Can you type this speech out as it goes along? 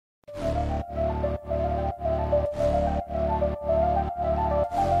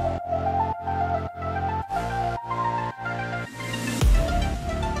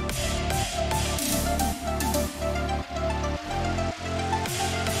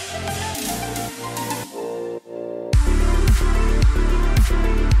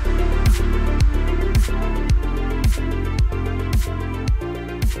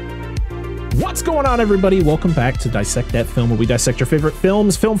What's going on, everybody? Welcome back to Dissect That Film, where we dissect your favorite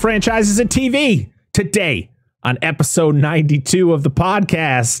films, film franchises, and TV. Today, on episode 92 of the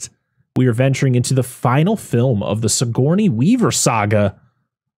podcast, we are venturing into the final film of the Sigourney Weaver saga,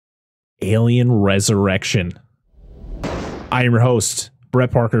 Alien Resurrection. I am your host, Brett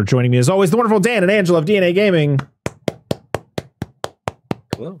Parker. Joining me, as always, the wonderful Dan and Angela of DNA Gaming.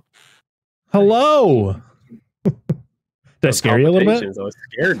 Hello. Hello. Did I scare you a little bit? I was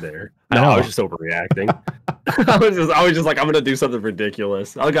scared there. No, I was just overreacting. I was just like, I'm gonna do something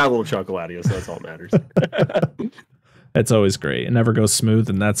ridiculous. I got a little chuckle out of you, so that's all that matters. That's always great. It never goes smooth,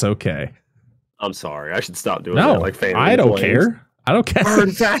 and that's okay. I'm sorry. I should stop doing that. Like, I don't care. I don't care.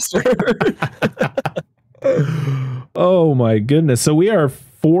 Burn faster. Oh my goodness. So we are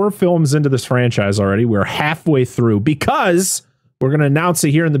 4 films into this franchise already. We're halfway through because we're going to announce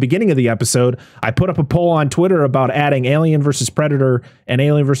it here in the beginning of the episode. I put up a poll on Twitter about adding Alien vs. Predator and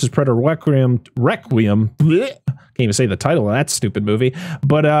Alien vs. Predator Requiem. Blech. Can't even say the title of that stupid movie.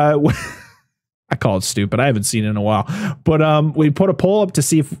 But I call it stupid. I haven't seen it in a while. But we put a poll up to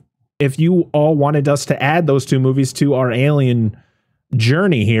see if you all wanted us to add those 2 movies to our Alien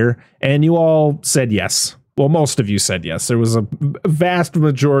journey here. And you all said yes. Well, most of you said yes. There was a vast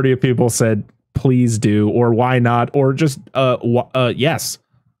majority of people said please do, or why not, or just yes,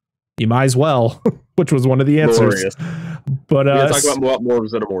 you might as well, which was one of the answers. Glorious. But we're gonna talk about more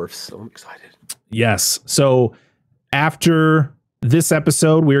Xenomorphs, so I'm excited. Yes. So after this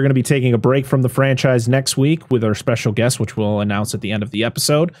episode, we are going to be taking a break from the franchise next week with our special guest, which we'll announce at the end of the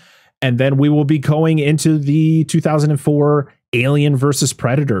episode. And then we will be going into the 2004 Alien versus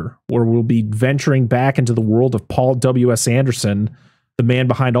Predator, where we'll be venturing back into the world of Paul W.S. Anderson, the man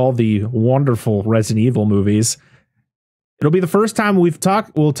behind all the wonderful Resident Evil movies. It'll be the first time we'll talk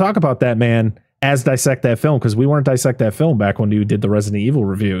about that man as Dissect That Film, because we weren't Dissect That Film back when we did the Resident Evil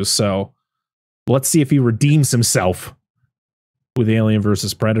reviews. So let's see if he redeems himself with Alien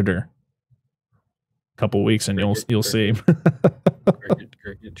versus Predator. A couple weeks and you'll see.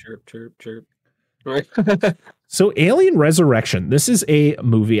 Cricket, chirp, chirp, chirp. So Alien Resurrection, this is a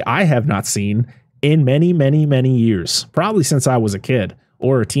movie I have not seen in many, many, many years, probably since I was a kid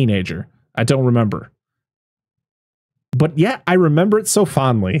or a teenager. I don't remember. But yeah, I remember it so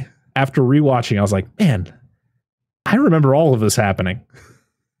fondly. After rewatching, I was like, man, I remember all of this happening.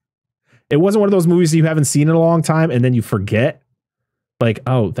 It wasn't one of those movies that you haven't seen in a long time and then you forget. Like,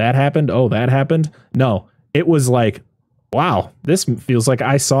 oh, that happened. Oh, that happened. No, it was like, wow, this feels like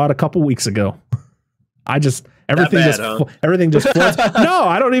I saw it a couple weeks ago. Everything just floods. No,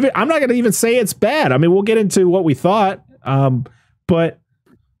 I'm not going to even say it's bad. I mean, we'll get into what we thought. But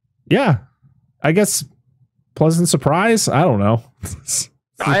yeah, I guess pleasant surprise. I don't know.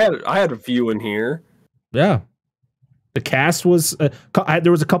 I had a few in here. Yeah. The cast was,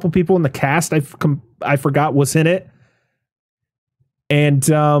 there was a couple people in the cast I forgot was in it. And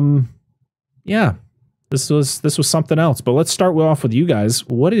yeah, this was something else. But let's start off with you guys.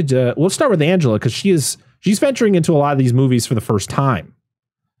 We'll start with Angela, because she's venturing into a lot of these movies for the first time.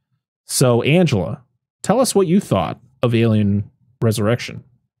 So Angela, tell us what you thought of Alien Resurrection.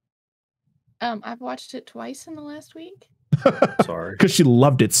 I've watched it twice in the last week. Sorry. Because she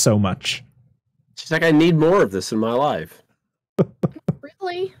loved it so much. She's like, I need more of this in my life.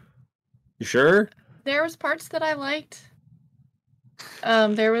 Really? You sure? There was parts that I liked.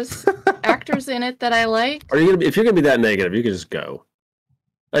 There was actors in it that I liked. If you're gonna be that negative, you can just go.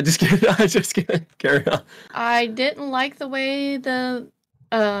 I just can't carry on. I didn't like the way the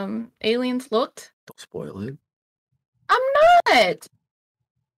aliens looked. Don't spoil it. I'm not.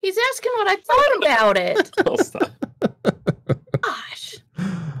 He's asking what I thought about it. Oh, stop. Gosh.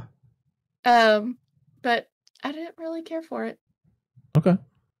 But I didn't really care for it. Okay.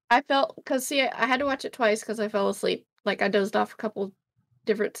 I felt, because I had to watch it twice because I fell asleep. Like, I dozed off a couple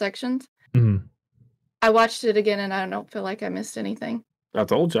different sections. Mm-hmm. I watched it again and I don't feel like I missed anything. I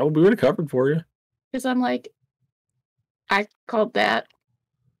told you, we would have covered for you. Because I'm like, I called that.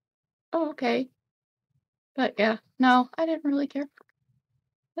 Oh, okay. But yeah, no, I didn't really care.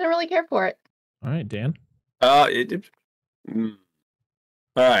 I didn't really care for it. All right, Dan. All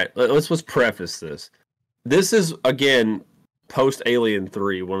right, let's preface this. This is, again, post Alien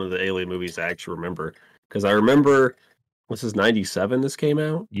 3, one of the Alien movies I actually remember. Because I remember, this is 97 this came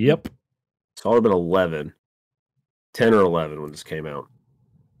out? Yep. So I would have been 10 or 11 when this came out.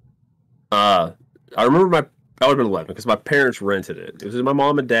 I remember I would have been 11 because my parents rented it. It was my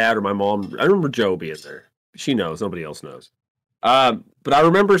mom and dad, or my mom. I remember Joe being there. She knows. Nobody else knows. But I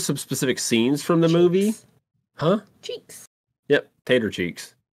remember some specific scenes from the movie. Huh? Cheeks. Yep. Tater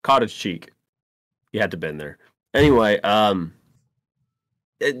cheeks. Cottage cheek. You had to been there. Anyway,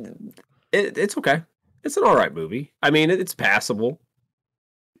 It's okay. It's an all right movie. I mean, it's passable.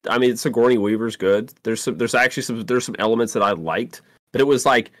 I mean, Sigourney Weaver's good. There's some elements that I liked, but it was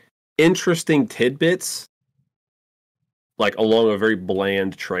like interesting tidbits, like along a very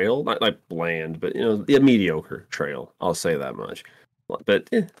bland trail. Not like bland, but a mediocre trail. I'll say that much. But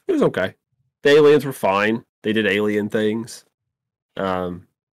it was okay. The aliens were fine. They did alien things. I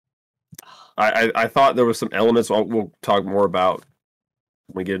thought there was some elements we'll talk more about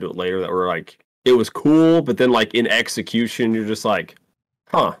when we get into it later that were like it was cool, but then like in execution, you're just like,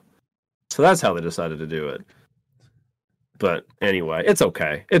 huh. So that's how they decided to do it. But anyway, it's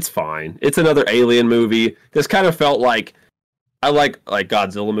okay. It's fine. It's another alien movie. This kind of felt like I like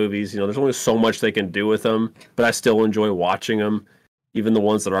Godzilla movies. There's only so much they can do with them, but I still enjoy watching them, even the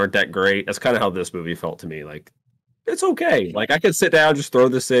ones that aren't that great. That's kind of how this movie felt to me. Like, it's okay. Like, I could sit down, just throw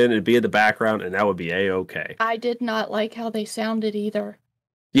this in, and be in the background, and that would be A-okay. I did not like how they sounded either.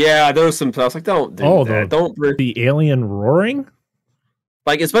 Yeah, there was some. I was like, don't do that. Don't the alien roaring.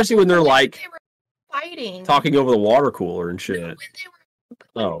 Like, especially when they're like they were fighting, talking over the water cooler and shit. When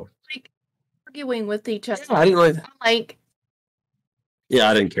they were like arguing with each other. Yeah, I didn't like. Yeah,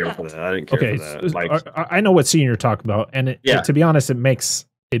 I didn't care for that. I didn't care for that. Like, I know what scene you're talking about, and to be honest, it makes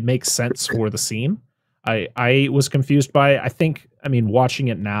sense for the scene. I was confused by it. I mean, watching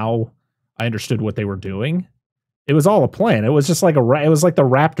it now, I understood what they were doing. It was all a plan. It was just like it was like the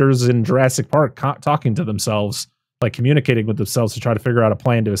raptors in Jurassic Park talking to themselves, like communicating with themselves to try to figure out a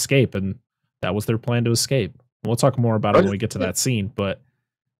plan to escape, and that was their plan to escape. We'll talk more about it when we get to that scene, but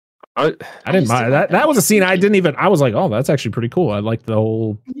I didn't mind that. That was a scene I was like, oh, that's actually pretty cool. I like the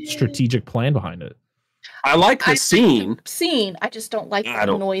whole strategic plan behind it. I like the scene. I just don't like the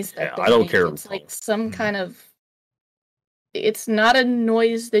noise that I don't care. It's like some kind of. It's not a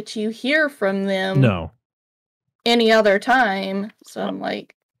noise that you hear from them. No. Any other time, so I'm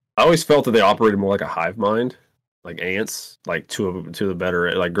like. I always felt that they operated more like a hive mind, like ants, like to the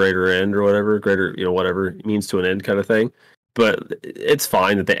better, like greater end or whatever, greater, whatever it means to an end kind of thing. But it's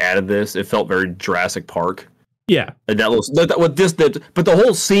fine that they added this. It felt very Jurassic Park. Yeah, and but the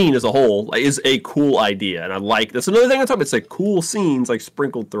whole scene as a whole is a cool idea, and I like that's another thing I'm talking about. It's like cool scenes like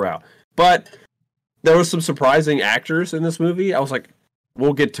sprinkled throughout. But there was some surprising actors in this movie. I was like,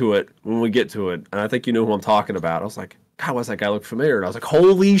 we'll get to it when we get to it, and I think you know who I'm talking about. I was like, God, why does that guy look familiar? And I was like,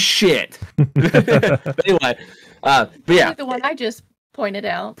 holy shit! But anyway, but yeah, the one I just pointed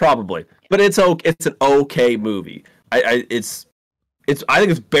out, probably. But it's okay. It's an okay movie. I think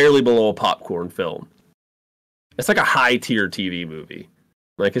it's barely below a popcorn film. It's like a high tier TV movie.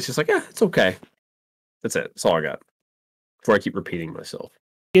 Like it's just like, yeah, it's okay. That's it. That's all I got. Before I keep repeating myself.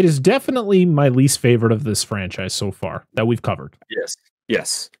 It is definitely my least favorite of this franchise so far that we've covered.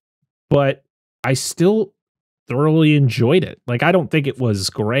 Yes. But I still thoroughly enjoyed it. Like I don't think it was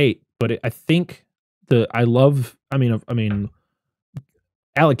great, but I think I mean,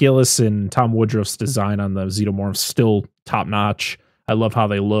 Alec Gillis and Tom Woodruff's design on the Xenomorphs still top notch. I love how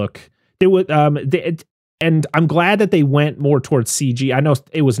they look. They would and I'm glad that they went more towards CG. I know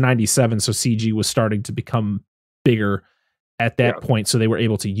it was 97, so CG was starting to become bigger at that point, so they were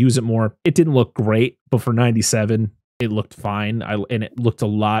able to use it more. It didn't look great, but for 97, it looked fine. And it looked a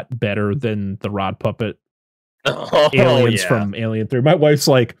lot better than the rod puppet aliens from Alien 3. My wife's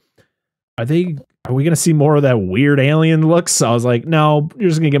like, are we going to see more of that weird alien looks? I was like, no, you're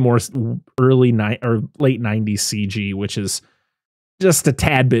just going to get more late 90s CG, which is just a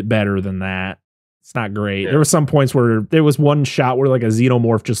tad bit better than that. It's not great. There were some points where there was one shot where like a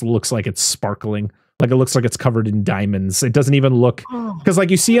xenomorph just looks like it's sparkling. Like it looks like it's covered in diamonds. It doesn't even look, because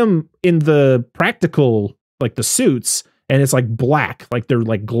like you see them in the practical, like the suits, and it's like black, like they're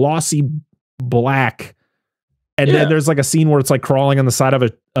like glossy black. And then there's like a scene where it's like crawling on the side of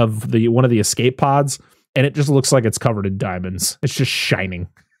one of the escape pods, and it just looks like it's covered in diamonds. It's just shining.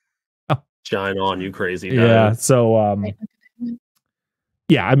 Shine on, you crazy. Yeah. So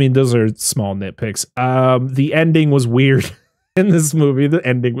yeah, I mean, those are small nitpicks. The ending was weird in this movie. The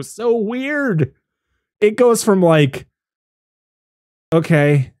ending was so weird. It goes from like,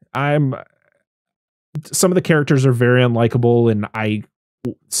 okay, some of the characters are very unlikable, and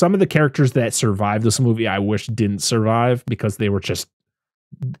some of the characters that survived this movie, I wish didn't survive, because they were just,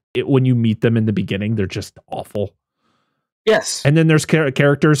 when you meet them in the beginning, they're just awful. Yes. And then there's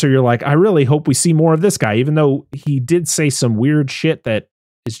characters who you're like, I really hope we see more of this guy, even though he did say some weird shit that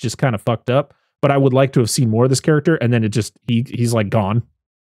is just kind of fucked up. But I would like to have seen more of this character. And then he's like gone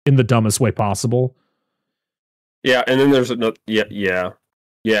in the dumbest way possible. Yeah. And then there's another. Yeah.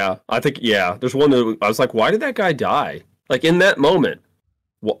 I think, there's one that I was like, why did that guy die? Like in that moment,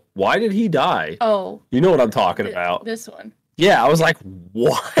 why did he die? Oh, you know what I'm talking about. This one. Yeah. I was like,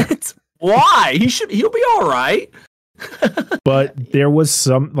 what? Why? He'll be all right. But there was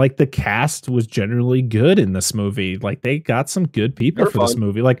some, like, the cast was generally good in this movie. Like, they got some good people for this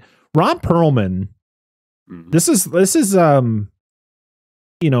movie. Like Ron Perlman. This is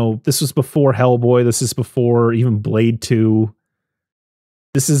you know, this was before Hellboy. This is before even Blade 2.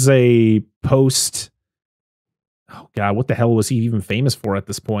 This is a post. Oh God, what the hell was he even famous for at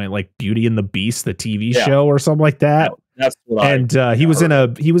this point? Like Beauty and the Beast, the TV show or something like that. That's what he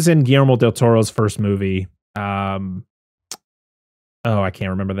was in Guillermo del Toro's first movie. Oh, I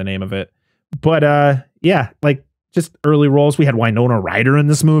can't remember the name of it. But yeah, like just early roles. We had Winona Ryder in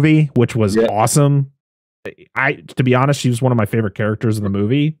this movie, which was awesome. To be honest, she was one of my favorite characters in the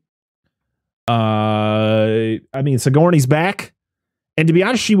movie. I mean, Sigourney's back. And to be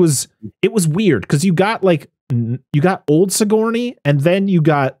honest, it was weird because you got old Sigourney and then you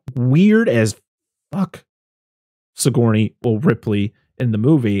got weird as fuck Sigourney, well, Ripley in the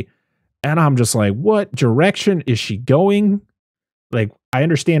movie. And I'm just like, what direction is she going? Like, I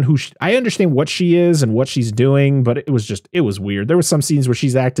understand what she is and what she's doing, but it was weird. There was some scenes where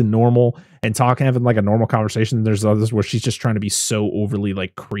she's acting normal and having like a normal conversation. There's others where she's just trying to be so overly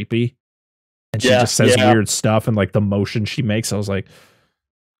like creepy. And she just says weird stuff and like the motion she makes. I was like,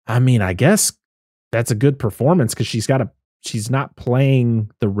 I mean, I guess that's a good performance because she's not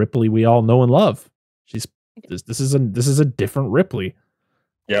playing the Ripley we all know and love. This is a different Ripley.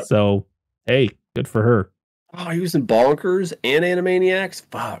 Yeah. So, hey, good for her. Oh, he was in Bonkers and Animaniacs.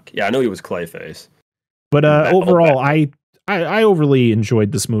 Fuck. Yeah, I know he was Clayface. But overall, I overly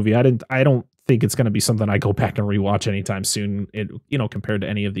enjoyed this movie. I don't think it's going to be something I go back and rewatch anytime soon. Compared to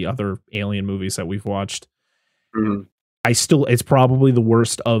any of the other Alien movies that we've watched. Mm-hmm. It's probably the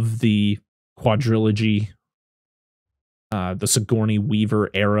worst of the quadrilogy, the Sigourney Weaver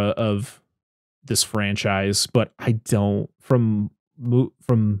era of this franchise. But I don't from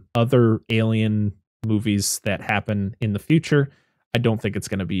other Alien movies that happen in the future, I don't think it's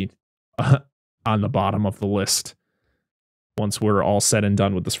going to be on the bottom of the list once we're all said and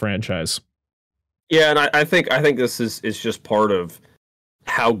done with this franchise. Yeah, and I think this is just part of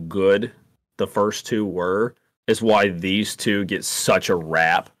how good the first two were, is why these two get such a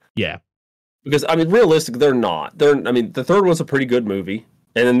rap. Yeah. Because, I mean, realistically, they're not. The third one's a pretty good movie,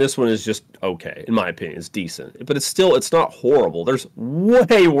 and then this one is just okay, in my opinion. It's decent. But it's not horrible. There's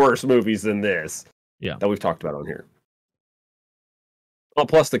way worse movies than this. Yeah, that we've talked about on here. Oh,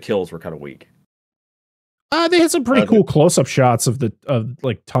 plus the kills were kind of weak. They had some pretty cool close-up shots of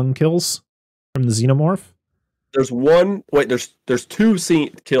like tongue kills from the Xenomorph. There's two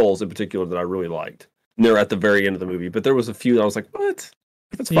kills in particular that I really liked. And they're at the very end of the movie, but there was a few that I was like, what?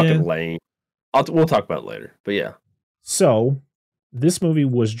 That's fucking lame. We'll talk about it later. But yeah. So this movie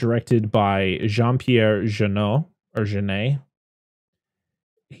was directed by Jean-Pierre Jeunet.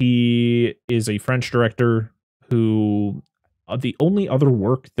 He is a French director who the only other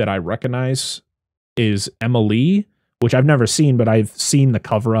work that I recognize is Emily, which I've never seen, but I've seen the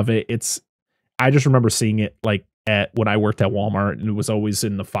cover of it. I just remember seeing it like when I worked at Walmart, and it was always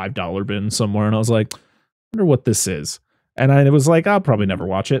in the $5 bin somewhere. And I was like, I wonder what this is. And it was like, I'll probably never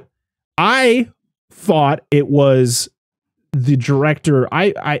watch it. I thought it was the director.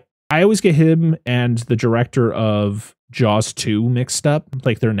 I always get him and the director of Jaws 2 mixed up.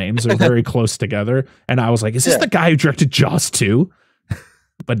 Like their names are very close together. And I was like, is this the guy who directed Jaws 2?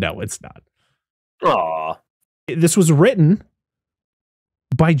 But no, it's not. Aww. This was written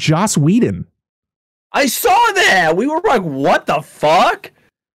by Joss Whedon. I saw that. We were like, what the fuck?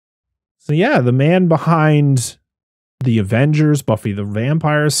 So yeah, the man behind the Avengers, Buffy the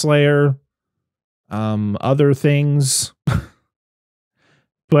Vampire Slayer, other things.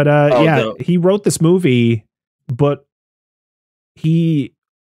 But he wrote this movie, but he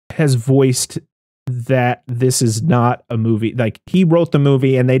has voiced that this is not a movie. Like, he wrote the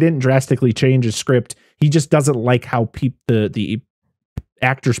movie and they didn't drastically change his script. He just doesn't like how the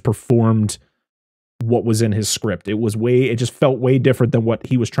actors performed what was in his script. It just felt way different than what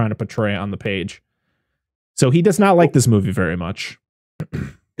he was trying to portray on the page. So he does not like this movie very much.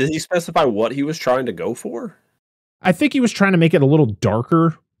 Did he specify what he was trying to go for? I think he was trying to make it a little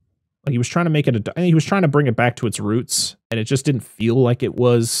darker. Like, he was trying to make it he was trying to bring it back to its roots, and it just didn't feel like it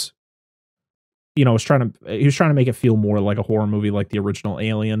was, he was trying to make it feel more like a horror movie, like the original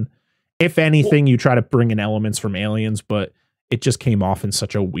Alien. If anything, you try to bring in elements from Aliens, but it just came off in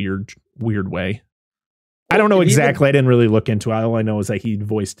such a weird way. I don't know exactly. I didn't really look into it. All I know is that he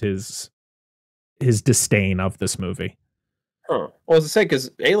voiced his disdain of this movie. Huh. Well, as I say,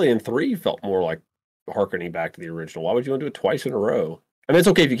 because Alien 3 felt more like harkening back to the original. Why would you want to do it twice in a row? I mean, it's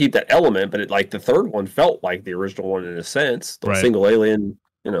okay if you keep that element, but the third one felt like the original one in a sense. The single alien,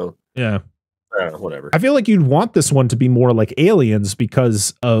 Yeah. Whatever. I feel like you'd want this one to be more like Aliens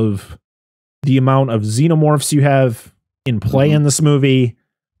because of the amount of xenomorphs you have in play in this movie.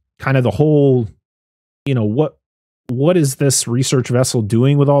 Kind of the whole, what is this research vessel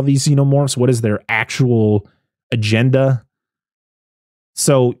doing with all these xenomorphs? What is their actual agenda?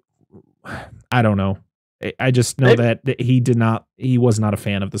 So I don't know. I just know that he was not a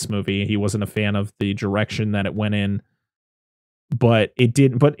fan of this movie. He wasn't a fan of the direction that it went in. But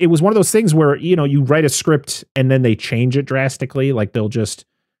it was one of those things where, you write a script and then they change it drastically. Like they'll just,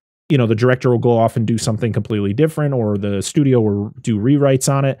 the director will go off and do something completely different, or the studio will do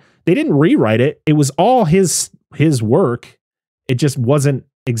rewrites on it. They didn't rewrite it. It was all his work. It just wasn't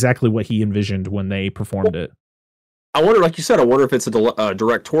exactly what he envisioned when they performed it. I wonder, like you said, if it's a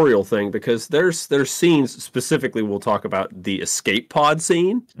directorial thing, because there's scenes specifically we'll talk about the escape pod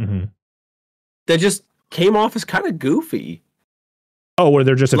scene that just came off as kind of goofy. Oh, where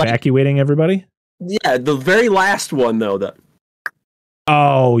they're just evacuating everybody? Yeah, the very last one though.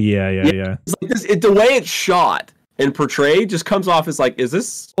 Oh yeah. It's like this, the way it's shot and portrayed just comes off as like, is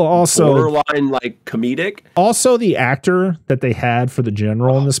this also borderline like comedic? Also, the actor that they had for the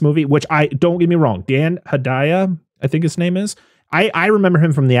general in this movie, which don't get me wrong, Dan Hedaya, I think his name is. I remember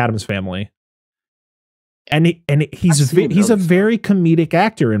him from The Addams Family, and he's a very comedic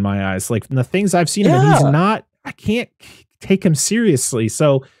actor in my eyes. Like the things I've seen him in, he's not. I can't take him seriously.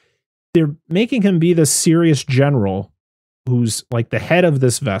 So they're making him be the serious general who's like the head of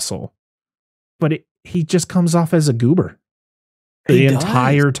this vessel, but he just comes off as a goober the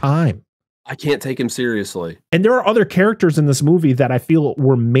entire time. I can't take him seriously. And there are other characters in this movie that I feel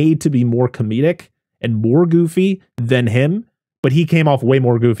were made to be more comedic and more goofy than him, but he came off way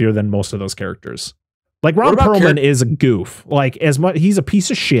more goofier than most of those characters. Like Ron Perlman is a goof. Like he's a piece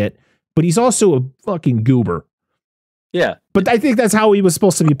of shit, but he's also a fucking goober. Yeah. But I think that's how he was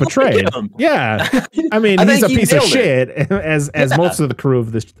supposed to be portrayed. Yeah. I mean, he's a piece of shit as most of the crew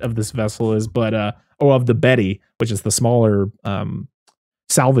of this vessel is, but or of the Betty, which is the smaller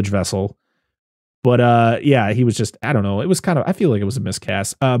salvage vessel. But yeah, he was just, I don't know. It was kind of, I feel like it was a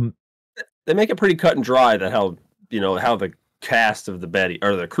miscast. They make it pretty cut and dry that how the cast of the Betty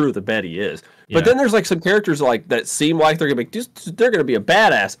or the crew of the Betty is. Yeah. But then there's like some characters like that seem like they're gonna be a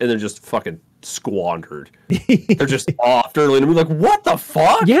badass, and they're just fucking squandered. They're just off early, and we're like, what the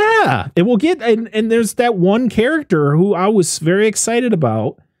fuck? Yeah, and we'll get and there's that one character who I was very excited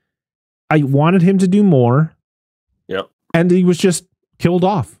about. I wanted him to do more. Yep, and he was just killed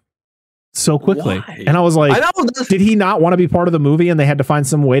off so quickly. Why? And I was like, did he not want to be part of the movie, and they had to find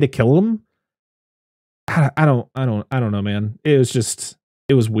some way to kill him? I don't know, man. It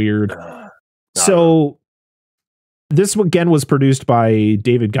was weird. So this again was produced by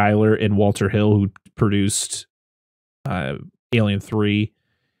David Giler and Walter Hill, who produced Alien 3.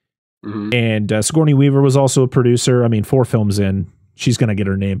 And Sigourney Weaver was also a producer. I mean, 4 films in, she's going to get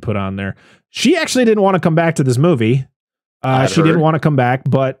her name put on there. She actually didn't want to come back to this movie. She didn't want to come back,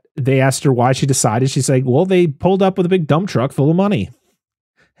 but they asked her why she decided. She's like, well, they pulled up with a big dump truck full of money.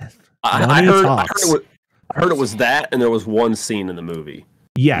 I heard it was that, and there was one scene in the movie.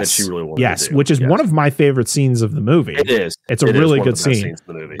 Yes, that she really wanted to do. Which is one of my favorite scenes of the movie. It is. It's a really good scene.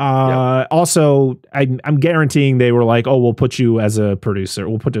 Also, I'm guaranteeing they were like, "Oh, we'll put you as a producer.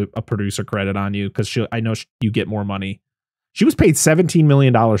 We'll put a producer credit on you because I know you get more money." She was paid $17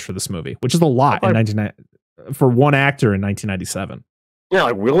 million for this movie, which is a lot for one actor in 1997. Yeah,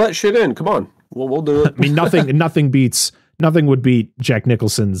 like wheel that shit in. Come on, we'll do it. I mean, nothing would beat Jack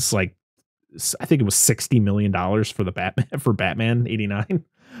Nicholson's like. I think it was $60 million for Batman 89.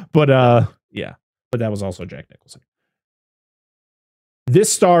 But yeah, but that was also Jack Nicholson.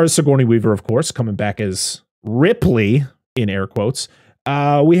 This stars Sigourney Weaver, of course, coming back as Ripley in air quotes.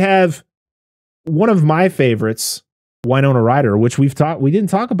 We have one of my favorites, Winona Ryder, which we didn't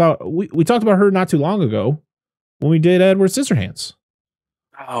talk about. We talked about her not too long ago when we did Edward Scissorhands.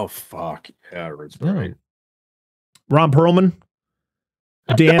 Oh fuck. Yeah, that's right. Ron Perlman.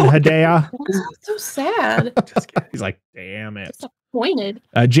 Dan Hedaya. So sad. He's like, damn it. Disappointed.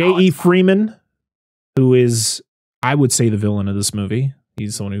 J.E. Freeman, who is, I would say, the villain of this movie.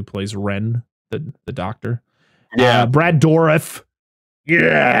 He's the one who plays Ren, the doctor. Yeah. Brad Dourif.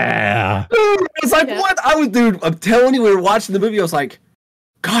 Yeah. It's like, what? I'm telling you, we were watching the movie. I was like,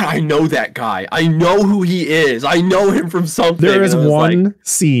 God, I know that guy. I know who he is. I know him from something. There is one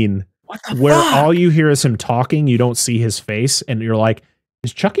scene where all you hear is him talking. You don't see his face. And you're like,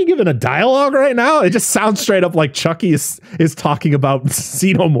 is Chucky giving a dialogue right now? It just sounds straight up like Chucky is talking about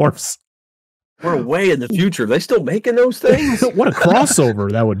xenomorphs. We're way in the future. Are they still making those things? What a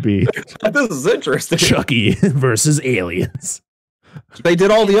crossover that would be. This is interesting. Chucky versus aliens. They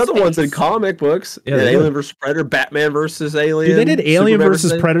did all the other ones in Space. comic books. Yeah, Yeah, they Alien versus Predator, Batman versus Alien. Dude, they did Alien Superman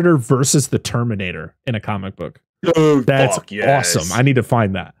versus Predator versus the Terminator in a comic book. Dude, That's fuck yes. awesome. I need to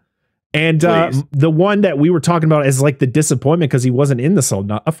find that. And Please. the one that we were talking about as like the disappointment because he wasn't in this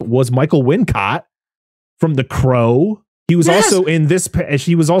enough was Michael Wincott from The Crow. He was also in this.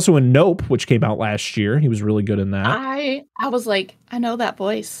 He was also in Nope, which came out last year. He was really good in that. I was like, I know that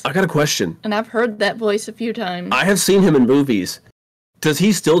voice, I got a question. and I've heard that voice a few times. I have seen him in movies. Does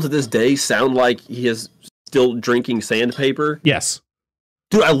he still to this day sound like he is still drinking sandpaper? Yes.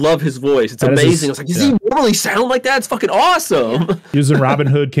 Dude, I love his voice. It's That is amazing. his- I was like, does he really sound like that? It's fucking awesome. He was in Robin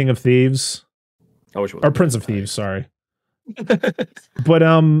Hood, King of Thieves, I wish it was or Prince of Thieves. Sorry. But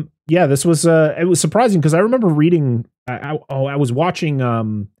yeah, this was it was surprising because I remember reading. I was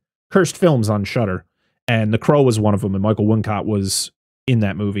watching Cursed Films on Shudder, and The Crow was one of them, and Michael Wincott was in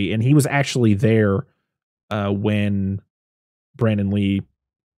that movie, and he was actually there when Brandon Lee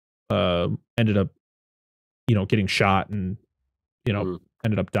ended up, getting shot and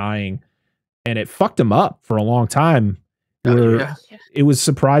ended up dying, and it fucked him up for a long time. Where it was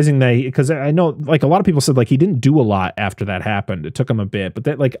surprising that because I know like a lot of people said like he didn't do a lot after that happened. It took him a bit, but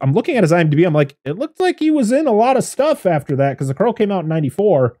that like I'm looking at his IMDb, I'm like it looked like he was in a lot of stuff after that because The Crow came out in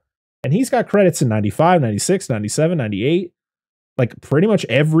 94 and he's got credits in 95, 96, 97, 98, like pretty much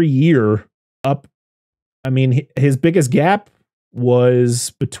every year up. I mean, his biggest gap was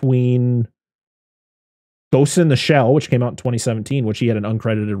between Ghost in the Shell, which came out in 2017, which he had an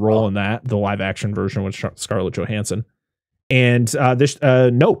uncredited role in that, the live action version with Scarlett Johansson. And this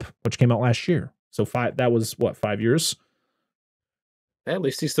Nope, which came out last year. So that was what, 5 years? At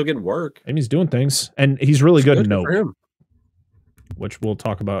least he's still getting work. And he's doing things. And he's really good in Nope, for him. which we'll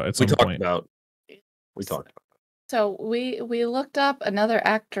talk about at some point. We talked about. So we looked up another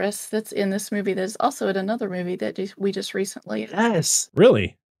actress that's in this movie. There's also in another movie that we just recently. Yes.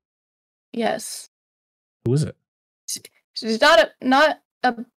 Really? Yes. Who is it? She's not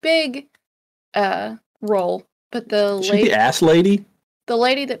a big role, but The ass lady? the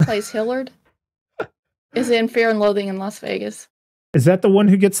lady that plays Hillard is in Fear and Loathing in Las Vegas. Is that the one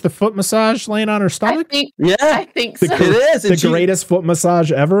who gets the foot massage laying on her stomach? I think so. It is. The greatest foot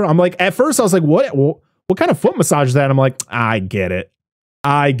massage ever. I'm like, at first I was like, what kind of foot massage is that? I'm like, I get it.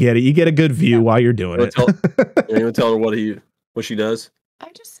 You get a good view while you're doing it. You tell her what she does? I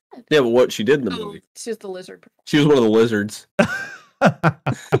just said. Yeah, but what she did in the movie. She's the lizard. She was one of the lizards.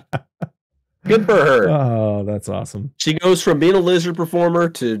 Good for her. Oh, that's awesome. She goes from being a lizard performer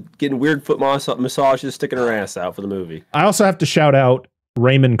to getting weird foot massages, sticking her ass out for the movie. I also have to shout out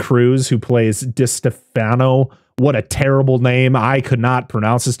Raymond Cruz, who plays DiStefano. What a terrible name. I could not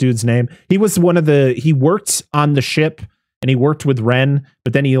pronounce this dude's name. He was he worked on the ship and he worked with Ren,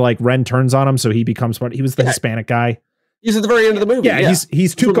 but then Ren turns on him, so he becomes part. He was the Hispanic guy. He's at the very end of the movie. Yeah.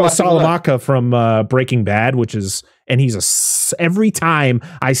 He's Tuco Salamanca from Breaking Bad, and he's every time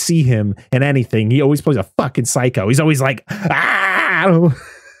I see him in anything, he always plays a fucking psycho. He's always like, ah.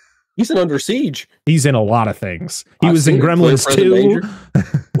 He's in Under Siege. He's in a lot of things. He was in Gremlins 2.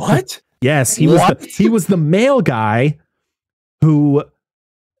 What? Yes, he was the male guy who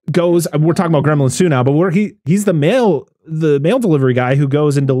goes. We're talking about Gremlins 2 now, but he's the mail delivery guy who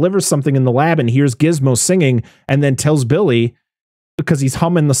goes and delivers something in the lab and hears Gizmo singing and then tells Billy because he's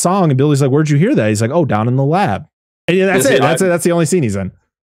humming the song and Billy's like, "Where'd you hear that?" He's like, "Oh, down in the lab." And that's it. That's the only scene he's in.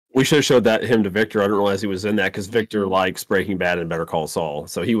 We should have showed him to Victor. I didn't realize he was in that because Victor likes Breaking Bad and Better Call Saul,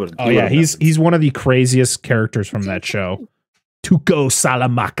 so he would. Oh yeah, he's one of the craziest characters from that show. Tuco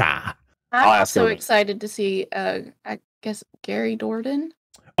Salamanca. I'm so excited to see, I guess, Gary Dourdan.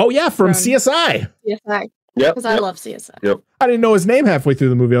 Oh, yeah, from CSI. CSI. Yep. Because I love CSI. Yep. I didn't know his name halfway through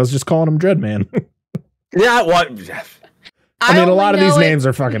the movie. I was just calling him Dreadman. Yeah, what? I mean, a lot of these names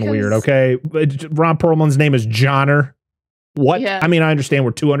are fucking weird, okay? Ron Perlman's name is Johnner. What? Yeah. I mean, I understand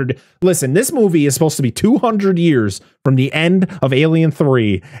we're 200. Listen, this movie is supposed to be 200 years from the end of Alien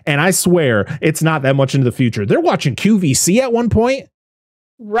 3, and I swear it's not that much into the future. They're watching QVC at one point.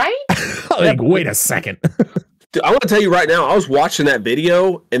 Right? Wait a second. Dude, I want to tell you right now, I was watching that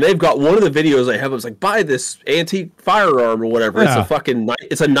video, and they've got one of the videos they have. It was like, buy this antique firearm or whatever. Yeah.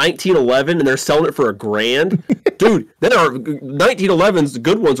 It's a 1911, and they're selling it for $1,000. Dude, there are 1911s. The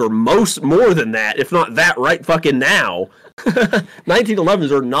good ones are more than that, if not that, right fucking now.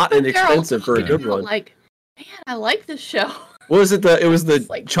 1911s are not inexpensive for a good one. Like, man, I like this show. What was it? It was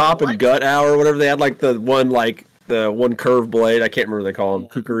the chop and gut hour or whatever. They had the one curved blade. I can't remember what they call them,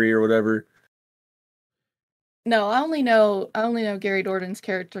 kukri or whatever. No, I only know Gary Dourdan's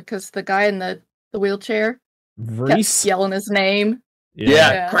character because the guy in the wheelchair kept yelling his name.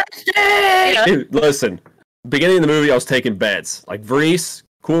 Yeah. Dude, listen. beginning of the movie, I was taking bets. Like, Vreese,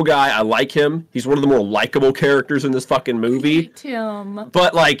 cool guy. I like him. He's one of the more likable characters in this fucking movie. Tim.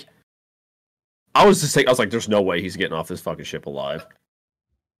 But, like, I was like, there's no way he's getting off this fucking ship alive.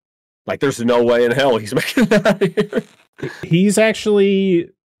 Like, there's no way in hell he's making it out of here. He's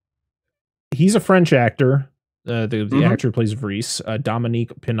a French actor. The actor who plays Vreese,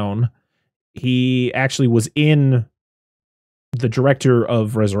 Dominique Pinon. He actually was in the director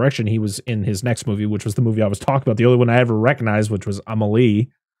of Resurrection. He was in his next movie, which was the movie I was talking about. The only one I ever recognized, which was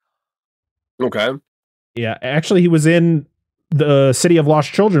Amelie. Okay. Yeah, actually, he was in The City of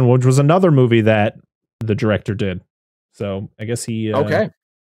Lost Children, which was another movie that the director did. So I guess he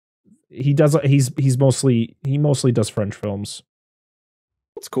he does. He mostly does French films.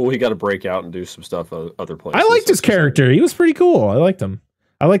 It's cool. He got to break out and do some stuff other places. I liked his character. He was pretty cool. I liked him.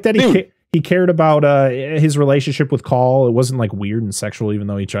 I like that he cared about his relationship with Call. It wasn't like weird and sexual, even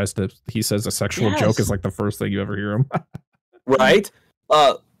though he says a sexual joke is like the first thing you ever hear him. Right?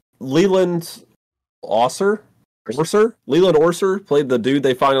 Leland Orser played the dude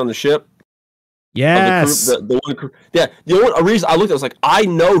they find on the ship. Yes. The one crew. Yeah. A reason I looked, I was like, I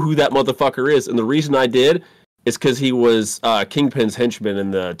know who that motherfucker is, and the reason I did is because he was Kingpin's henchman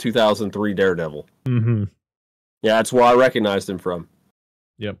in the 2003 Daredevil. Mm-hmm. Yeah, that's where I recognized him from.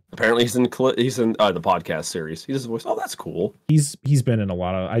 Yep. Apparently he's in the podcast series. He does the voice. Oh, that's cool. He's been in a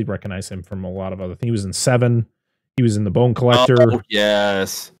lot of. I recognize him from a lot of other things. He was in Seven. He was in The Bone Collector. Oh,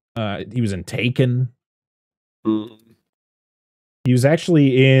 yes. He was in Taken. Mm. He was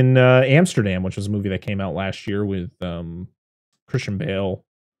actually in Amsterdam, which was a movie that came out last year with Christian Bale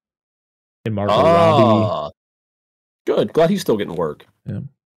and Margot Robbie. Good. Glad he's still getting work. Yeah.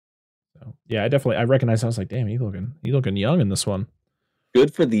 So, yeah, I recognized. I was like, damn, he's looking young in this one.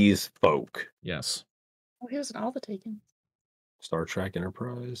 Good for these folk. Yes. Oh, he was in all the Taken. Star Trek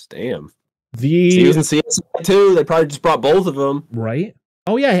Enterprise. Damn. He was in CSI too. They probably just brought both of them. Right.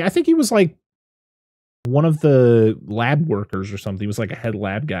 Oh yeah, I think he was like one of the lab workers or something. He was like a head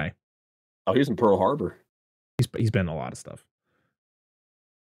lab guy. Oh, he was in Pearl Harbor. He's been in a lot of stuff.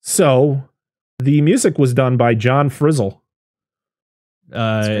 So the music was done by John Frizzle.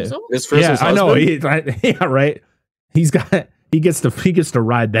 Yeah, I know. Yeah, right. He gets to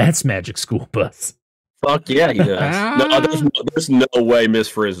ride that Magic School Bus. Fuck yeah, he does. There's no way Miss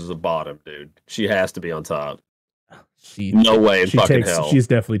Frizz is a bottom, dude. She has to be on top. No way in fucking hell. She's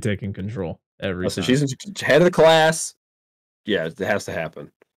definitely taking control every time. She's head of the class. Yeah, it has to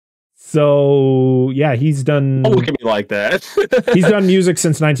happen. So yeah, he's done. Don't look at me like that. He's done music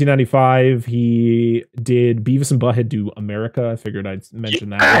since 1995. He did Beavis and Butthead Do America. I figured I'd mention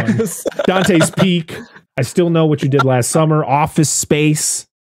that one. Dante's Peak. I Still Know What You Did Last Summer. Office Space.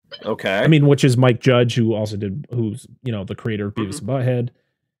 Okay. I mean, which is Mike Judge, who's the creator of Beavis and Butthead.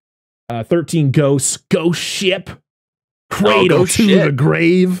 13 Ghosts. Ghost Ship. Cradle to the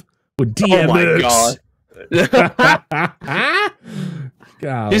Grave with DMX. Oh my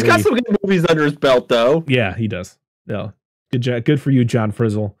god. He's got some good movies under his belt, though. Yeah, he does. Yeah, good job. Good for you, John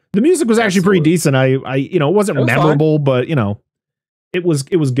Frizzle. The music was actually pretty decent. It wasn't memorable, but it was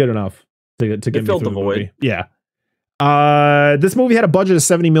good enough to get me through the movie. Yeah. This movie had a budget of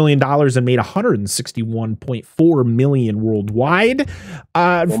 $70 million and made $161.4 million worldwide.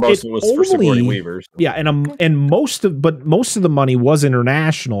 Most of it was for Sigourney Weaver. Yeah, and most of the money was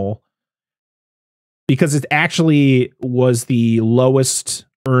international because it actually was the lowest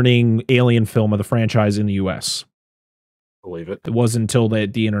earning Alien film of the franchise in the U.S. Believe it. It wasn't until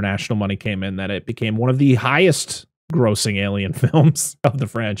the international money came in that it became one of the highest grossing Alien films of the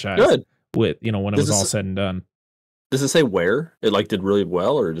franchise. Good. When it was all said and done. Does it say where it did really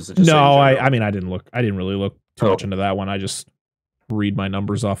well, or does it just? No, I mean I didn't look. I didn't really look too much into that one. I just read my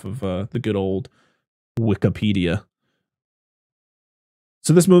numbers off of the good old Wikipedia.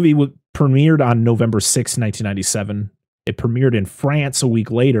 So this movie premiered on November 6, 1997. It premiered in France a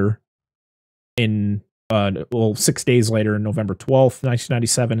week later, 6 days later, November 12th,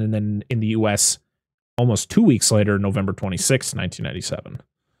 1997, and then in the U.S. almost 2 weeks later, November 26th, 1997.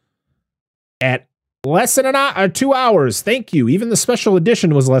 At less than 2 hours. Thank you. Even the special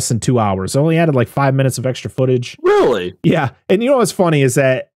edition was less than 2 hours. It only added like 5 minutes of extra footage. Really? Yeah. And you know what's funny is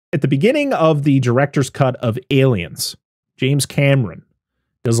that at the beginning of the director's cut of Aliens, James Cameron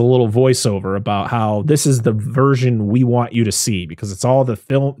does a little voiceover about how this is the version we want you to see because it's all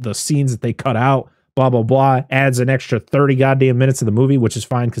the scenes that they cut out, blah, blah, blah, adds an extra 30 goddamn minutes of the movie, which is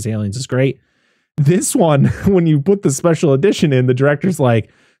fine because Aliens is great. This one, when you put the special edition in, the director's like,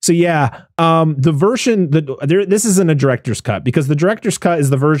 so yeah, the version this isn't a director's cut because the director's cut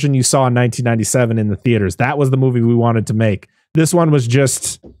is the version you saw in 1997 in the theaters. That was the movie we wanted to make. This one was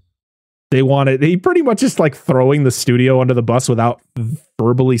just He pretty much just like throwing the studio under the bus without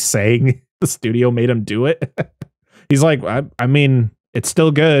verbally saying the studio made him do it. He's like, I mean, it's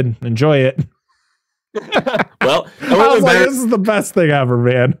still good. Enjoy it. Well, I was like, this is the best thing ever,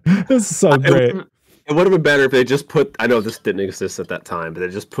 man. This is so great. It would have been better if they just put, I know this didn't exist at that time, but they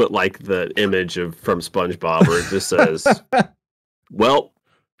just put like the image from SpongeBob where it just says, well,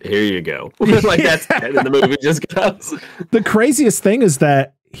 here you go. Like that's and the movie just goes. The craziest thing is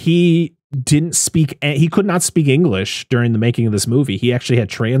that he could not speak English during the making of this movie. He actually had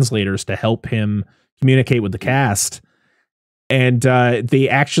translators to help him communicate with the cast. And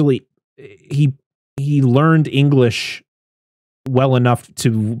he learned English well enough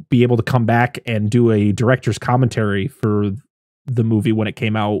to be able to come back and do a director's commentary for the movie when it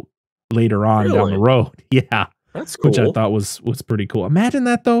came out later on down the road. Yeah. That's cool. Which I thought was pretty cool. Imagine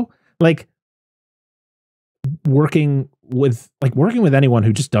that though. Like working with anyone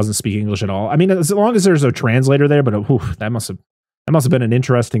who just doesn't speak English at all. I mean, as long as there's a translator there, but that must have been an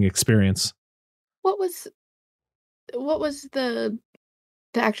interesting experience. What was the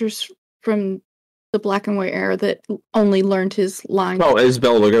actors from the black and white era that only learned his lines? Oh, it was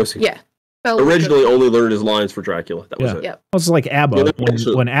Bela Lugosi. Yeah. Originally only learned his lines for Dracula. That was it. Yep. It was like ABBA.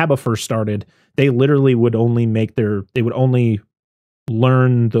 When ABBA first started, they literally would only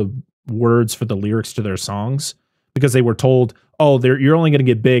learn the words for the lyrics to their songs because they were told, you're only going to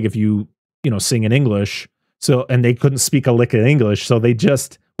get big if you sing in English. So, and they couldn't speak a lick of English. So they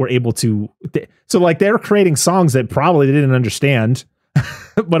just were able to, they were creating songs that probably they didn't understand,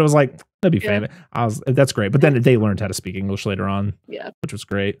 but it was like, that'd be famous. That's great. But then they learned how to speak English later on, which was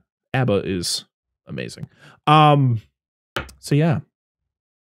great. ABBA is amazing. So yeah.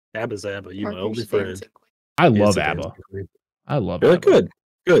 ABBA's ABBA. You my only friend. I love ABBA. I love it. ABBA.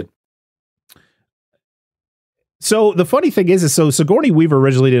 Good. So the funny thing is Sigourney Weaver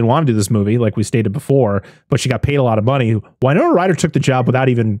originally didn't want to do this movie, like we stated before, but she got paid a lot of money. Winona Ryder took the job without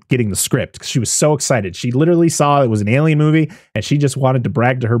even getting the script because she was so excited. She literally saw it was an alien movie, and she just wanted to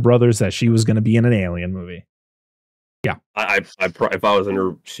brag to her brothers that she was going to be in an alien movie. Yeah, if I was in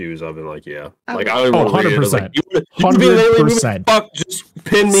her shoes, I'd been like, yeah, like I would 100%, 100%. Fuck, just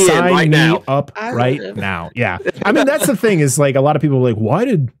pin me Sign in right me now. Up right now. Yeah, I mean that's the thing is like a lot of people are like,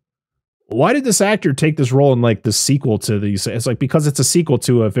 why did this actor take this role in like the sequel to these? It's like because it's a sequel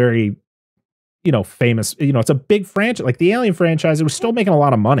to a very famous, it's a big franchise like the Alien franchise. It was still making a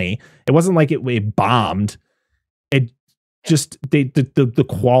lot of money. It wasn't like it bombed. It just the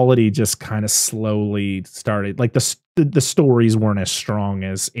quality just kind of slowly started. Like the stories weren't as strong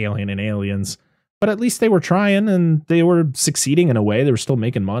as Alien and Aliens, but at least they were trying and they were succeeding in a way. They were still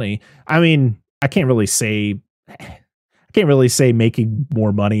making money. I mean, I can't really say making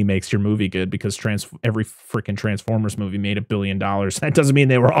more money makes your movie good because every freaking Transformers movie made $1 billion. That doesn't mean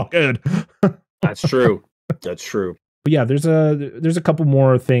they were all good. That's true. That's true. But yeah, there's a couple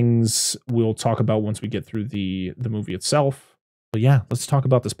more things we'll talk about once we get through the movie itself. But yeah, let's talk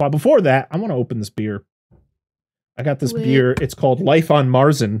about this plot. Before that, I want to open this beer. I got this beer. It's called Life on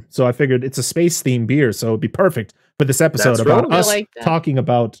Marzen. So I figured it's a space themed beer, so it'd be perfect for this episode about us talking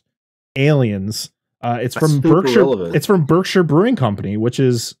about aliens. It's from Berkshire. Relevant. It's from Berkshire Brewing Company, which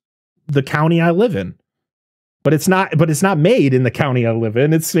is the county I live in. But it's not made in the county I live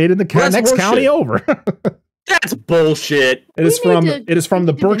in. It's made in the next county over. That's bullshit. It is from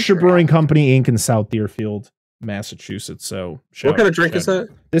the Berkshire Brewing Company Inc. in South Deerfield, Massachusetts. So what kind of drink is that?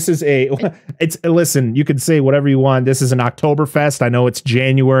 This is listen, you can say whatever you want. This is an Oktoberfest. I know it's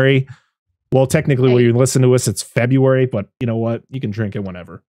January. Well, technically when you listen to us, it's February, but you know what? You can drink it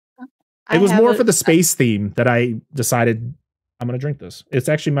whenever. It was more for the space theme that I decided I'm going to drink this. It's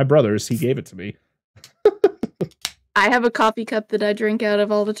actually my brother's. He gave it to me. I have a coffee cup that I drink out of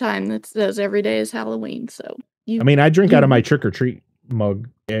all the time that says every day is Halloween. So I drink out of my trick or treat mug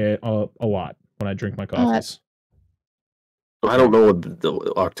a lot when I drink my coffees. I don't know what the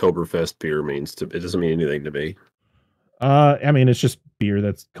Oktoberfest beer means. It doesn't mean anything to me. It's just beer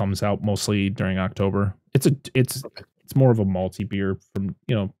that comes out mostly during October. It's more of a malty beer from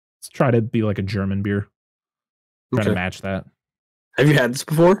let's try to be like a German beer. Try to match that. Have you had this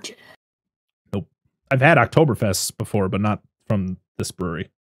before? Nope. I've had Oktoberfests before, but not from this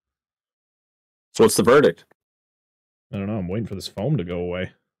brewery. So what's the verdict? I don't know. I'm waiting for this foam to go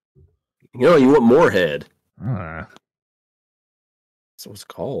away. You want more head. That's what it's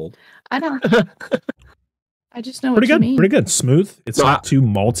called. I don't. I just know pretty what good. You mean. Pretty good. Smooth. It's not too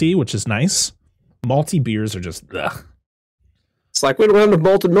malty, which is nice. Malty beers are just ugh. It's like we don't have enough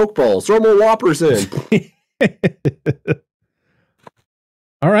malted milk balls. Throw more Whoppers in.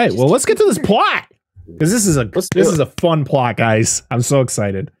 All right. Well, let's get to this plot because this is a fun plot, guys. I'm so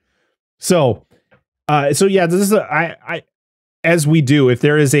excited. So yeah, this is I as we do, if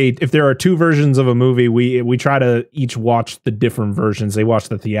there are two versions of a movie, we try to each watch the different versions. They watch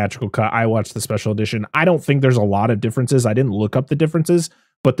the theatrical cut, I watch the special edition. I don't think there's a lot of differences. I didn't look up the differences,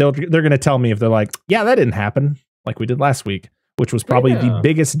 but they're going to tell me if they're like, yeah, that didn't happen like we did last week, which was probably the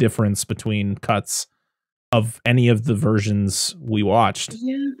biggest difference between cuts of any of the versions we watched.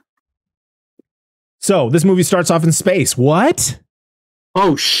 Yeah. So this movie starts off in space. What?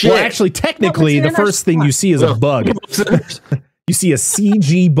 Oh shit! Well, actually, technically, the first thing you see is a bug. You see a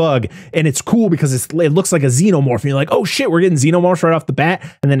CG bug, and it's cool because it looks like a xenomorph. And you're like, oh shit, we're getting xenomorphs right off the bat.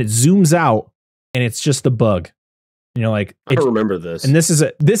 And then it zooms out, and it's just a bug. And you're like, I don't remember this. And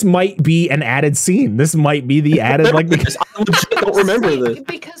this might be an added scene. This might be the added like. I don't remember this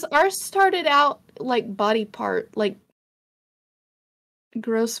because ours started out like body part, like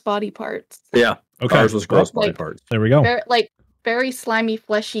gross body parts. Yeah, okay. Ours was gross body parts. There we go. Very slimy,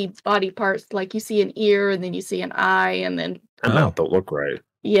 fleshy body parts. Like you see an ear, and then you see an eye, and then a mouth don't look right.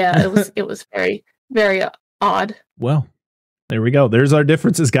 Yeah, it was very, very odd. Well, there we go. There's our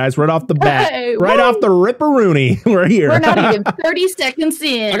differences, guys. Right off the bat, hey, right off the ripperoonie. We're here. We're not even 30 seconds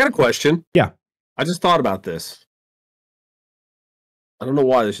in. I got a question. Yeah, I just thought about this. I don't know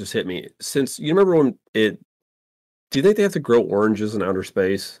why this just hit me. Since you remember when do you think they have to grow oranges in outer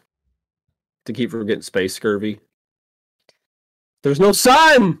space to keep from getting space scurvy? There's no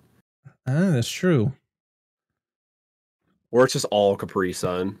sun. That's true. Or it's just all Capri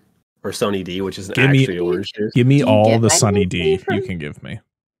Sun or Sunny D, which is actually orange juice. Give me all the Sunny D you can give me.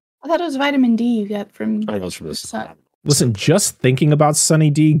 I thought it was vitamin D you got from. I know it's from the sun. Listen, just thinking about Sunny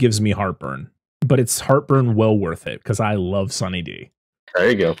D gives me heartburn, but it's heartburn well worth it because I love Sunny D. There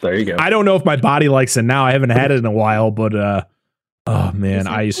you go. There you go. I don't know if my body likes it now. I haven't had it in a while, but oh man,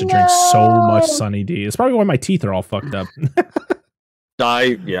 I used to drink so much Sunny D. It's probably why my teeth are all fucked up.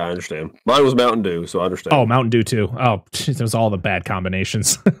 I understand. Mine was Mountain Dew, so I understand. Oh, Mountain Dew too. Oh, there's all the bad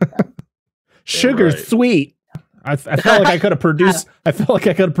combinations. Sugar sweet. I felt like I could have produced. I felt like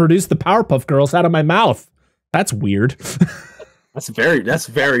I could have produced the Powerpuff Girls out of my mouth. That's weird. That's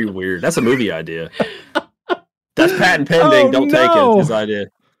very weird. That's a movie idea. That's patent pending. Oh, Don't take it. His idea.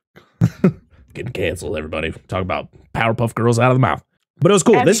 Getting canceled. Everybody talk about Powerpuff Girls out of the mouth. But it was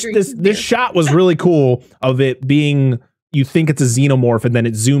cool. This shot was really cool of it being. You think it's a xenomorph and then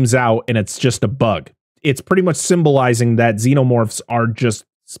it zooms out and it's just a bug. It's pretty much symbolizing that xenomorphs are just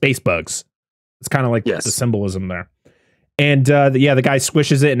space bugs. It's kind of like the symbolism there. And the guy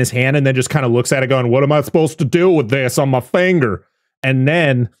squishes it in his hand and then just kind of looks at it going, what am I supposed to do with this on my finger? And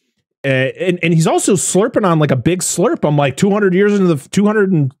then, and he's also slurping on like a big slurp. I'm like 200 years into the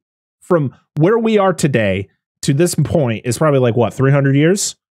 200 and from where we are today to this point is probably like what, 300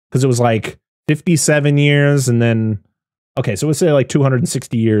 years? Because it was like 57 years and then, okay, so let's say like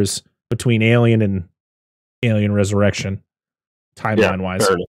 260 years between Alien and Alien Resurrection, timeline-wise.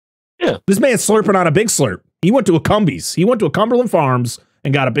 Yeah. This man's slurping on a big slurp. He went to a Cumbies. He went to a Cumberland Farms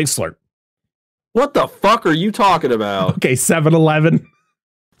and got a big slurp. What the fuck are you talking about? Okay, 7-Eleven.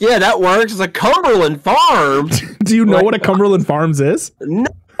 Yeah, that works. It's a Cumberland Farms. Do you know what a Cumberland Farms is? No.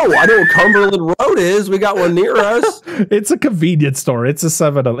 I know what Cumberland Road is. We got one near us. It's a convenience store. It's a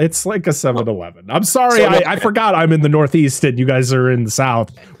 7-Eleven. It's like a 7-Eleven. I'm sorry. I forgot I'm in the Northeast and you guys are in the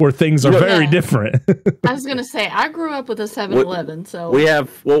South where things are very different. I was going to say, I grew up with a 7-Eleven, so. We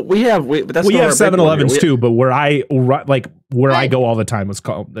have 7-Elevens too, but where I go all the time is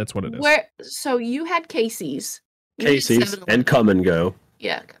called, that's what it is. So you had Casey's. Casey's and Come and Go.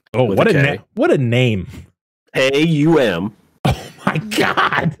 Yeah. Oh, what a name. AUM. Oh my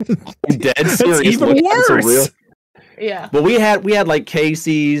God. Dead serious. That's even worse. Yeah. But we had like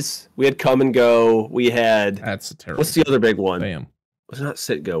Casey's, we had Come and Go, we had that's a terrible. What's the other big one? Damn. Was it not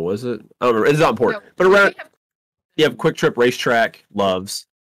Sit Go, was it? I don't remember. It's not important. But around you have Quick Trip Racetrack, Loves.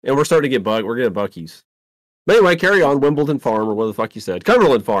 And we're starting to get we're getting Buc-ee's. But anyway, carry on. Wimbledon Farm or what the fuck you said.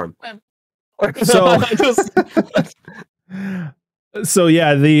 Cumberland Farm. So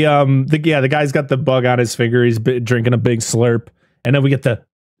yeah, the guy's got the bug on his finger. He's drinking a big slurp, and then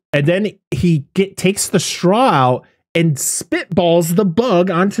then he takes the straw out and spitballs the bug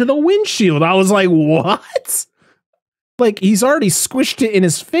onto the windshield. I was like, what? Like he's already squished it in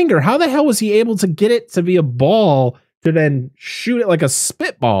his finger. How the hell was he able to get it to be a ball to then shoot it like a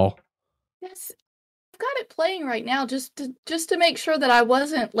spitball? Yes, I've got it playing right now just to make sure that I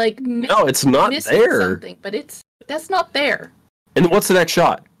wasn't like no, it's not there. Something, but that's not there. And what's the next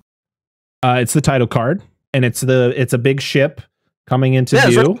shot? It's the title card, and it's a big ship coming into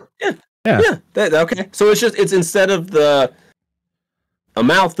view. Yeah. Okay. So it's instead of a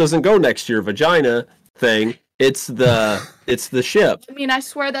mouth doesn't go next to your vagina thing. It's the ship. I mean, I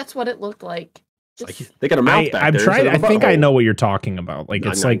swear that's what it looked like. Like, they got a mouth back I'm there. trying. I think I know what you're talking about. Like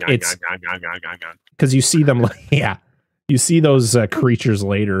it's like it's because you see them. Yeah, you see those creatures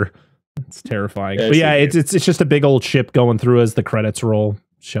later. It's terrifying. But yeah, it's just a big old ship going through as the credits roll,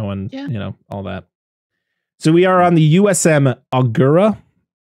 showing all that. So we are on the USM Augura.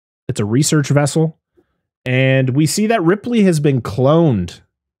 It's a research vessel, and we see that Ripley has been cloned.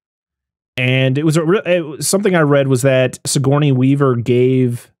 And it was something I read was that Sigourney Weaver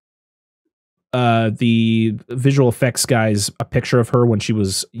gave the visual effects guys a picture of her when she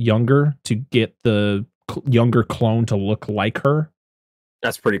was younger to get the younger clone to look like her.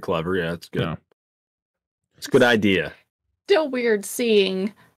 That's pretty clever. Yeah, that's good. Yeah. It's a good idea. Still weird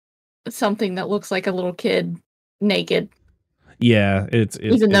seeing something that looks like a little kid naked. Yeah, it's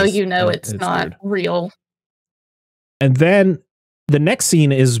even though it's not weird. real. And then the next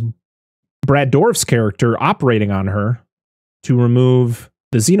scene is Brad Dourif's character operating on her to remove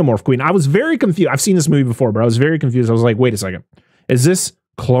the Xenomorph Queen. I was very confused. I've seen this movie before, but I was very confused. I was like, wait a second. Is this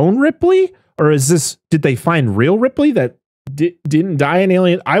clone Ripley? Or did they find real Ripley that didn't die in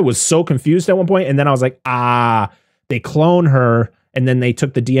Alien? I was so confused at one point. And then I was like, they clone her. And then they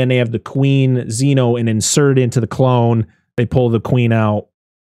took the DNA of the Queen Xeno and inserted it into the clone. They pull the Queen out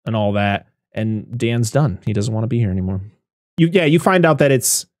and all that. And Dan's done. He doesn't want to be here anymore. You find out that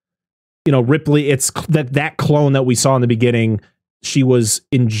it's, Ripley, it's that clone that we saw in the beginning. She was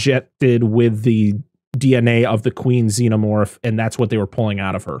injected with the DNA of the Queen Xenomorph, and that's what they were pulling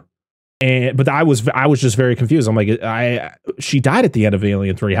out of her. But I was just very confused. I'm like, she died at the end of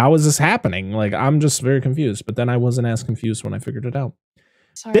Alien 3. How is this happening? Like, I'm just very confused. But then I wasn't as confused when I figured it out.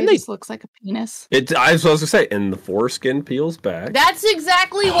 Sorry, this looks like a penis. I was supposed to say, and the foreskin peels back. That's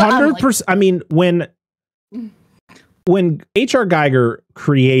exactly what 100%. I mean, when H.R. Geiger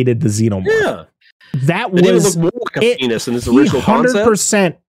created the Xenomorph, that was look more like a penis in this original concept.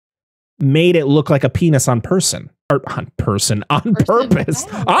 100% made it look like a penis on person. Or on purpose.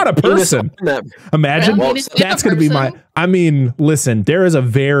 On a person. Imagine that's going to be I mean, listen, there is a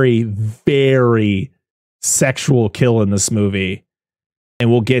very, very sexual kill in this movie,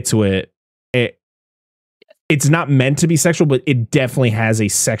 and we'll get to it. It's not meant to be sexual, but it definitely has a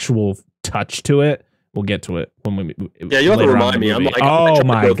sexual touch to it. We'll get to it when we. Yeah, you have to remind me. I'm like, oh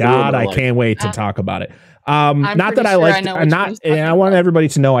my god, I can't wait to talk about it. Not that I like. I want everybody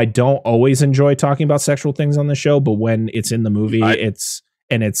to know I don't always enjoy talking about sexual things on the show, but when it's in the movie,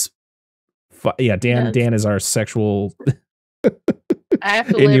 Dan is our sexual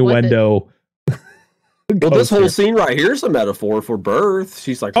innuendo. Well, this whole scene right here is a metaphor for birth.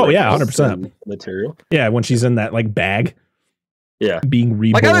 She's like, 100% material. Yeah, when she's in that like bag. Yeah, being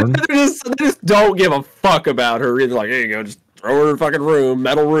reborn. Like, they just don't give a fuck about her. They're like, here you go, just throw her in a fucking room,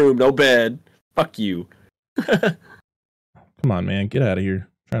 metal room, no bed. Fuck you. Come on, man, get out of here.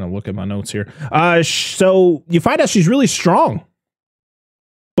 I'm trying to look at my notes here. So you find out she's really strong,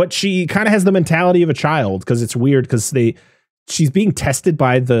 but she kind of has the mentality of a child because it's weird because she's being tested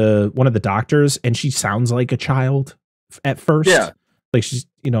by one of the doctors, and she sounds like a child at first. Yeah, like she's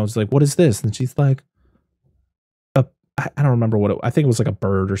it's like, what is this? And she's like, I don't remember what I think it was like a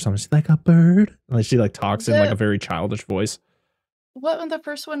bird or something. She's like, a bird. And she like talks in like a very childish voice. What was the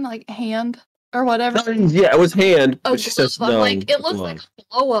first one, like hand or whatever? Yeah, it was hand. But she says no. Like, it looks like a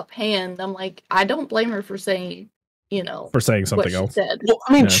blow up hand. I'm like, I don't blame her for saying, for saying something else. Well,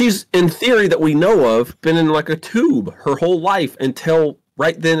 I mean, she's in theory that we know of been in like a tube her whole life until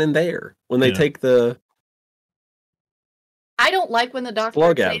right then and there when they take the. I don't like when the doctor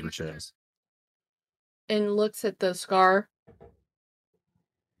plug out of her chest and looks at the scar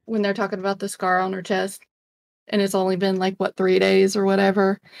when they're talking about the scar on her chest, and it's only been like 3 days or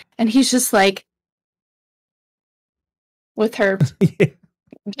whatever, and he's just like with her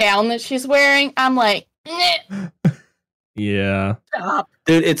gown that she's wearing. I'm like, yeah, stop.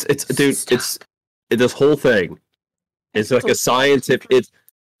 Dude, it's this whole thing. It's like a scientific.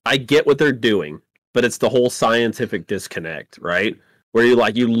 I get what they're doing, but it's the whole scientific disconnect, right? Where you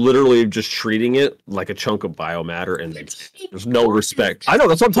literally just treating it like a chunk of biomatter, and there's no respect. I know,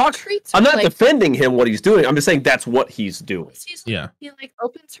 that's what I'm talking. I'm not defending him what he's doing. I'm just saying that's what he's doing. Yeah. He like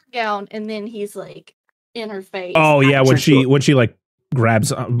opens her gown, and then he's like in her face. Oh yeah, when she like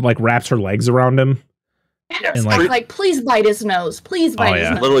grabs wraps her legs around him. Yes, and like please bite his nose. Please bite his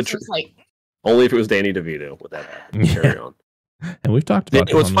nose. Literally, like only if it was Danny DeVito would that happen. Carry on. And we've talked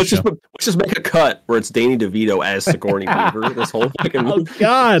about let's just make a cut where it's Danny DeVito as Sigourney Weaver. This whole fucking movie. Oh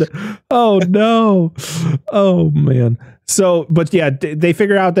God! Oh no! Oh man! So, but yeah, they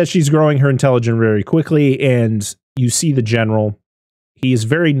figure out that she's growing her intelligence very quickly, and you see the general. He is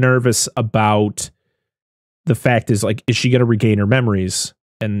very nervous about the fact is like, is she going to regain her memories?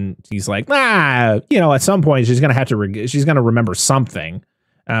 And he's like, at some point she's going to have to, she's going to remember something,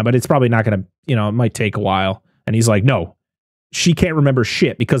 but it's probably not going to, it might take a while. And he's like, no, she can't remember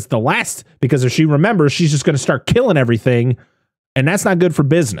shit because if she remembers, she's just going to start killing everything. And that's not good for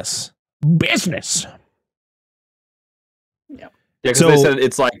business. Business. Yeah, because they said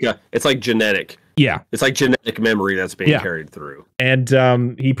it's like genetic. Yeah. It's like genetic memory that's being carried through. And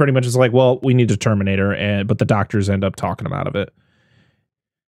he pretty much is like, well, we need to terminate her. But the doctors end up talking him out of it.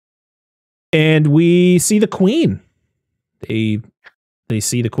 And we see the queen. They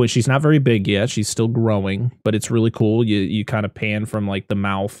see the queen. She's not very big yet. She's still growing, but it's really cool. You kind of pan from like the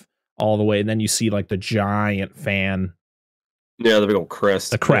mouth all the way. And then you see like the giant fan. Yeah, the big old crest.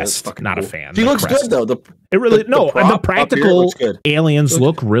 The crest, not cool. A fan. She looks good though. The practical aliens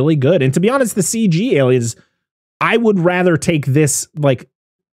look really good. And to be honest, the CG aliens, I would rather take this like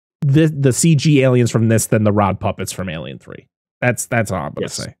the CG aliens from this than the rod puppets from Alien 3. That's all I'm gonna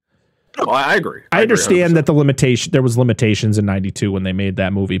say. No, I agree. I understand 100%. That there was limitations in '92 when they made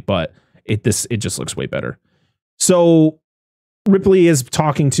that movie, but it just looks way better. So Ripley is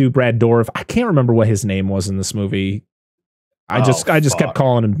talking to Brad Dourif. I can't remember what his name was in this movie. I just kept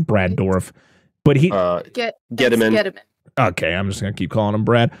calling him Brad Dourif, but he get him in. Okay, I'm just gonna keep calling him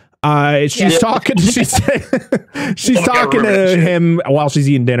Brad. She's talking. She's talking to him while she's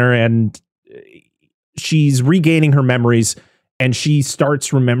eating dinner, and she's regaining her memories, and she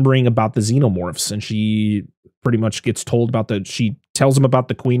starts remembering about the Xenomorphs, and she pretty much gets told about she tells him about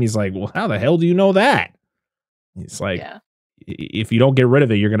the queen. He's like, well, how the hell do you know that? He's like, if you don't get rid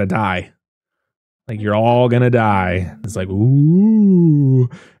of it, you're gonna die. Like, you're all gonna die. It's like, ooh.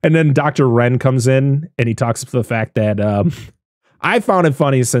 And then Dr. Wren comes in and he talks to the fact that I found it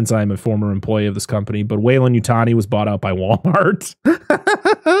funny since I'm a former employee of this company, but Weyland Yutani was bought out by Walmart.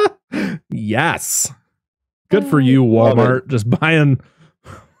 Yes. Good for you, Walmart. Just buying.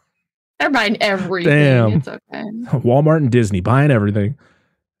 They're buying everything. Damn. It's okay. Walmart and Disney buying everything.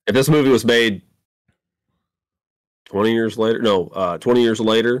 If this movie was made 20 years later,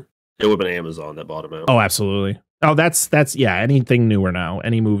 it would have been Amazon that bought them out. Oh, absolutely. Oh, that's anything newer now.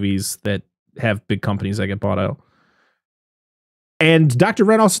 Any movies that have big companies that get bought out. And Dr.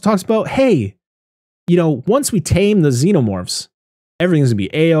 Wren also talks about, hey, once we tame the Xenomorphs, everything's gonna be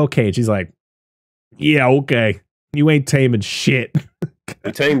A-okay. She's like, yeah, okay. You ain't taming shit.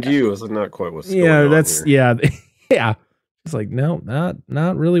 We tamed you. It's not quite what's going on here. Yeah. It's like, no,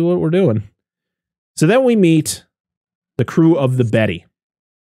 not really what we're doing. So then we meet the crew of the Betty.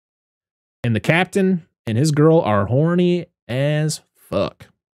 And the captain and his girl are horny as fuck.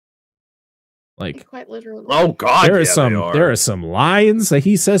 Like, quite literally. Oh God, there are some lines that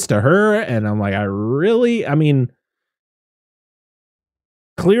he says to her, and I'm like,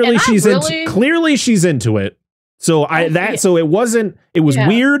 clearly she's into it. So it was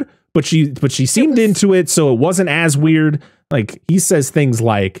weird, but she seemed into it, so it wasn't as weird. Like, he says things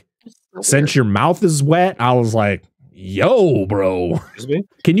like, since your mouth is wet, I was like, yo, bro.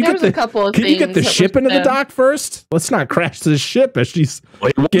 Can you get the ship into the dock first? Let's not crash the ship as she's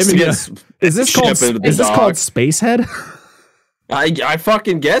giving us. Is this called Spacehead? I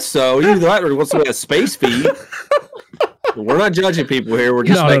fucking guess so. Either that or what's a space feed. We're not judging people here. We're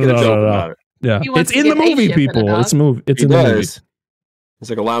just making a joke about it. Yeah, it's in the movie, people. It's in the movie. It's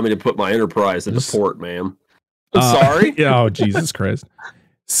like, allow me to put my Enterprise into port, ma'am. I'm sorry. Oh, Jesus Christ.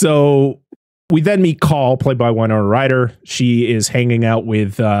 So we then meet Call, played by Winona Ryder. She is hanging out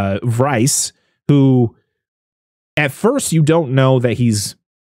with Rice, who at first you don't know that he's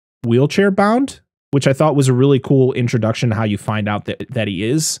wheelchair bound, which I thought was a really cool introduction to how you find out that he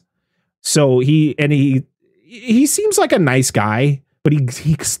is. So he seems like a nice guy, but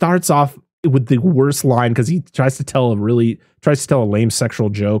he starts off with the worst line because he tries to tell a lame sexual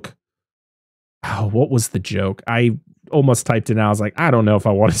joke. Oh, what was the joke? I almost typed it out. I was like, I don't know if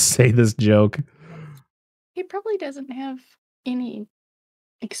I want to say this joke. He probably doesn't have any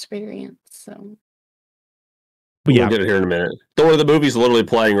experience, so. But we'll get it here in a minute. Don't worry, the movie's literally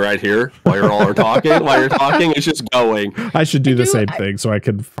playing right here while you're talking. It's just going. I should do the same thing so I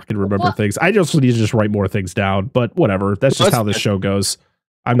can fucking remember things. I just need to just write more things down, but whatever. That's just how this show goes.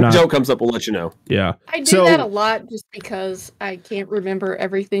 When the joke comes up, we'll let you know. Yeah. I do that a lot just because I can't remember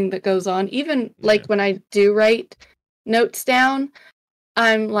everything that goes on. Even like when I do write notes down,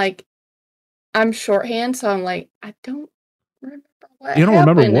 I'm shorthand, so I'm like, I don't remember what You don't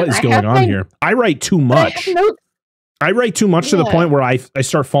remember what is going on here. I write too much. I write too much to the point where I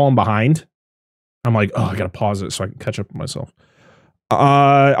start falling behind. I'm like, oh, I gotta pause it so I can catch up with myself.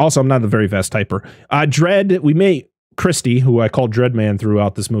 Also, I'm not the very fast typer. Dredd, we met Christy, who I call Dreadman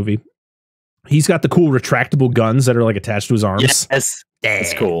throughout this movie. He's got the cool retractable guns that are like attached to his arms. Yes,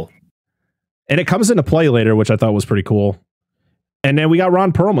 that's cool. And it comes into play later, which I thought was pretty cool. And then we got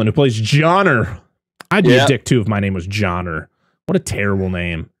Ron Perlman, who plays Johnner. I'd be a dick too if my name was Johnner. What a terrible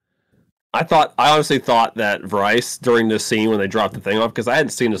name. I honestly thought that Bryce during this scene when they dropped the thing off, because I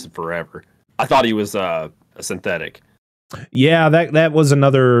hadn't seen this in forever. I thought he was a synthetic. Yeah, that was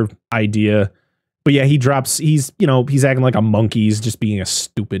another idea. But yeah, he's acting like a monkey. He's just being a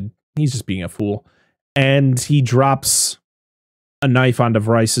fool. And he drops a knife onto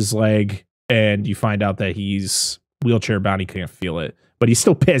Bryce's leg, and you find out that he's wheelchair bound. He can't feel it, but he's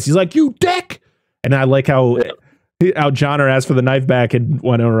still pissed. He's like, "You dick!" And I like how Johnner asks for the knife back, and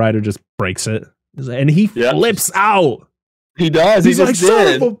Winona Ryder just breaks it, and he flips out. He does. He's like,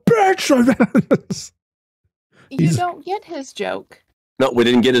 "Son of a bitch!" You don't get his joke. No, we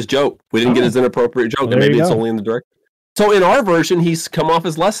didn't get his joke. We didn't get his inappropriate joke. Well, And maybe it's only in the direct. So in our version, he's come off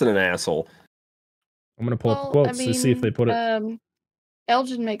as less than an asshole. I'm gonna pull up the quotes to see if they put it.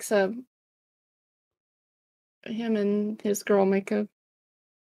 Elgin makes him and his girl make a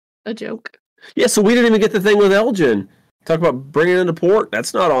joke. Yeah, so we didn't even get the thing with Elgin. Talk about bringing in the pork.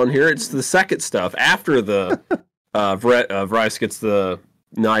 That's not on here. It's the second stuff after the Bryce gets the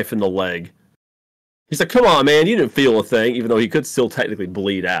knife in the leg. He's like, "Come on, man, you didn't feel a thing," even though he could still technically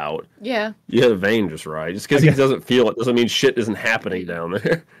bleed out. Yeah. You had a vein just right. Just because he doesn't feel it doesn't mean shit isn't happening down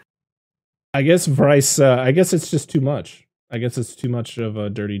there. I guess Bryce, I guess it's just too much. I guess it's too much of a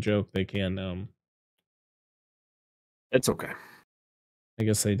dirty joke. They can, It's okay. I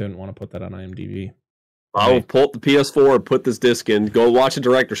guess they didn't want to put that on IMDb. I'll pull up the PS4 and put this disc in. Go watch a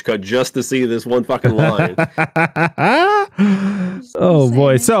director's cut just to see this one fucking line. Oh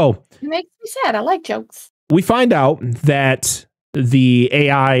boy! So it makes me sad. I like jokes. We find out that the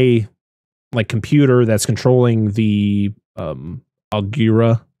AI, like computer that's controlling the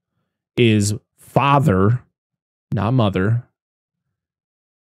Algira, is father, not mother.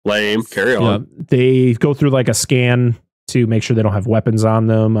 Lame. Carry on. They go through like a scan to make sure they don't have weapons on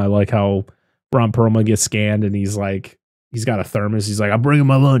them. I like how Ron Perlman gets scanned and he's got a thermos. He's like, "I'm bringing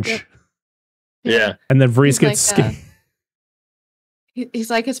my lunch." Yep. Yeah. And then Vreese gets scanned. He's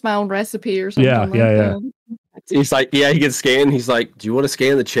like, "It's my own recipe" or something. Yeah. He's like, he gets scanned. He's like, "Do you want to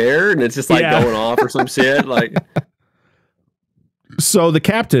scan the chair?" And it's just like going off or some shit. Like, so the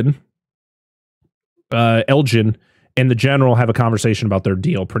captain, Elgin, and the general have a conversation about their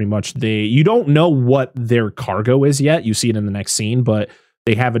deal. Pretty much, you don't know what their cargo is yet. You see it in the next scene, but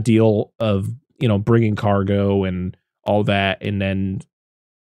they have a deal of bringing cargo and all that. And then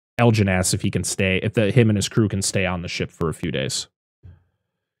Elgin asks if he can stay, if him and his crew can stay on the ship for a few days.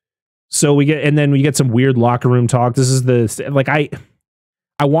 So we get some weird locker room talk. This is I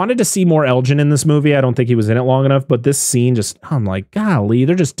wanted to see more Elgin in this movie. I don't think he was in it long enough, but this scene I'm like, golly,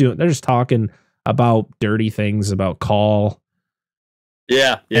 they're just talking about dirty things about Call.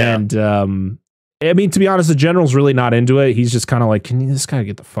 Yeah. And I mean, to be honest, the general's really not into it. He's just kind of like, "Can you this guy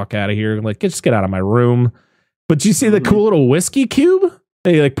get the fuck out of here? Like, just get out of my room." But you see the cool little whiskey cube?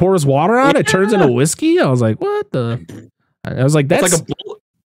 He like pours water on it, turns into whiskey. I was like, what the? I was like, that's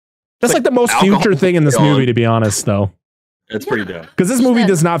like the most future thing in this movie, to be honest, though. It's pretty dope. Because this movie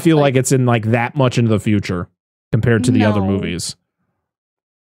does not feel like it's in like that much into the future compared to the other movies.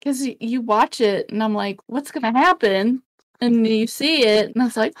 Because you watch it and I'm like, what's going to happen? And you see it and I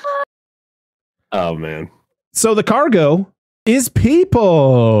was like, what? Oh, man. So the cargo is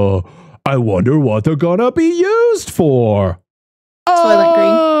people. I wonder what they're going to be used for. Soylent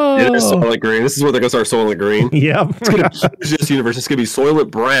Green. It is Soylent Green. This is where they go start Soylent Green. Yeah. It's going to change this universe. It's going to be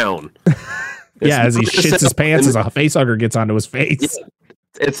Soylent Brown. As he shits his pants as a facehugger gets onto his face. Yeah.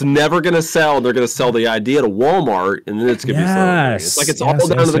 It's never going to sell. They're going to sell the idea to Walmart, and then it's going to be Soylent Green. It's like it's all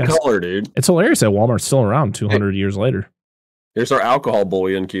down to the color, dude. It's hilarious that Walmart's still around 200 years later. Here's our alcohol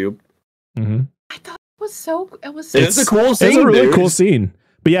bullion cube. Mm-hmm. I thought it was so. It's a cool scene. It's a really cool scene.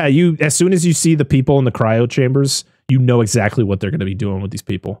 But yeah, as soon as you see the people in the cryo chambers, you know exactly what they're going to be doing with these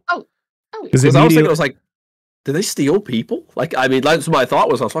people. Because I was like, did they steal people? Like, I mean, that's what my thought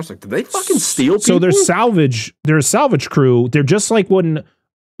was. I was like, did they fucking steal people? So they're a salvage crew. They're just like when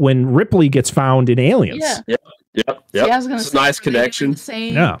Ripley gets found in Aliens. Yep. See, I was gonna say, nice connection.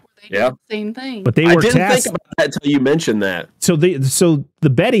 Same thing. But they were didn't tasked. think about that until you mentioned that. So the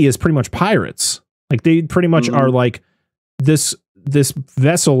Betty is pretty much pirates. Like they pretty much are like this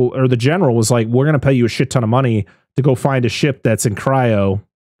vessel, or the general was like, "We're going to pay you a shit ton of money to go find a ship that's in cryo,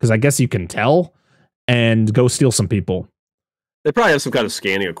 because I guess you can tell, and go steal some people." They probably have some kind of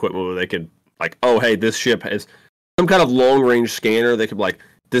scanning equipment where they could like, "Oh, hey, this ship has some kind of long range scanner." They could like,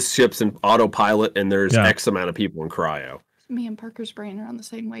 "This ship's in autopilot and there's X amount of people in cryo." Me and Parker's brain are on the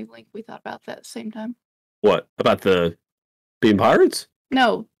same wavelength. We thought about that at the same time. What about the being pirates?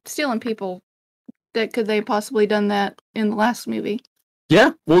 No, stealing people. That could they possibly done that in the last movie?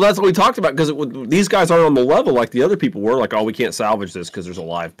 Yeah, well, that's what we talked about because these guys aren't on the level like the other people were. Like, oh, we can't salvage this because there's a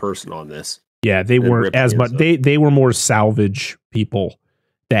live person on this. Yeah, they weren't as much. They were more salvage people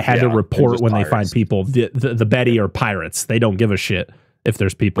that had to report when they find people. The Betty are pirates. They don't give a shit if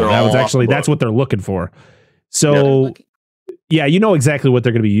there's people. That was actually that's what they're looking for. So yeah, you know exactly what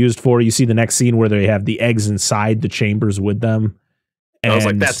they're going to be used for. You see the next scene where they have the eggs inside the chambers with them. And I was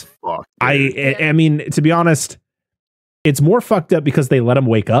like, that's fucked. I mean, to be honest, it's more fucked up because they let them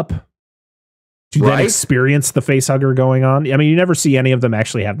wake up to then experience the facehugger going on. I mean, you never see any of them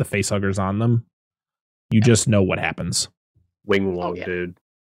actually have the facehuggers on them. You just know what happens. Wing Wong, dude.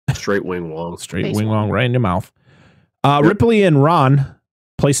 Straight Wing Wong. Straight Wing Wong right in your mouth. Ripley and Ron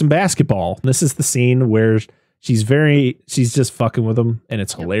play some basketball. This is the scene where she's just fucking with him, and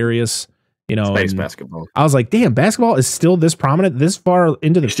it's hilarious. You know, space basketball. I was like, damn, basketball is still this prominent this far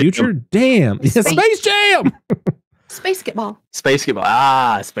into the future? Damn. Space Jam! Space-ketball. Space-ketball.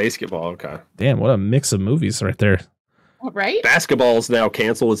 Ah, Space-ketball. Okay. Damn, what a mix of movies right there. Right? Basketball is now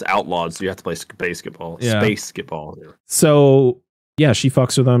canceled. It's outlawed, so you have to play basketball. Yeah. Space-ketball. Yeah. So, yeah, she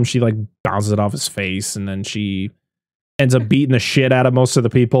fucks with him. She, like, bounces it off his face, and then she ends up beating the shit out of most of the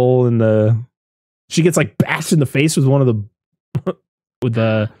people. And she gets, like, bashed in the face with one of the... with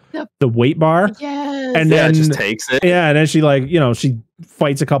the weight bar. Yes. And then just takes it. Yeah, and then she, like, you know, she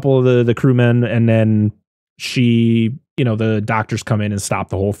fights a couple of the crewmen, and then she, you know, the doctors come in and stop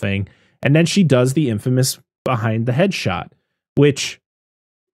the whole thing. And then she does the infamous behind the head shot, which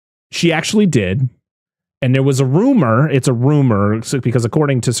she actually did. And there was a rumor, it's a rumor, because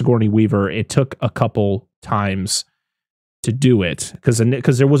according to Sigourney Weaver, it took a couple times to do it.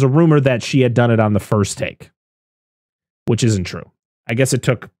 Because there was a rumor that she had done it on the first take, which isn't true. I guess it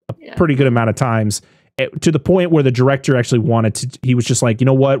took a pretty good amount of times to the point where the director actually wanted to, he was just like, you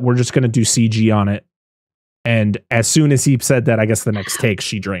know what, we're just going to do CG on it. And as soon as he said that, I guess the next take,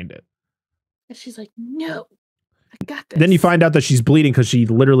 she drained it. And she's like, no, I got this. Then you find out that she's bleeding because she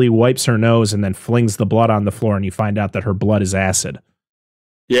literally wipes her nose and then flings the blood on the floor, and you find out that her blood is acid.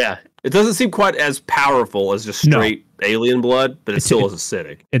 Yeah. It doesn't seem quite as powerful as just straight alien blood, but it still is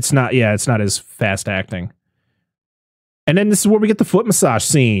acidic. It's not as fast acting. And then this is where we get the foot massage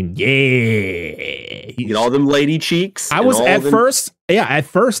scene. Yeah. You get all them lady cheeks. I was at first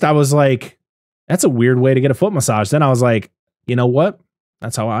I was like, that's a weird way to get a foot massage. Then I was like, you know what?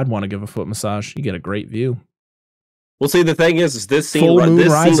 That's how I'd want to give a foot massage. You get a great view. Well, see, the thing is this scene,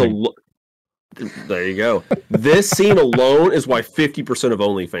 there you go. This scene alone is why 50% of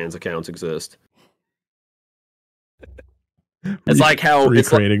OnlyFans accounts exist. It's like how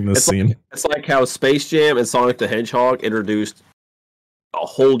recreating this scene. It's like how Space Jam and Sonic the Hedgehog introduced a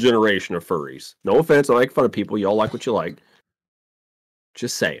whole generation of furries. No offense, I make fun of people. Y'all like what you like.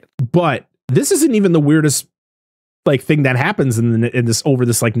 Just saying. But this isn't even the weirdest like thing that happens in this over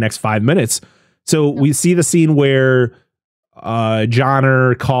this like next 5 minutes. So we see the scene where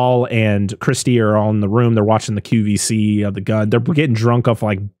Johnner, Call, and Christy are all in the room. They're watching the QVC of the gun. They're getting drunk off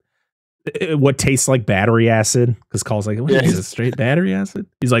like what tastes like battery acid, because Call's like, what is it, straight battery acid?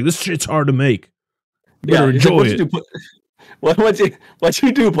 He's like, this shit's hard to make. You better enjoy it. What'd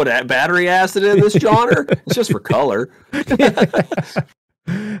you do? Put battery acid in this, Johnner? It's just for color.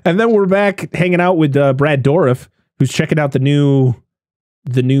 And then we're back hanging out with Brad Dourif, who's checking out the new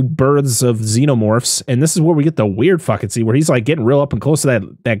birds of Xenomorphs. And this is where we get the weird fucking scene where he's like getting real up and close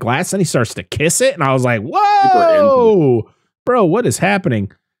to that glass, and he starts to kiss it. And I was like, whoa, bro, what is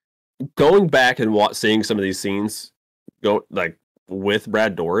happening? Going back and seeing some of these scenes with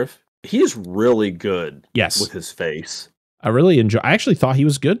Brad Dourif, he is really good with his face. I actually thought he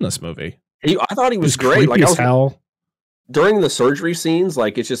was good in this movie. I thought he was great. Like as hell. During the surgery scenes,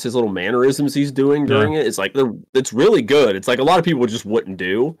 like it's just his little mannerisms he's doing during it. It's like it's really good. It's like a lot of people just wouldn't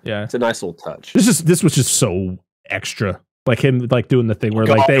do. Yeah, it's a nice little touch. This was just so extra. Like him, like doing the thing where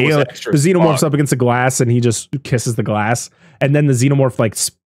like the Xenomorph's up against the glass and he just kisses the glass, and then the Xenomorph like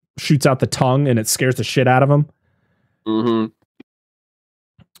shoots out the tongue and it scares the shit out of him. Mm-hmm.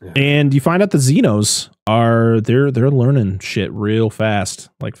 Yeah. And you find out the Xenos they're learning shit real fast,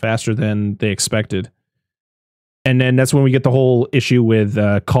 like faster than they expected. And then that's when we get the whole issue with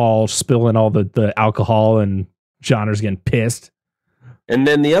Call spilling all the alcohol and Johnner's getting pissed. And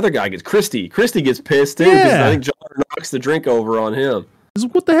then the other guy gets Christy. Christy gets pissed too because I think Johnner knocks the drink over on him.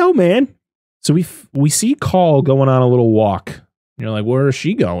 What the hell, man? So we see Call going on a little walk. And you're like, where is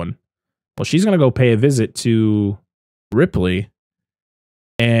she going? Well, she's going to go pay a visit to Ripley,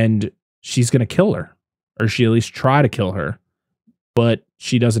 and she's going to kill her, or she at least try to kill her. but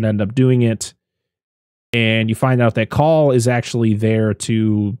she doesn't end up doing it. And you find out that Call is actually there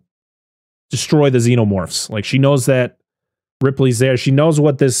to destroy the Xenomorphs. Like, she knows that Ripley's there. She knows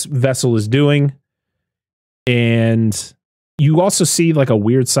what this vessel is doing. And you also see like a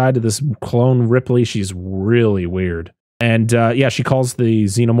weird side to this clone Ripley. She's really weird. And yeah, she calls the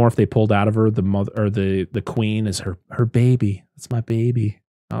Xenomorph they pulled out of her, the mother, or the queen, is her baby. That's my baby.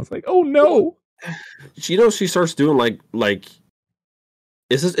 I was like, oh no. You know, she starts doing like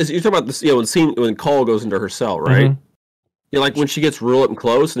is you're talking about this, you know, when Call goes into her cell, right? Mm-hmm. You know, like when she gets real up and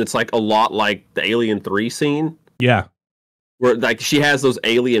close, and it's like a lot like the Alien 3 scene. Yeah. Where like she has those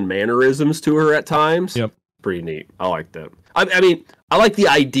alien mannerisms to her at times. Yep. Pretty neat. I like that. I mean, I like the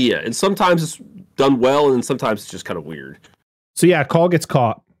idea, and sometimes it's done well, and sometimes it's just kind of weird. So yeah, Call gets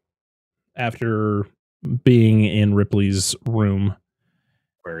caught after being in Ripley's room.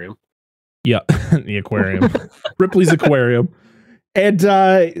 Aquarium. Yeah, the aquarium. Ripley's aquarium. And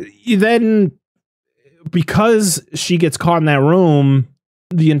then, because she gets caught in that room,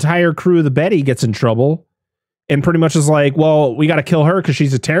 the entire crew of the Betty gets in trouble. And pretty much is like, well, we got to kill her because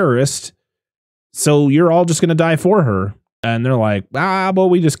she's a terrorist. So you're all just going to die for her. And they're like, well,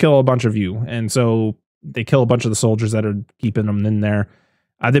 we just kill a bunch of you. And so they kill a bunch of the soldiers that are keeping them in there.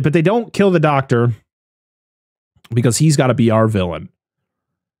 But they don't kill the doctor because he's got to be our villain.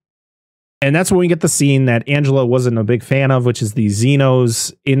 And that's when we get the scene that Angela wasn't a big fan of, which is the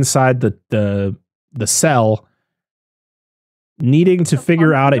Xenos inside the cell needing to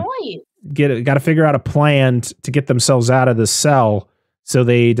figure out got to figure out a plan to get themselves out of the cell. So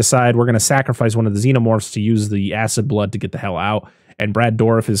they decide we're going to sacrifice one of the Xenomorphs to use the acid blood to get the hell out. And Brad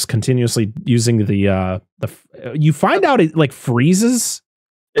Dourif is continuously using the you find out it like freezes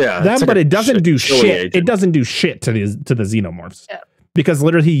them, like but it doesn't do shit. agent. It doesn't do shit to the Xenomorphs. Yeah. Because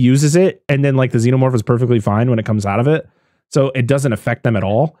literally he uses it, and then like the Xenomorph is perfectly fine when it comes out of it. So it doesn't affect them at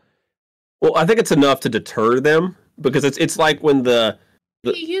all. Well, I think it's enough to deter them, because it's like when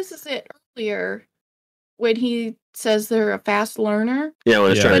he uses it earlier when he says they're a fast learner. Yeah,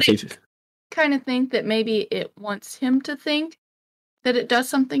 when it's trying to teach. Kind of think that maybe it wants him to think that it does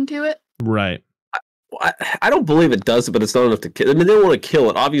something to it. Right. I don't believe it does, but it's not enough to kill. I mean, they don't want to kill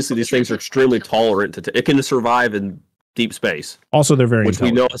it. Obviously, these things are extremely tolerant to it can survive in deep space. Also, they're very which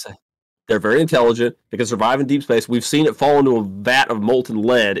we know they're very intelligent. They can survive in deep space. We've seen it fall into a vat of molten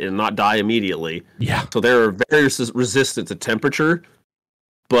lead and not die immediately. Yeah. So they're very resistant to temperature.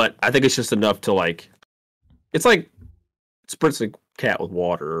 But I think it's just enough to like. It's like spritzing a cat with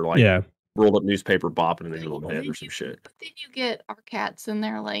water, or like rolled up newspaper bopping in a little bed or some shit. But then you get our cats, and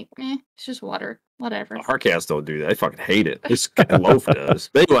they're like, it's just water, whatever. Our cats don't do that. They fucking hate it. It's loaf does.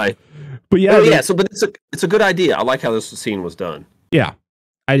 But anyway. But it's a good idea. I like how this scene was done. Yeah,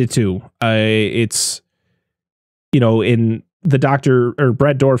 I did too. It's, in the doctor, or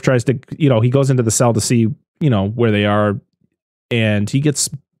Brad Dourif tries to, he goes into the cell to see, where they are, and he gets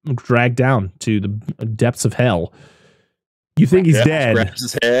dragged down to the depths of hell. You think he's dead. Grabs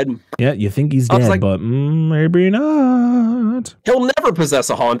his head. Yeah, you think he's dead, but maybe not. He'll never possess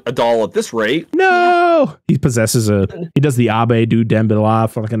a doll at this rate. No! He possesses he does the Abe do Dembala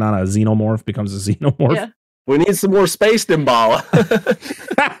fucking on a Xenomorph, becomes a Xenomorph. Yeah. We need some more space Dembala.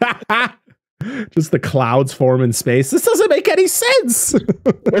 Just the clouds form in space. This doesn't make any sense.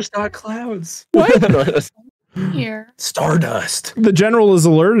 There's not clouds. What? Here. Stardust. The general is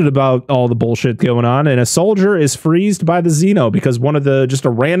alerted about all the bullshit going on, and a soldier is freezed by the Xeno because just a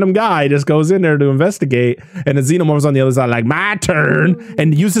random guy just goes in there to investigate, and the Xenomorph's on the other side like, my turn,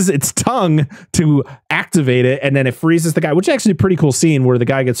 and uses its tongue to activate it, and then it freezes the guy, which is actually a pretty cool scene where the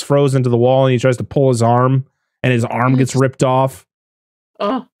guy gets frozen to the wall and he tries to pull his arm, and his arm gets ripped off.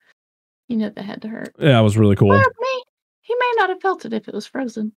 Oh, that had to hurt. Yeah, it was really cool. Well, he may not have felt it if it was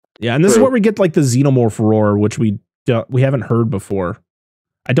frozen. Yeah, and this is where we get like the Xenomorph roar, which we haven't heard before.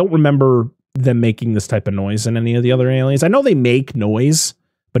 I don't remember them making this type of noise in any of the other aliens. I know they make noise,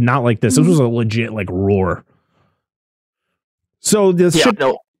 but not like this. This was a legit like roar. So because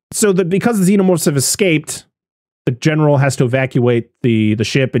the Xenomorphs have escaped, the general has to evacuate the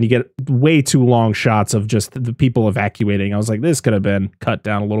ship, and you get way too long shots of just the people evacuating. I was like, this could have been cut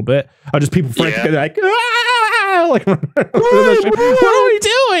down a little bit. Just people frantically like, like, what are we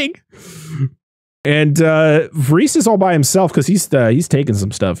doing? And Vreese is all by himself because he's taking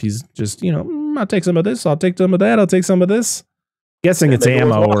some stuff. He's just, I'll take some of this, I'll take some of that, I'll take some of this. Guessing it's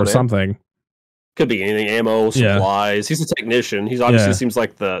ammo or something. Could be anything, ammo, supplies. He's a technician. He's obviously seems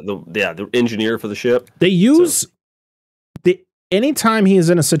like the engineer for the ship. They use anytime he is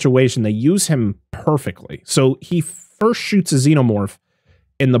in a situation, they use him perfectly. So he first shoots a Xenomorph,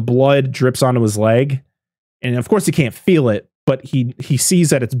 and the blood drips onto his leg. And of course he can't feel it, but he sees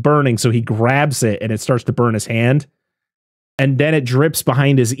that it's burning, so he grabs it and it starts to burn his hand. And then it drips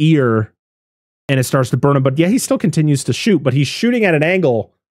behind his ear and it starts to burn him. But yeah, he still continues to shoot, but he's shooting at an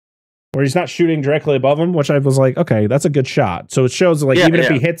angle where he's not shooting directly above him, which I was like, okay, that's a good shot. So it shows like even if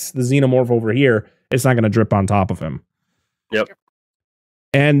he hits the Xenomorph over here, it's not going to drip on top of him. Yep.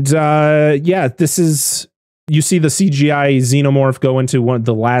 And this is, you see the CGI Xenomorph go into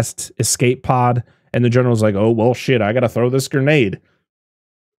the last escape pod, and the general's like, oh, well, shit, I got to throw this grenade.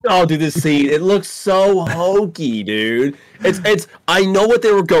 Oh, dude, this scene, it looks so hokey, dude. It's I know what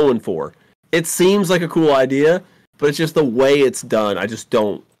they were going for. It seems like a cool idea, but it's just the way it's done. I just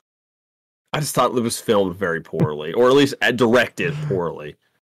thought it was filmed very poorly, or at least directed poorly.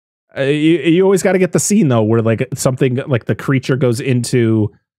 You always got to get the scene, though, where like something like the creature goes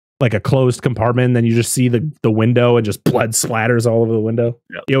into like a closed compartment, and then you just see the window and just blood splatters all over the window.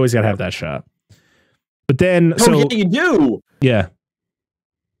 Yep. You always got to have that shot. But then, yeah, you do. Yeah.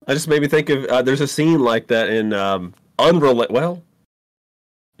 I just made me think of there's a scene like that in unrelated. Well,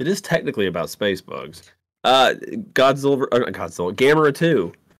 it is technically about space bugs. Godzilla, Gamera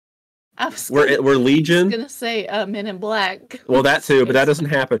 2. Where Legion. I was gonna say Men in Black. Well, that too, but that doesn't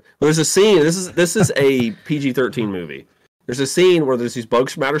happen. There's a scene. This is a PG-13 movie. There's a scene where there's these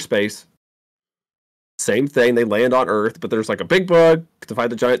bugs from outer space. Same thing. They land on Earth, but there's like a big bug to fight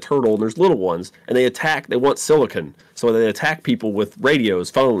the giant turtle, and there's little ones, and they attack. They want silicon, so they attack people with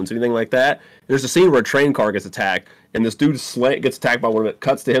radios, phones, anything like that. There's a scene where a train car gets attacked, and this dude gets attacked by one of it.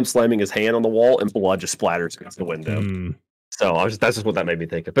 Cuts to him slamming his hand on the wall, and blood just splatters against the window. So that's just what that made me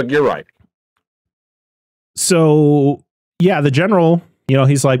think of. But you're right. So yeah, the general,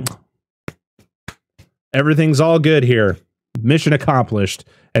 he's like, everything's all good here. Mission accomplished.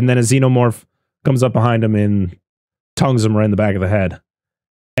 And then a Xenomorph comes up behind him and tongues him right in the back of the head.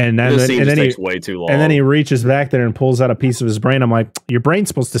 And then, takes way too long. And then he reaches back there and pulls out a piece of his brain. I'm like, your brain's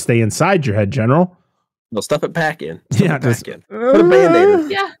supposed to stay inside your head, General. No, stuff it back in. Put a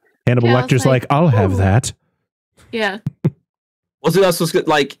Band-Aid. Yeah. Hannibal Lecter's like, I'll have that. Yeah. Well, so that's what's good.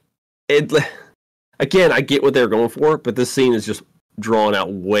 Like, again, I get what they're going for, but this scene is just drawn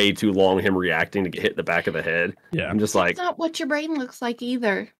out way too long. Him reacting to get hit in the back of the head. Yeah, I'm just like, that's not what your brain looks like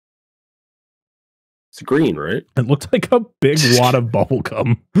either. It's green, right? It looked like a big wad of bubble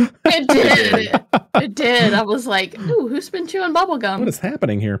gum. It did. It did. I was like, ooh, who's been chewing bubble gum? What is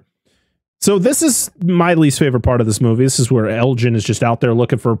happening here? So this is my least favorite part of this movie. This is where Elgin is just out there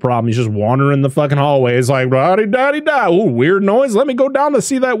looking for a problem. He's just wandering the fucking hallway. He's like, da-di-da-di-da. Ooh, weird noise. Let me go down to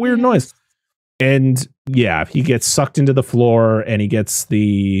see that weird noise. And yeah, he gets sucked into the floor and he gets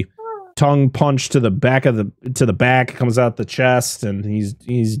the tongue punched to the back comes out the chest, and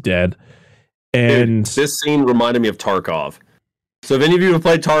he's dead. And dude, this scene reminded me of Tarkov. So if any of you have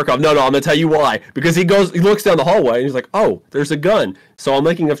played Tarkov, no, I'm gonna tell you why. Because he looks down the hallway and he's like, oh, there's a gun. So I'm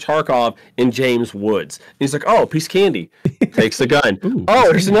thinking of Tarkov in James Woods. And he's like, oh, a piece of candy. Takes the gun. Ooh,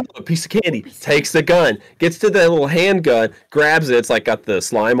 there's another piece of candy. Takes the gun. Gets to the little handgun, grabs it. It's like got the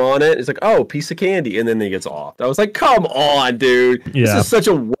slime on it. He's like, oh, piece of candy. And then he gets off. I was like, come on, dude. Yeah. This is such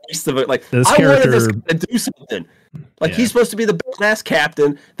a waste of it. Like, I wanted this guy to do something. Like, he's supposed to be the badass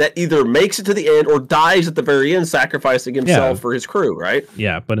captain that either makes it to the end or dies at the very end, sacrificing himself for his crew, right?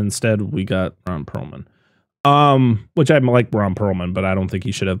 Yeah, but instead we got Ron Perlman. Which I like Ron Perlman, but I don't think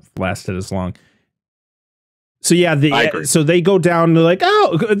he should have lasted as long. So yeah, so they go down to like,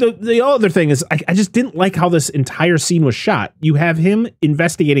 the other thing is, I just didn't like how this entire scene was shot. You have him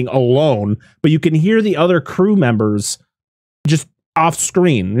investigating alone, but you can hear the other crew members just off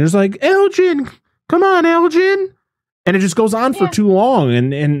screen. There's like, Elgin, come on, Elgin. And it just goes on for too long,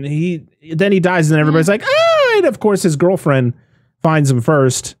 and he dies, and then everybody's like, and of course his girlfriend finds him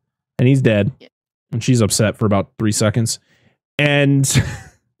first, and he's dead, and she's upset for about 3 seconds. And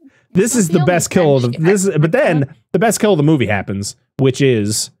this is the best kill of but then the best kill of the movie happens, which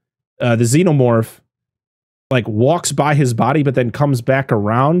is the Xenomorph like walks by his body, but then comes back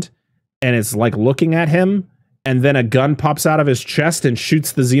around, and it's like looking at him, and then a gun pops out of his chest and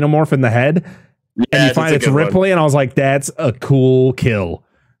shoots the Xenomorph in the head. Yeah, and you find it's Ripley, and I was like, that's a cool kill.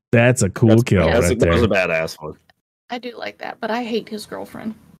 That's a cool kill. That was a badass one. I do like that, but I hate his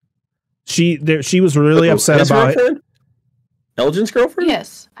girlfriend. She was really upset about it. Elgin's girlfriend?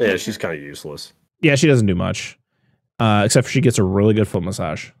 Yes. Yeah, she's kind of useless. Yeah, she doesn't do much. Except for she gets a really good foot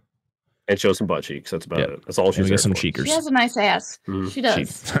massage. And shows some butt cheeks. That's about it. That's all she's there some for. cheekers. She has a nice ass. Mm-hmm. She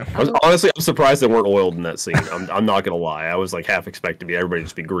does. Honestly, I'm surprised they weren't oiled in that scene. I'm not going to lie. I was like half expecting everybody to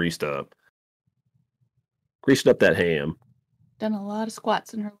just be greased up. Greasing up that ham. Done a lot of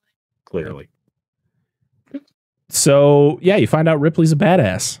squats in her life. Clearly. So, yeah, you find out Ripley's a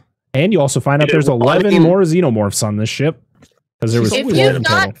badass. And you also find out there's 11 more Xenomorphs on this ship. because there was If 12 you've in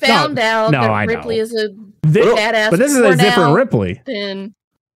not total. found out no, that I know. Ripley is a Thi- badass, but this is a before different now, Ripley. then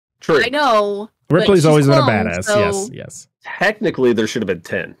True. I know. but Ripley's she's always been a cloned, badass. so- Yes. Technically, there should have been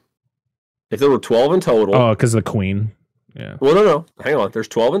 10. If there were 12 in total. Oh, because the queen. Yeah. Well, no. Hang on. There's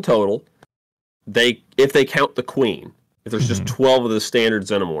 12 in total. If they count the queen, if there's just 12 of the standard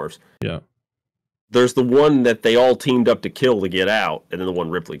Xenomorphs. Yeah. There's the one that they all teamed up to kill to get out, and then the one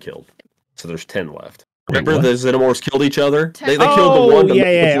Ripley killed. So there's 10 left. Remember the Xenomorphs killed each other? They killed the one.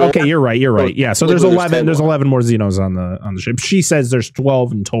 Yeah. Okay, you're right. Yeah. So there's 11. There's 11 more Xenos on the ship. She says there's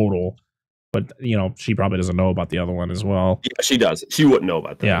 12 in total, but she probably doesn't know about the other one as well. Yeah, she does. She wouldn't know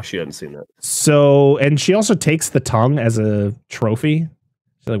about that. Yeah. She hadn't seen that. So, and she also takes the tongue as a trophy.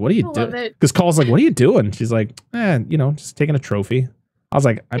 She's like, "What are you doing?" Because Call's like, "What are you doing?" She's like, just taking a trophy." I was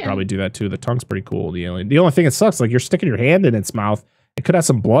like, I'd probably do that too. The tongue's pretty cool. The alien. The only thing that sucks, like you're sticking your hand in its mouth. It could have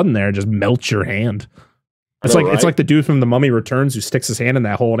some blood in there. Just melt your hand. It's it's like the dude from The Mummy Returns who sticks his hand in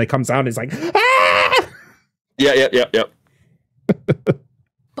that hole and it comes out and he's like, ah! Yeah.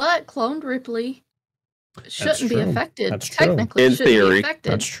 But cloned Ripley shouldn't be affected. That's true. Technically, In shouldn't theory. be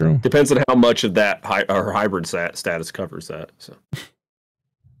affected. That's true. Depends on how much of that her hybrid status covers that. So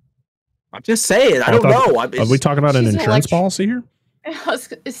I'm just saying. I don't know. Are we talking about an insurance policy here? I was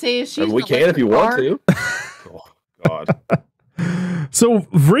going to say, we can if you want to. Oh, God. So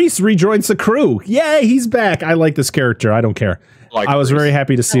Vreese rejoins the crew. Yay, he's back. I like this character. I don't care. I was very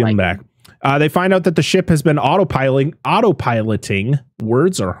happy to see him back. They find out that the ship has been autopiloting.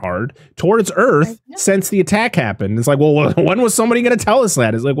 Words are hard. Towards Earth since the attack happened. It's like, well, when was somebody going to tell us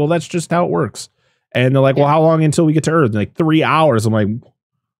that? It's like, well, that's just how it works. And they're like, well, how long until we get to Earth? They're like 3 hours. I'm like,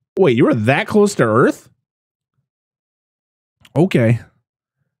 wait, you were that close to Earth? Okay.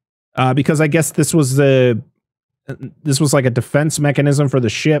 Because I guess this was like a defense mechanism for the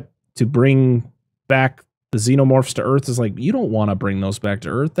ship to bring back the Xenomorphs to Earth. Is like, you don't want to bring those back to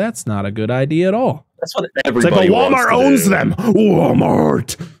Earth. That's not a good idea at all. That's what everybody It's like, well, Walmart owns them.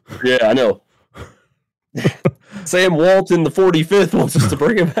 Walmart. Yeah, I know. Sam Walton, the 45th, wants us to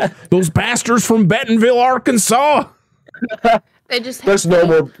bring him back. Those bastards from Bentonville, Arkansas. They just There's no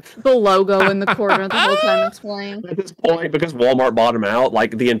more the logo in the corner the whole time it's playing. at this point because Walmart bought him out.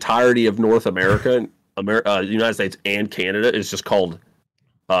 Like the entirety of North America, United States, and Canada is just called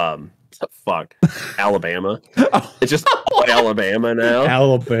Alabama. It's just Alabama now.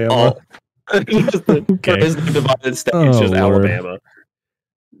 Alabama. Okay. It's the divided state. It's just Alabama.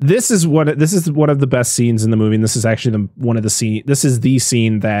 This is one of the best scenes in the movie, and this is actually this is the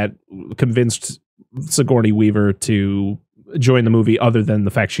scene that convinced Sigourney Weaver to join the movie, other than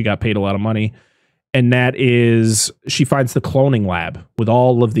the fact she got paid a lot of money. And that is, she finds the cloning lab with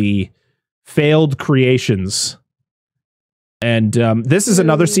all of the failed creations. And this is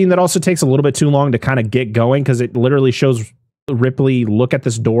another scene that also takes a little bit too long to kind of get going, because it literally shows Ripley look at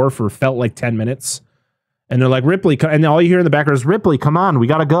this door for felt like 10 minutes. And they're like, Ripley, and all you hear in the background is, Ripley, come on, we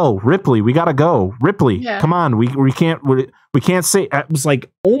gotta go. Ripley, we gotta go. Ripley, come on, we can't say. I was like,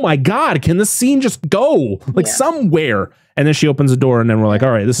 oh my God, can this scene just go somewhere? And then she opens the door, and then we're like,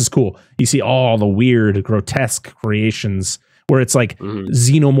 all right, this is cool. You see all the weird, grotesque creations where it's like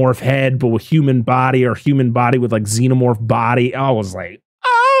xenomorph head, but with human body, or human body with like xenomorph body. I was like,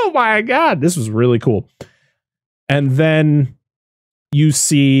 oh my God, this was really cool. And then you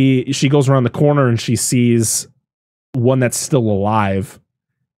see, she goes around the corner and she sees one that's still alive,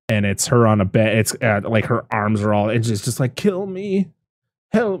 and it's her on a bed. It's like her arms are all, it's just like, kill me,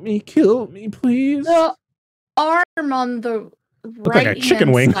 help me, kill me, please. The arm on the right like a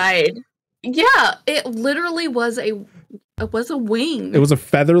chicken wing side. Yeah, it literally was a wing. It was a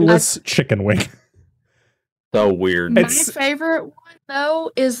featherless chicken wing. So weird. My favorite one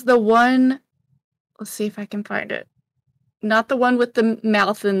though is the one. Let's see if I can find it. Not the one with the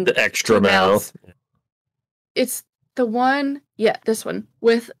mouth and the extra mouth. It's the one, this one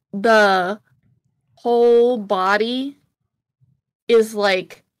with the whole body is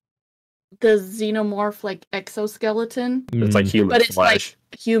like the xenomorph, like exoskeleton. It's like human but it's flesh.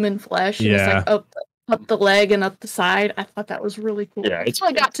 Like human flesh. And Yeah. it's like up the leg and up the side. I thought that was really cool. Yeah, Until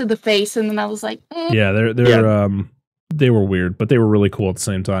I got to the face, and then I was like, Yeah, they were weird, but they were really cool at the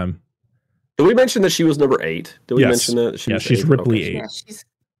same time. Did we mention that she was number 8? Did we mention that? She's Ripley 8. yeah, she's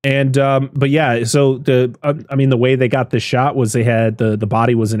And but yeah, so the way they got this shot was they had the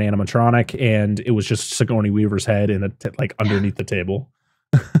body was an animatronic, and it was just Sigourney Weaver's head in like underneath the table.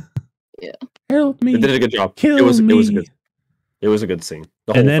 Yeah, help me! They did a good job. Kill it was me. It was a good scene.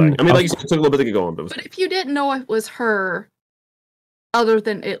 The And whole then, thing. I mean, like you said, it took a little bit to get going, but if you didn't know it was her, other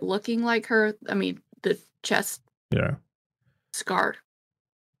than it looking like her, I mean, the chest scar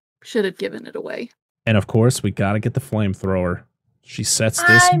should have given it away. And of course, we got to get the flamethrower. She sets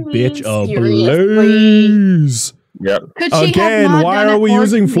this bitch seriously. ablaze. Yep. Could she Again, have not why done are it we more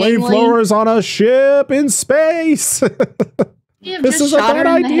using conveniently? flamethrowers on a ship in space? You have This just is a shot bad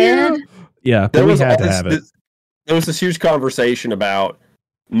her in the idea. head. Yeah, but we had to have it. There was this huge conversation about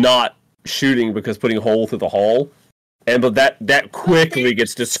not shooting because putting a hole through the hull, but that quickly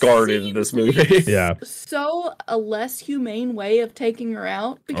gets discarded in this movie. Yeah. So a less humane way of taking her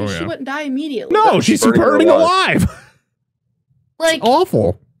out because she wouldn't die immediately. No, she's burning alive. Like, it's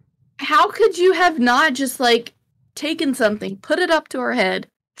awful. How could you have not just like taken something, put it up to her head,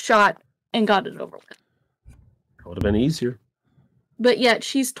 shot, and got it over with? Would have been easier. But yet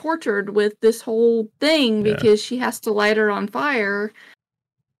she's tortured with this whole thing because she has to light her on fire.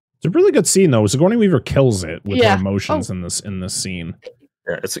 It's a really good scene though. Sigourney Weaver kills it with her emotions in this scene.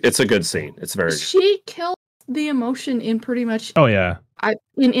 Yeah, it's a good scene. It's very good. She kills the emotion in pretty much in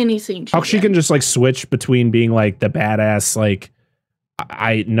any scene. How she can just like switch between being like the badass, like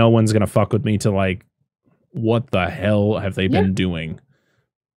I no one's gonna fuck with me, to like, what the hell have they been doing?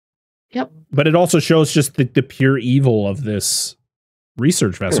 Yep. But it also shows just the pure evil of this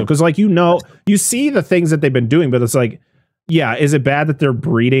research vessel. Because like, you see the things that they've been doing, but it's like, yeah, is it bad that they're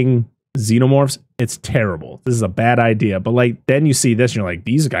breeding xenomorphs? It's terrible. This is a bad idea. But like, then you see this and you're like,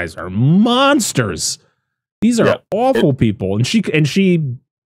 these guys are monsters. These are awful people. And she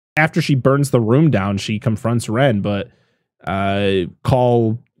after she burns the room down, she confronts Ren, but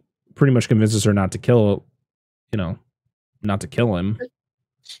Call pretty much convinces her not to kill him.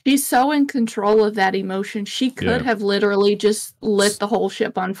 She's so in control of that emotion. She could have literally just lit the whole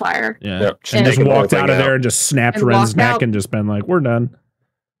ship on fire. Yeah. Yep. And just walked out of there and just snapped Ren's neck and just been like, we're done.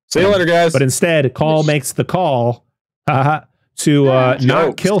 See you later, guys. But instead, Call makes the call to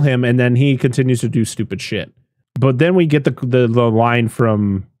not kill him, and then he continues to do stupid shit. But then we get the line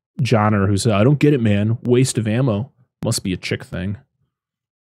from Johnner who said, I don't get it, man. Waste of ammo. Must be a chick thing.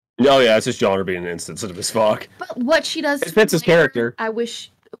 Oh, yeah, it's just Johnner being insensitive as fuck. But what she does... It fits his character. I wish...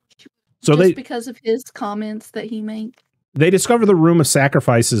 So just because of his comments that he made. They discover the room of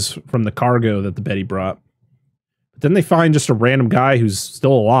sacrifices from the cargo that the Betty brought. But then they find just a random guy who's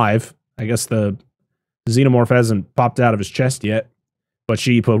still alive. I guess the xenomorph hasn't popped out of his chest yet. But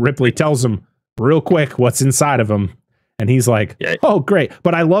Ripley tells him real quick what's inside of him. And he's like, oh, great.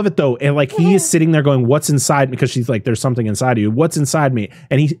 But I love it, though. And like, he is sitting there going, what's inside? Because she's like, there's something inside of you. What's inside me?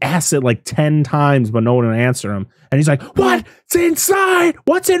 And he asks it like 10 times, but no one will answer him. And he's like, what's inside?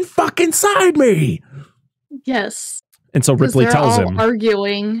 What's in fucking inside me? Yes. And so Ripley tells him.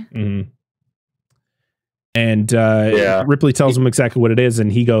 Arguing. Mm-hmm. And Ripley tells him exactly what it is.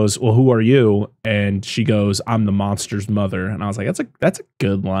 And he goes, well, who are you? And she goes, I'm the monster's mother. And I was like, that's a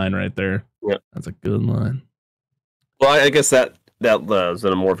good line right there. Yeah. That's a good line. Well, I guess that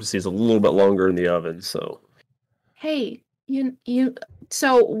xenomorph is a little bit longer in the oven, so. Hey,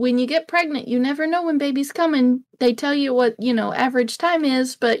 so when you get pregnant, you never know when baby's coming. They tell you what, average time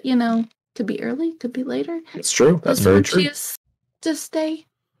is, but, could be early, could be later. It's true. That's very true. Just stay.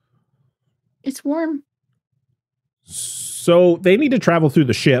 It's warm. So they need to travel through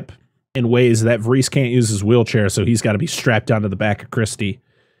the ship in ways that Vreese can't use his wheelchair, so he's got to be strapped down to the back of Christie.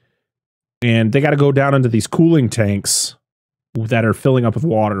 And they got to go down into these cooling tanks that are filling up with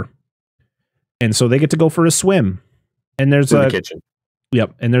water. And so they get to go for a swim. And there's the kitchen.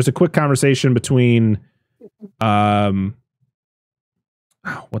 Yep. And there's a quick conversation between what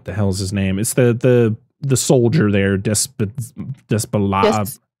the hell is his name? It's the soldier there, Despacito.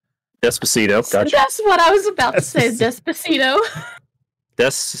 Gotcha. That's what I was about to say. Despacito.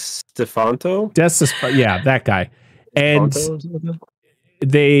 Yeah, that guy. And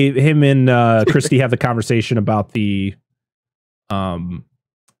him and Christie have the conversation about the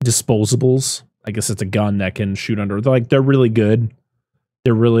disposables. I guess it's a gun that can shoot under. They're really good.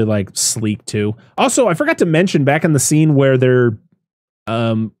 They're really like sleek too. Also, I forgot to mention back in the scene where they're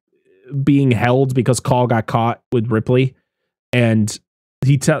being held because Call got caught with Ripley, and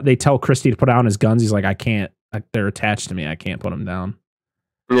they tell Christie to put down his guns. He's like, I can't. They're attached to me. I can't put them down.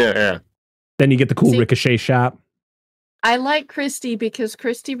 Yeah. Then you get the cool ricochet shot. I like Christie because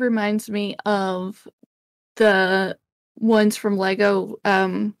Christie reminds me of the ones from Lego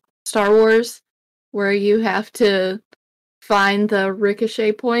Star Wars where you have to find the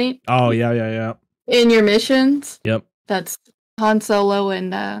ricochet point. Oh, yeah. In your missions. Yep. That's Han Solo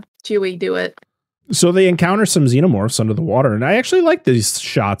and Chewie do it. So they encounter some xenomorphs under the water, and I actually like these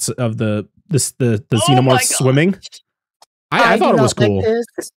shots of the xenomorphs swimming. I thought it was cool.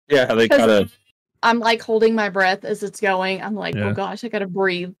 Yeah, how they kind of I'm like holding my breath as it's going. I'm like, oh gosh, I gotta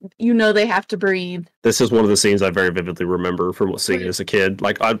breathe. You know they have to breathe. This is one of the scenes I very vividly remember from seeing it as a kid.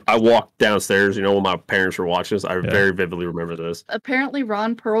 Like I walked downstairs, you know, when my parents were watching this. I very vividly remember this. Apparently,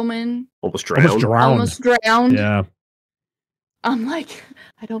 Ron Perlman almost drowned. Almost drowned. Yeah. I'm like,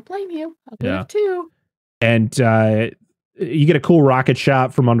 I don't blame you. I would have too. And you get a cool rocket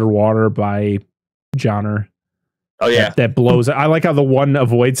shot from underwater by Johnner. Oh yeah, that blows. I like how the one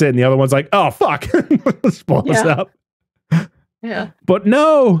avoids it and the other one's like, "Oh fuck," blows up. Yeah, but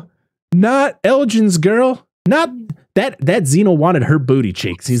no, not Elgin's girl. Not that Xeno wanted her booty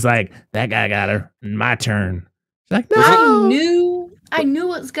cheeks. He's like, that guy got her. My turn. She's like, no. I knew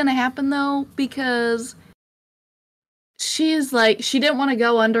what was gonna happen though, because she didn't want to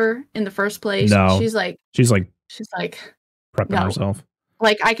go under in the first place. No, she's like prepping herself.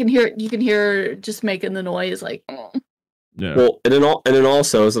 Like you can hear her just making the noise like. Oh. Yeah. Well, and then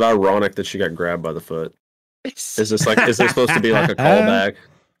also, is it ironic that she got grabbed by the foot? Is this supposed to be like a callback?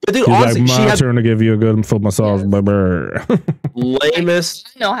 But dude, honestly, like, my turn to give you a good foot massage, baby.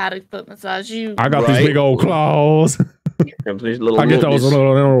 Lamest. I know how to foot massage you. I got these big old claws. These little, I get those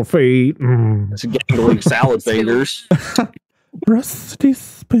little feet. It's gangling salad fingers. Rusty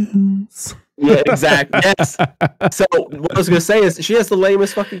spoons. Yeah, exactly. Yes. So what I was gonna say is she has the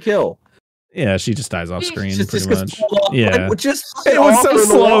lamest fucking kill. Yeah, she just dies off screen pretty much. Yeah, it was so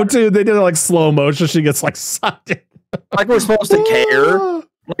slow too. They did it like slow motion. She gets like sucked in. Like we're supposed to care.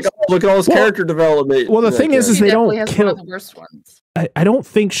 Like, oh, look at all this character development. Well, the thing is they don't kill. One of the worst ones. I don't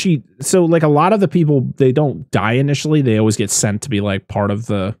think she. So like a lot of the people, they don't die initially. They always get sent to be like part of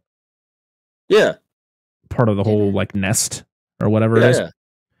the. Yeah. Part of the whole like nest or whatever it is. Yeah.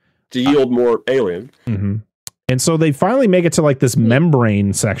 To yield more alien. Mm-hmm. And so they finally make it to like this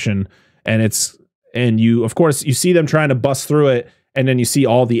membrane section, and you of course you see them trying to bust through it, and then you see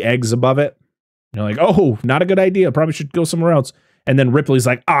all the eggs above it. You're like, oh, not a good idea. Probably should go somewhere else. And then Ripley's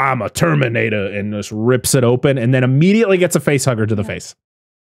like, I'm a Terminator, and just rips it open, and then immediately gets a face hugger to the face.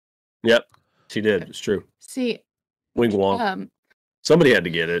 Yep, she did. It's true. See, Wing Wong. Somebody had to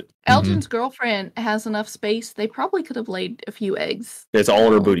get it. Elgin's girlfriend has enough space. They probably could have laid a few eggs. It's all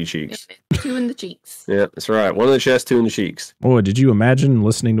in her booty cheeks. 2 in the cheeks. Yeah, that's right. 1 in the chest, 2 in the cheeks. Oh, did you imagine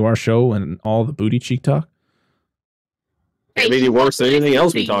listening to our show and all the booty cheek talk? I mean, it worse than anything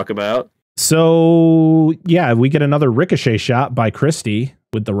else we talk about. So, yeah, we get another ricochet shot by Christy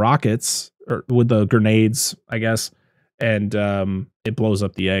with the rockets, or with the grenades, I guess. And it blows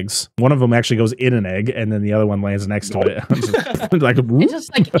up the eggs. One of them actually goes in an egg, and then the other one lands next to it. Like, it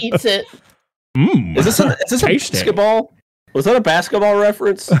just like eats it. Is this a basketball? Was that a basketball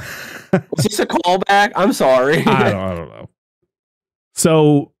reference? Was this a callback? I'm sorry. I don't know.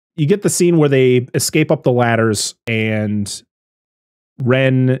 So you get the scene where they escape up the ladders, and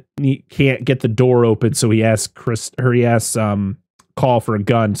Ren can't get the door open, so he asks Call for a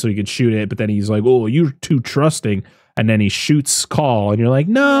gun so he could shoot it, but then he's like, "Oh, you're too trusting." And then he shoots Call, and you're like,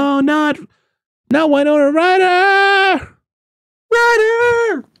 no, not Winona Ryder.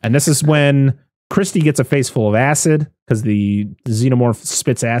 And this is when Christy gets a face full of acid because the xenomorph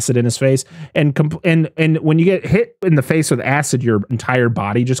spits acid in his face. And when you get hit in the face with acid, your entire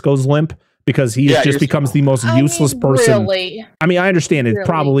body just goes limp because he just becomes the most useless person. Really? I mean, I understand it's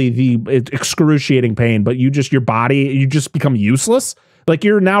probably the excruciating pain, but you just become useless. Like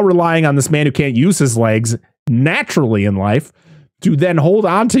you're now relying on this man who can't use his legs naturally in life to then hold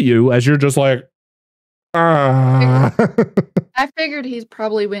on to you as you're just like I figured he's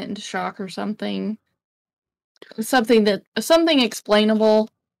probably went into shock or something explainable,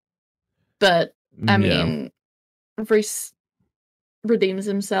 but I mean redeems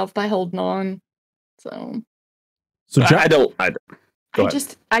himself by holding on. So I don't I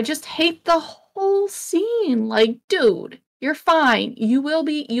just hate the whole scene. Like, dude, you're fine. You will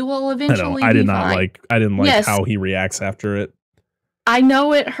eventually I be didn't fine. like how he reacts after it. I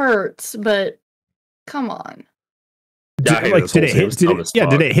know it hurts, but come on. Did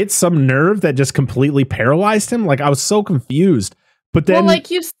it hit some nerve that just completely paralyzed him? Like I was so confused. But then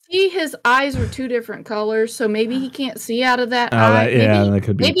like you see his eyes are 2 different colors, so maybe he can't see out of that eye. That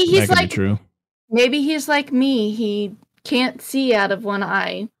could be. Maybe he's like true. Maybe he's like me. He can't see out of one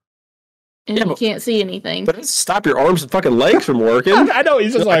eye. And he can't see anything. But stop your arms and fucking legs from working. I know,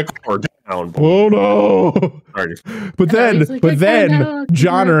 he's just like down. Oh no. But then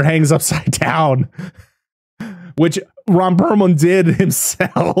Johnner hangs upside down, which Ron Perlman did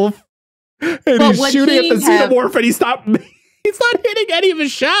himself. And he's shooting at the xenomorph, and he's not hitting any of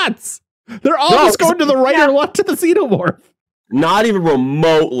his shots. They're all just going to the right or left to the xenomorph. Not even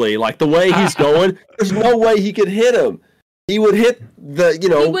remotely. Like the way he's going, there's no way he could hit him. He would hit the,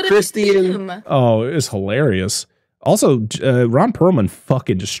 Christy and... Oh, it was hilarious. Also, Ron Perlman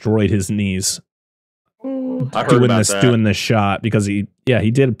fucking destroyed his knees. I heard about that. Doing this shot because he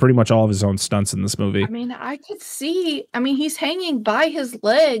did pretty much all of his own stunts in this movie. I mean, I could see. I mean, he's hanging by his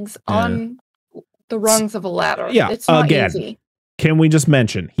legs on the rungs of a ladder. Yeah, it's not easy. Can we just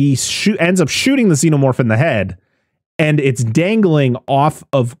mention he ends up shooting the xenomorph in the head, and it's dangling off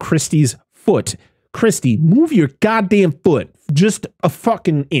of Christy's foot. Christy, move your goddamn foot just a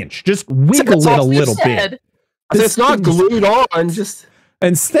fucking inch. Just wiggle it a little bit. It's not glued on. Just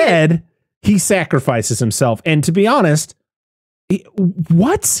instead. He sacrifices himself, and to be honest, he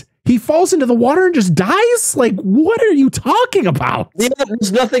falls into the water and just dies? Like, what are you talking about? Yeah,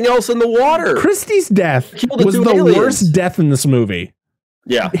 there's nothing else in the water. Christy's death was the worst death in this movie.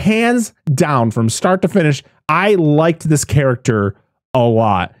 Yeah. Hands down, from start to finish. I liked this character a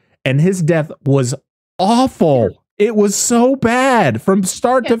lot, and his death was awful. It was so bad. From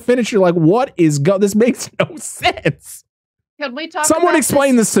start to finish, you're like, what is this makes no sense. Can we talk Someone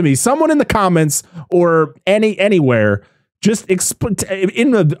explain this to me. Someone in the comments or anywhere. Just go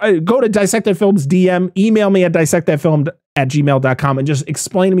to Dissect That Film's DM, email me at dissectthatfilm@gmail.com and just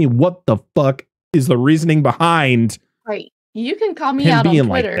explain to me what the fuck is the reasoning behind. Right. You can call me out on Twitter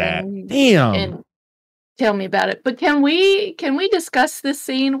like that. And tell me about it. But can we discuss this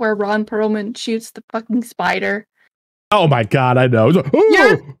scene where Ron Perlman shoots the fucking spider? Oh my god, I know.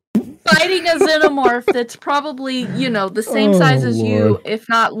 You're fighting a xenomorph that's probably, the same size as you, if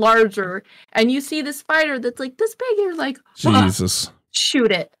not larger, and you see the spider that's like this big, you're like, Jesus,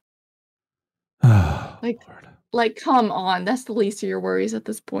 shoot it. like, come on, that's the least of your worries at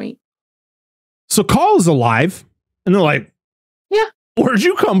this point. So Call is alive, and they're like, yeah, where'd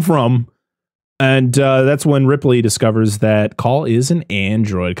you come from? And that's when Ripley discovers that Call is an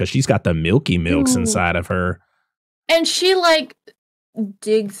android because she's got the Milky Milks inside of her. And she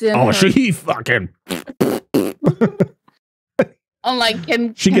digs in. Oh, she fucking. I'm like,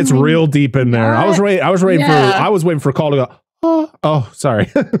 she gets real deep in there. I was waiting for Call to go. Oh, sorry.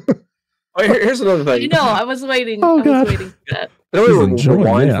 Here's another thing. I was waiting. Oh, I was waiting for that.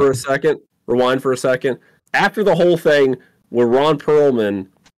 Rewind for a second. After the whole thing where Ron Perlman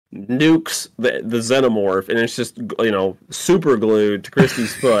nukes the xenomorph and it's just super glued to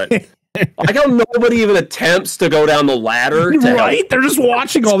Christy's foot. Like how nobody even attempts to go down the ladder. Right? They're just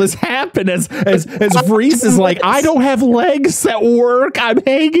watching all this happen as Vreese is like, I don't have legs that work. I'm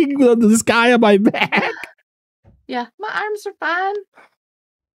hanging with this guy on my back. Yeah, my arms are fine.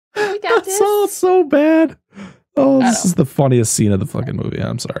 We got this. All so bad. Oh, this is the funniest scene of the fucking movie.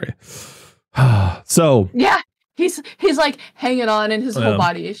 I'm sorry. So yeah, he's like hanging on and his whole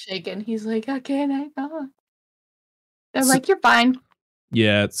body is shaking. He's like, I can't hang on. They're like, you're fine.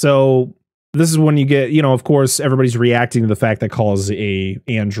 Yeah, so this is when you get, of course, everybody's reacting to the fact that Call is a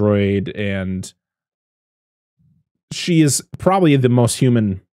android, and she is probably the most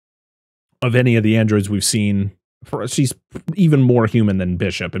human of any of the androids we've seen. She's even more human than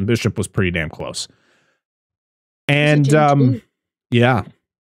Bishop, and Bishop was pretty damn close. And yeah,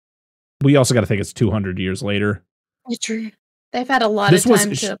 we also got to think it's 200 years later. It's true. They've had a lot of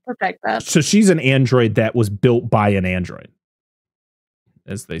time to perfect that. So she's an android that was built by an android,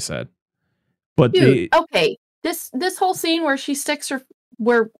 as they said. But okay, this whole scene where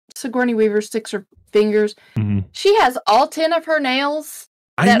where Sigourney Weaver sticks her fingers, she has all 10 of her nails.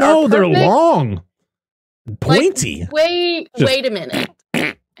 I know they're long, pointy. Wait a minute.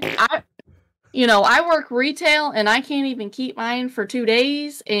 I work retail and I can't even keep mine for 2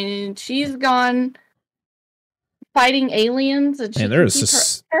 days, and she's gone fighting aliens and she can keep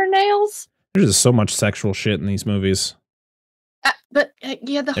her nails. There's just so much sexual shit in these movies.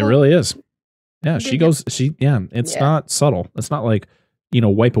 It really is. Yeah, it's not subtle. It's not like,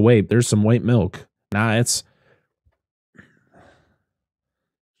 wipe away. There's some white milk. Nah, it's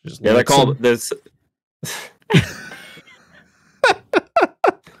just they call this.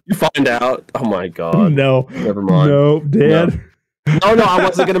 You find out. Oh my god. No. Never mind. No, Dad. No, I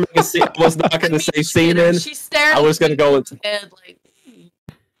wasn't gonna make a scene. I was not gonna say semen. I was gonna go into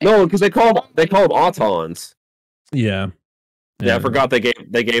no, because they call them autons. Yeah. Yeah, I forgot they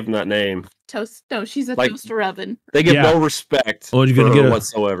gave them that name. Toast. No, she's a toaster oven. They get no respect for her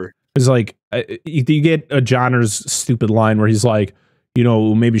whatsoever. It's like you get a Johnner's stupid line where he's like,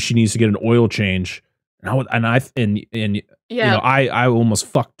 maybe she needs to get an oil change, and I almost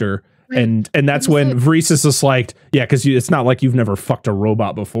fucked her, and that's when Vreese is just like, yeah, because it's not like you've never fucked a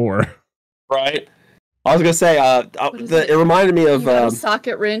robot before, right? I was gonna say, it reminded me of a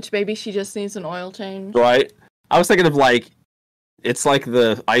socket wrench. Maybe she just needs an oil change, right? I was thinking of like It's like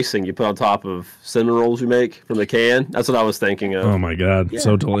the icing you put on top of cinnamon rolls you make from the can. That's what I was thinking of. Oh my god, Yeah.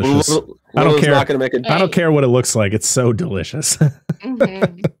 so delicious. I Little's don't care. Not gonna make I don't care what it looks like. It's so delicious.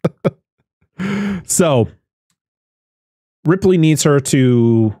 So Ripley needs her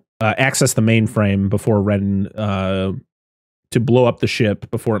to access the mainframe before Ren to blow up the ship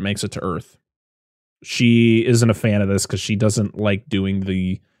before it makes it to Earth. She isn't a fan of this because she doesn't like doing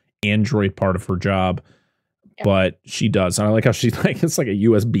the android part of her job, but she does. And I like how she's like, it's like a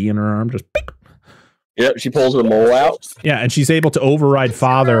USB in her arm, just beep. Yep, she pulls her mole out. Yeah, and she's able to override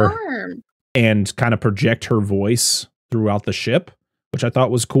Father and kind of project her voice throughout the ship, which I thought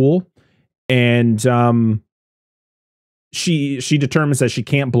was cool. And she determines that she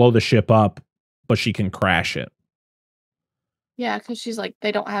can't blow the ship up, but she can crash it. Yeah, because she's like,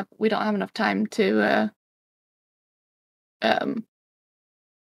 we don't have enough time to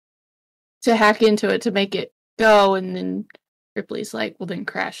hack into it to make it go, and then Ripley's like, well, then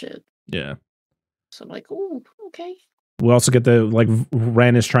crash it. Yeah. So I'm like, oh, okay. We also get the, like,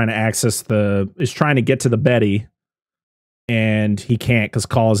 Ren is trying to trying to get to the Betty, and he can't because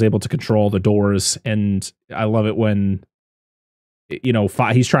Call is able to control the doors. And I love it when, you know,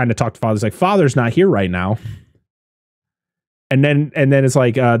 he's trying to talk to Father. He's like, Father's not here right now. And then it's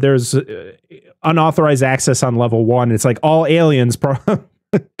like, there's unauthorized access on level 1. It's like, all aliens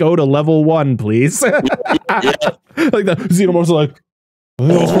go to level 1, please. Like the Xenomorphs are like,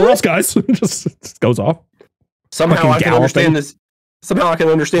 oh, for us, guys. just goes off. Somehow I can understand this. Somehow I can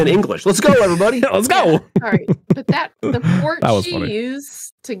understand English. Let's go, everybody. Let's go. Sorry, but the port she funny.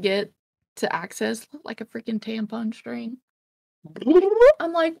 used to get to access looked like a freaking tampon string.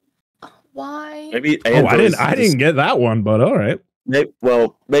 I'm like, why? Maybe I didn't get that one, but all right.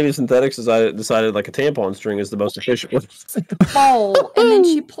 Maybe synthetics decided like a tampon string is the most efficient one. Oh, and then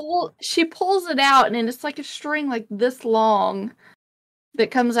she pulls it out, and then it's like a string like this long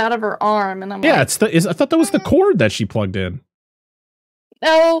that comes out of her arm, and I'm like, I thought that was the cord that she plugged in.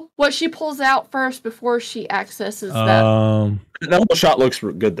 No, what she pulls out first before she accesses that. That whole shot looks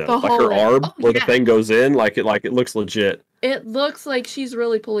good though. Like her arm where the thing goes in, like it looks legit. It looks like she's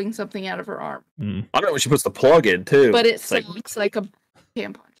really pulling something out of her arm. Mm. I don't know when she puts the plug in too. But it looks like a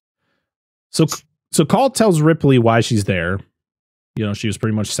tampon. So Call tells Ripley why she's there. You know, she was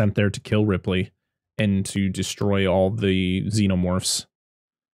pretty much sent there to kill Ripley and to destroy all the Xenomorphs.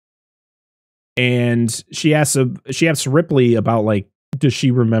 And she asks Ripley about, like, does she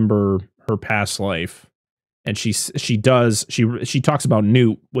remember her past life? And she does. She talks about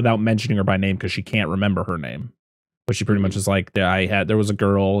Newt without mentioning her by name because she can't remember her name. But she pretty much is like, there was a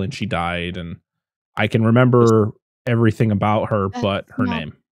girl and she died, and I can remember everything about her but her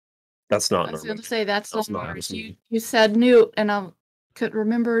name. That's not. I was going to say that's not. You said Newt, and I couldn't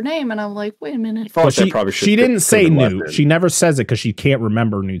remember her name, and I'm like, wait a minute. Well, she didn't say Newt. She never says it because she can't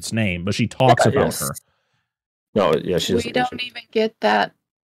remember Newt's name, but she talks about her. No, yeah, she doesn't. We don't even get that.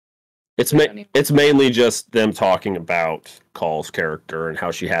 It's mainly just them talking about Call's character and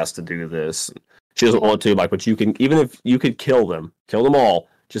how she has to do this. She doesn't want to, like, but you can, even if you could kill them all,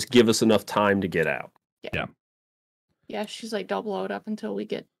 just give us enough time to get out. Yeah, she's like, don't blow it up until we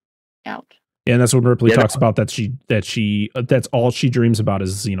get out. Yeah, and that's when Ripley talks about that's all she dreams about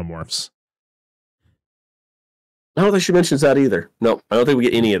is Xenomorphs. I don't think she mentions that either. No, I don't think we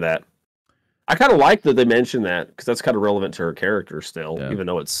get any of that. I kind of like that they mentioned that because that's kind of relevant to her character still, even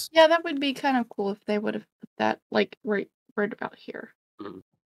though it's... Yeah, that would be kind of cool if they would have put that, like, right about here. Mm-hmm.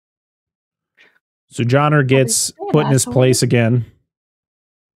 So Johnner gets put in his place again.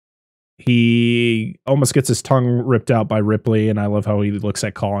 He almost gets his tongue ripped out by Ripley, and I love how he looks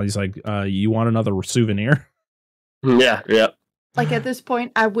at Call. He's like, you want another souvenir? Yeah. Like, at this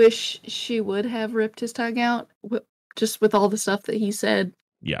point, I wish she would have ripped his tongue out, just with all the stuff that he said.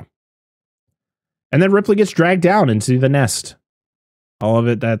 Yeah. And then Ripley gets dragged down into the nest. All of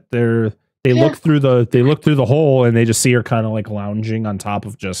it that they look through the hole, and they just see her kind of like lounging on top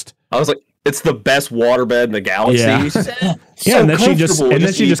of just... I was like, it's the best waterbed in the galaxy. Yeah, and then she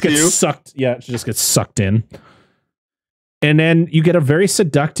just gets sucked. Yeah, she just gets sucked in. And then you get a very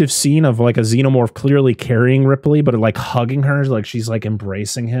seductive scene of like a xenomorph clearly carrying Ripley, but like hugging her, like she's like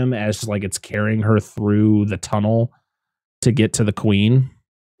embracing him as like it's carrying her through the tunnel to get to the queen.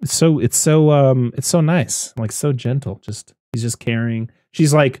 It's so nice, like so gentle. He's just carrying.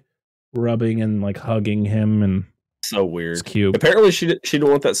 She's like rubbing and like hugging him, and so weird. It's cute. Apparently, she didn't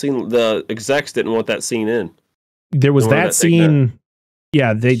want that scene. The execs didn't want that scene in. There was that scene.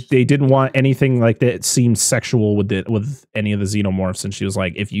 Yeah, they didn't want anything like that seemed sexual with any of the Xenomorphs, and she was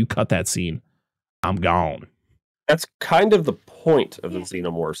like, "If you cut that scene, I'm gone." That's kind of the point of the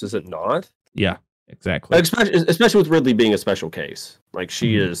Xenomorphs, is it not? Yeah, Exactly. Especially with Ridley being a special case. Like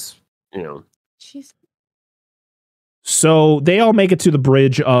she is, She's So they all make it to the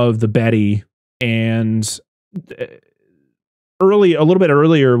bridge of the Betty, and a little bit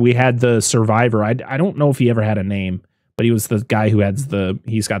earlier, we had the survivor. I don't know if he ever had a name, but he was the guy who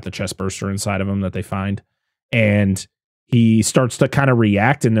he's got the chest burster inside of him that they find, and he starts to kind of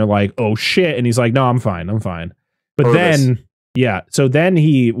react, and they're like, "Oh shit!" And he's like, "No, I'm fine. But then, so then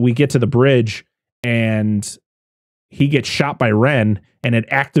we get to the bridge, and he gets shot by Ren, and it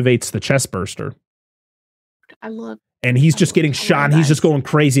activates the chest burster. And he's just getting shot, and he's just going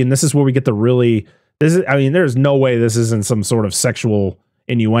crazy. And this is where we get there's no way this isn't some sort of sexual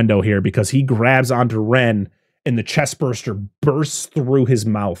innuendo here, because he grabs onto Ren and the chest burster bursts through his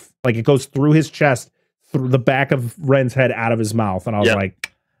mouth. Like it goes through his chest, through the back of Ren's head, out of his mouth. And I was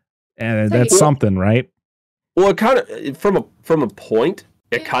like, that's something, right? Well, it kind of, from a point,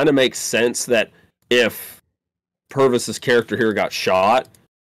 it kind of makes sense that if Purvis's character here got shot,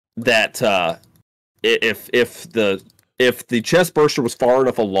 that if the chest burster was far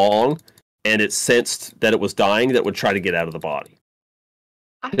enough along and it sensed that it was dying, that would try to get out of the body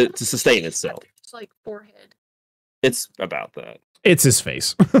to sustain itself. It's like forehead. It's about that. It's his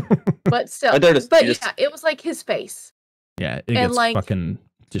face. But still, it was like his face. Yeah, it gets fucking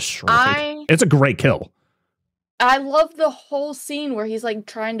destroyed. It's a great kill. I love the whole scene where he's like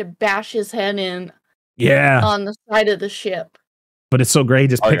trying to bash his head in. Yeah. On the side of the ship. But it's so great. He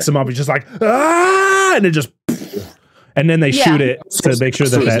just picks him up. He's just like, ah! And it just, and then they shoot it to make sure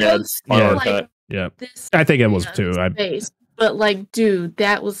that. Yeah. I think it was too. But like, dude,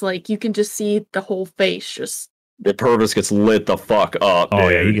 that was like, you can just see the whole face just. The Purvis gets lit the fuck up. Oh,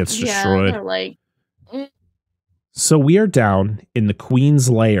 yeah, he gets destroyed. They're like, So we are down in the Queen's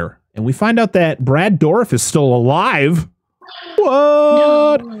lair, and we find out that Brad Dourif is still alive.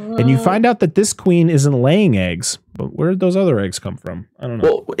 What? No. And you find out that this queen isn't laying eggs. But where did those other eggs come from? I don't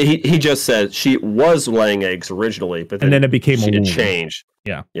know. Well, he just said she was laying eggs originally, but then it became a womb. Changed.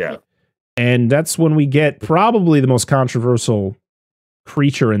 Yeah. Yeah. And that's when we get probably the most controversial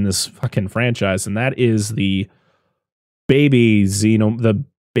creature in this fucking franchise, and that is the baby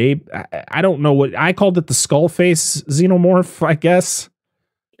I don't know what I called it, the skull face xenomorph, I guess.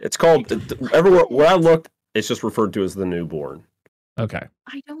 It's called everywhere where I looked, it's just referred to as the newborn. Okay.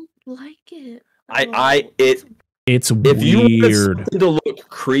 I don't like it. It's if weird. You want something to look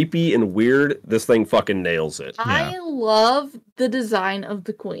creepy and weird, this thing fucking nails it. I love the design of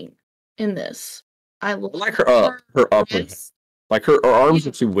the queen in this. I like her upper. Like her arms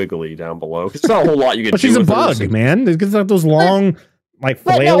are too wiggly down below. It's not a whole lot you can do. But she's a bug, man. It's like those long,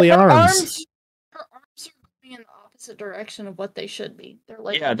 flaily arms. Her arms are going in the opposite direction of what they should be. They're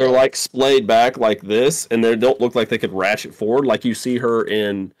like they're like splayed back like this, and they don't look like they could ratchet forward like you see her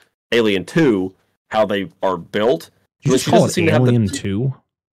in Alien 2. How they are built. You just call it Alien 2?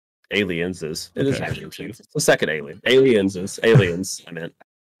 Aliens is. It is Alien 2. It's the second Alien. Aliens, I meant.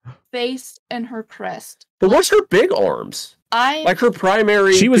 Face and her crest. But what's her big arms? Like her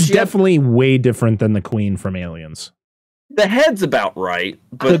primary... She was definitely way different than the queen from Aliens. The head's about right,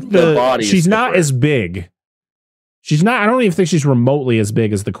 but the body she's not as big. She's not... I don't even think she's remotely as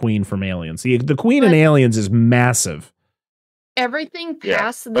big as the queen from Aliens. The queen in Aliens is massive. Everything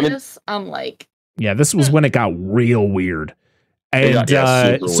past this, I'm like... Yeah, this was when it got real weird. And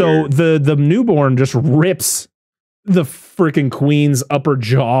so weird. The newborn just rips the freaking queen's upper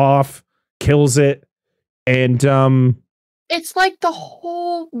jaw off, kills it, and it's like the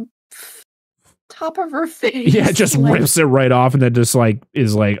whole top of her face. Yeah, it just rips it right off, and then just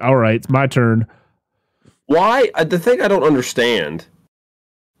is like, all right, it's my turn. Why? The thing I don't understand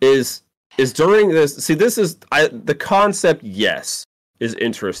is during this. See, this is the concept. Yes. Is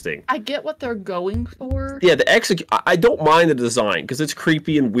interesting. I get what they're going for. Yeah, I don't mind the design because it's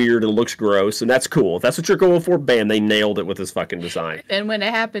creepy and weird and looks gross, and that's cool. If that's what you're going for, bam, they nailed it with this fucking design. And when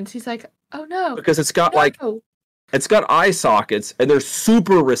it happens, he's like, "Oh no!" Because it's got it's got eye sockets and they're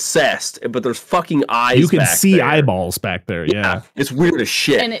super recessed, but there's fucking eyes. You can see eyeballs back there. Yeah, it's weird as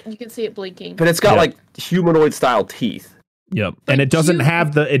shit. And you can see it blinking. But it's got humanoid style teeth. Yep, and it doesn't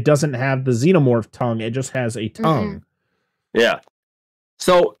have the xenomorph tongue. It just has a tongue. Mm-hmm. Yeah.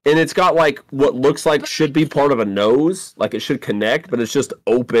 So, and it's got what looks like should be part of a nose, like it should connect, but it's just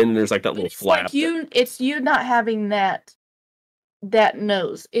open. And there's that little flap. It's you not having that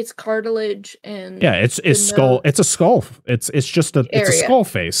nose. It's cartilage and it's skull. Nose. It's a skull. It's just it's a skull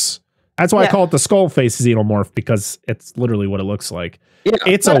face. That's why I call it the skull face xenomorph, because it's literally what it looks like. Yeah,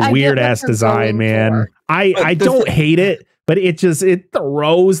 it's a weird ass design, man. I don't hate it, but it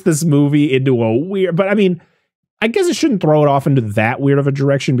throws this movie into a weird. But I mean. I guess it shouldn't throw it off into that weird of a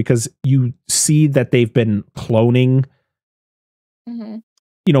direction because you see that they've been cloning,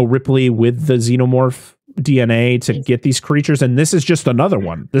 Ripley with the xenomorph DNA to get these creatures, and this is just another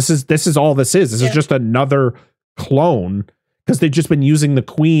one. This is all this is. This is just another clone because they've just been using the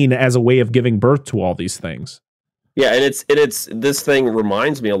queen as a way of giving birth to all these things. Yeah, and it's this thing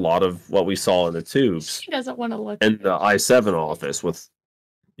reminds me a lot of what we saw in the tubes. She doesn't want to look in the I-7 office with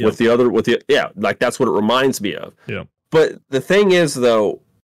like that's what it reminds me of. Yeah. But the thing is, though,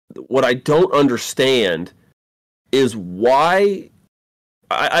 what I don't understand is why.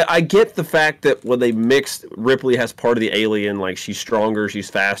 I get the fact that when they mixed, Ripley has part of the alien, like she's stronger, she's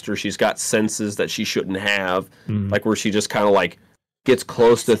faster, she's got senses that she shouldn't have, like where she just kind of like gets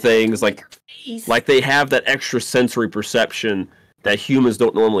close to things, like they have that extra sensory perception that humans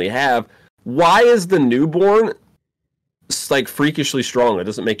don't normally have. Why is the newborn like freakishly strong? It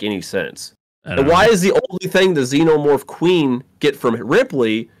doesn't make any sense. And why is the only thing the xenomorph queen get from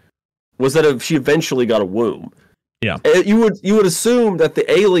Ripley was that she eventually got a womb? Yeah, you would assume that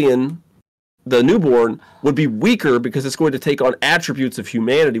the alien, the newborn, would be weaker because it's going to take on attributes of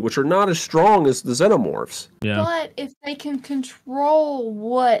humanity, which are not as strong as the xenomorphs. Yeah. But if they can control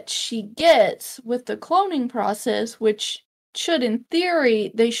what she gets with the cloning process, which should, in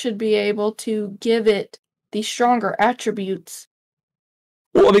theory, they should be able to give it the stronger attributes.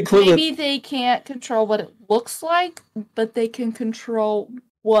 Well, I mean, clearly, maybe they can't control what it looks like, but they can control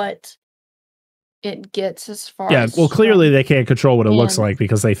what it gets as far as... well, clearly they can't control what it looks like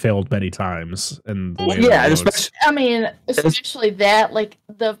because they failed many times. And especially that, like,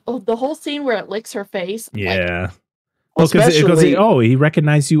 the whole scene where it licks her face. Yeah. Like, because he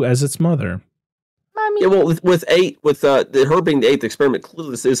recognized you as its mother. I mean, yeah, well, with her being the 8th experiment,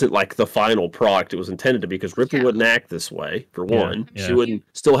 clearly this isn't like the final product it was intended to be, because Ripley wouldn't act this way, for one. Yeah. She wouldn't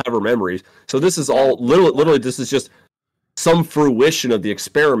still have her memories. So this is all, literally, this is just some fruition of the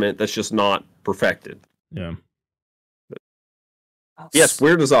experiment that's just not perfected. Yeah. Yes,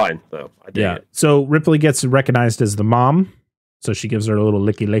 weird design, though. I dig it. So Ripley gets recognized as the mom, so she gives her a little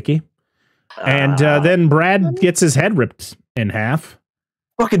licky. And then Brad gets his head ripped in half.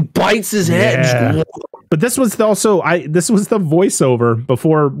 Fucking bites his head. Yeah. But this was the voiceover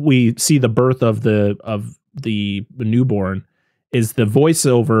before we see the birth of the newborn. Is the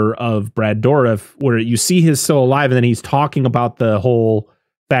voiceover of Brad Dourif, where you see he's still alive, and then he's talking about the whole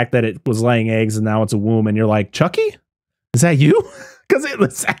fact that it was laying eggs and now it's a womb, and you're like, Chucky, is that you? Because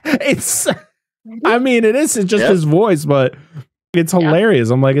it's I mean, it is just his voice, but it's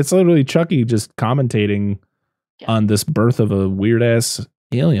hilarious. I'm like, it's literally Chucky just commentating on this birth of a weird ass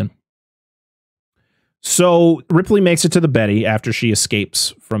alien. So Ripley makes it to the Betty after she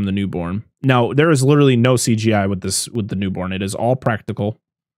escapes from the newborn. Now, there is literally no CGI with the newborn. It is all practical.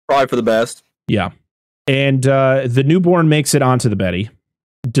 Probably for the best. Yeah. And the newborn makes it onto the Betty.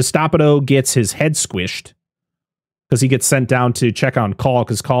 Destapado gets his head squished because he gets sent down to check on Call,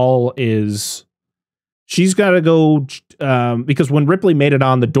 because Call is... She's got to go... because when Ripley made it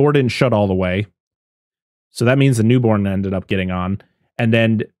on, the door didn't shut all the way. So that means the newborn ended up getting on. And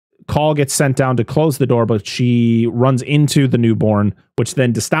then Call gets sent down to close the door, but she runs into the newborn, which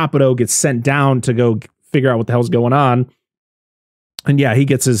then Destapado gets sent down to go figure out what the hell's going on. And yeah, he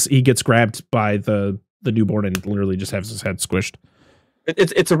gets grabbed by the newborn and literally just has his head squished.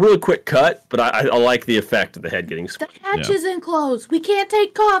 It's a really quick cut, but I like the effect of the head getting squished. The hatch isn't closed. We can't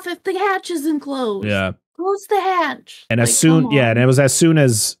take off if the hatch isn't closed. Yeah. Close the hatch. And and it was as soon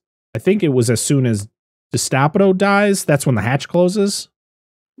as Destapado dies, that's when the hatch closes.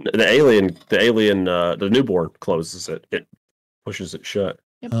 The newborn closes it. It pushes it shut.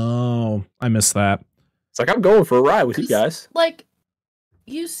 Yep. Oh, I missed that. It's like, I'm going for a ride with you guys. Like,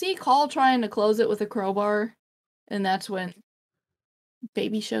 you see Call trying to close it with a crowbar, and that's when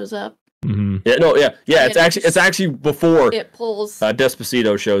Baby shows up. Mm-hmm. Yeah. It's actually before it pulls.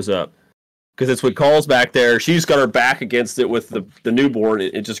 Despacito shows up, because it's when Call's back there. She's got her back against it with the newborn.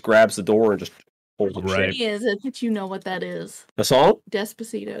 It just grabs the door and just pulls it. Right. Is it that you know what that is? The song?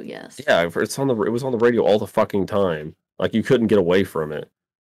 Despacito, yes. Yeah, it was on the radio all the fucking time. Like, you couldn't get away from it.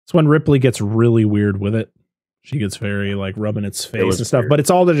 It's when Ripley gets really weird with it. She gets very like rubbing its face and stuff, but it's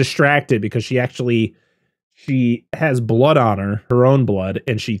all to distract it, because she has blood on her own blood,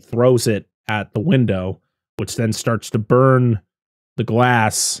 and she throws it at the window, which then starts to burn the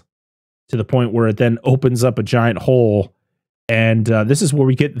glass to the point where it then opens up a giant hole. And this is where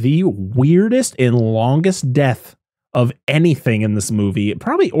we get the weirdest and longest death of anything in this movie,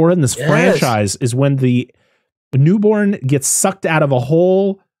 probably, or in this franchise, is when the newborn gets sucked out of a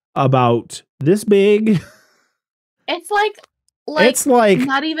hole about this big. It's like it's like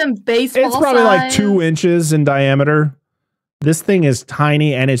not even baseball. It's probably like size. 2 inches in diameter. This thing is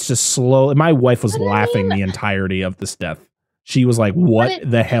tiny and it's just slow. My wife was laughing the entirety of this death. She was like, "What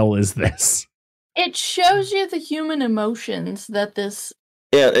the hell is this?" It shows you the human emotions that this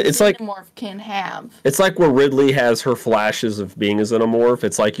it's like xenomorph can have. It's like where Ridley has her flashes of being a xenomorph.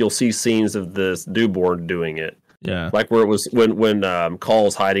 It's like you'll see scenes of this newborn doing it. Yeah, like where it was when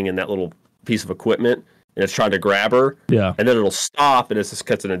Call's hiding in that little piece of equipment and it's trying to grab her. Yeah, and then it'll stop and it's just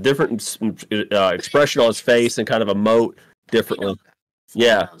cuts in a different expression on his face and kind of emote differently.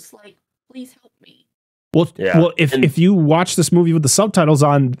 Yeah, like, please help me. Well, if you watch this movie with the subtitles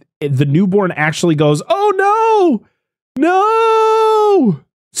on, the newborn actually goes, "Oh no, no!"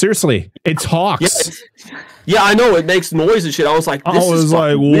 Seriously, it talks. Yeah, I know, it makes noise and shit. I was like, I was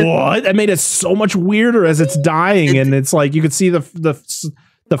like, what? That made it so much weirder as it's dying, and it's like you could see it's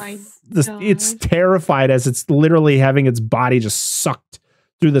terrified as it's literally having its body just sucked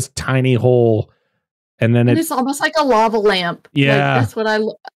through this tiny hole, and then it's almost like a lava lamp. Yeah, like, that's what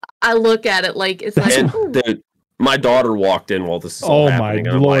I look at it like. It's like, dude, my daughter walked in while this is all happening.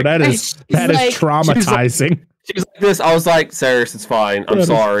 Oh my lord, that is traumatizing. She was like this. I was like, "Cyrus, it's fine. I'm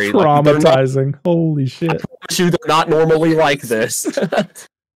sorry." Traumatizing. Holy shit! I promise you, they're not normally like this.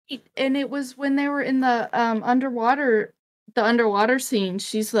 And it was when they were in the underwater scene.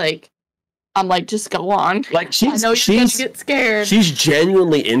 She's like, "I'm like, just go on." Like I know you're gonna get scared. She's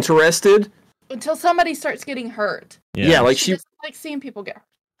genuinely interested until somebody starts getting hurt. Yeah, like she like seeing people get hurt.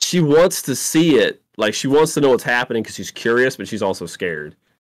 She wants to see it. Like she wants to know what's happening because she's curious, but she's also scared.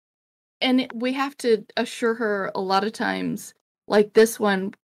 And we have to assure her a lot of times, like this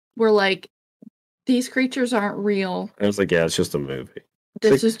one, we're like, these creatures aren't real. I was like, yeah, it's just a movie.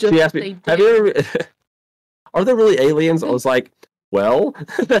 This is just what they do. Have you ever, are there really aliens? I was like, well,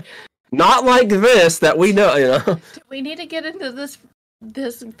 not like this that we know, you know. We need to get into this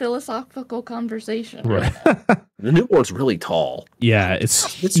philosophical conversation. Right. The newborn's really tall. Yeah,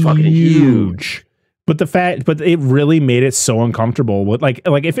 it's fucking huge. But it really made it so uncomfortable. With like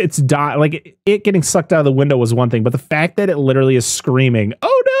if it's it getting sucked out of the window was one thing, but the fact that it literally is screaming,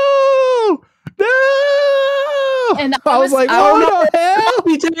 "Oh no, no!" And I was like, "Oh no, hell!"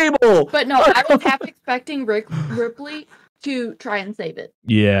 Table. But no, I was half expecting Ripley to try and save it.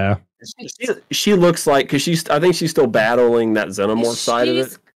 Yeah, she looks like because I think she's still battling that xenomorph side of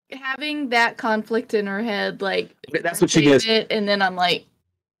it. Having that conflict in her head, like that's what she gets. And then I'm like,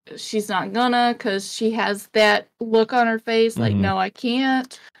 she's not gonna, because she has that look on her face, like, no, I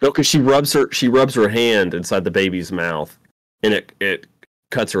can't. No, because she rubs her hand inside the baby's mouth, and it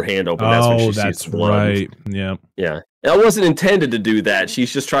cuts her hand open. That's when she sees blood. Right. Yeah. Yeah. It wasn't intended to do that.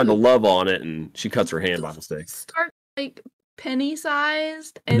 She's just trying to love on it, and she cuts her hand by mistake. Start like penny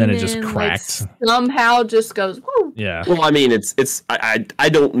sized, and then it just cracked. Like, somehow just goes. Woo. Yeah. Well, I mean, I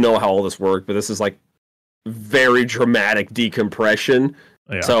don't know how all this worked, but this is like very dramatic decompression.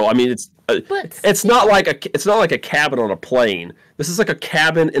 Yeah. So I mean, it's not like a cabin on a plane. This is like a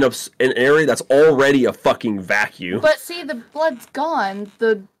cabin in an area that's already a fucking vacuum. But see, the blood's gone.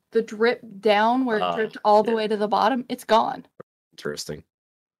 The drip down where it dripped all the way to the bottom, it's gone. Interesting.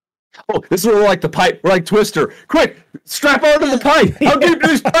 Oh, this is where we're like the pipe. We're like Twister. Quick, strap onto the pipe. How deep do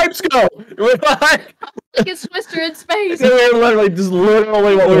these pipes go? It's Twister in space.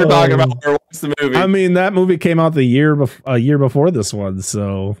 Literally what we were talking about. What's the movie? I mean, that movie came out a year before this one,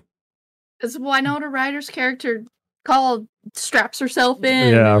 so. It's Winona Ryder's character straps herself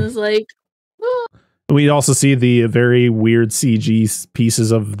in and is like. Oh. We also see the very weird CG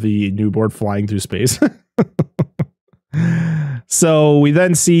pieces of the newborn flying through space. So we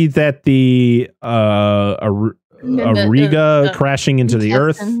then see that the Auriga crashing into the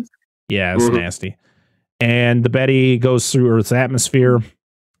Earth. Yeah, it's nasty. And the Betty goes through Earth's atmosphere,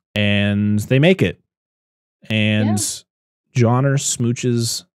 and they make it. And Johnner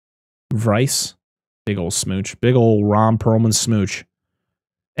smooches Bryce. Big old smooch. Big old Ron Perlman smooch.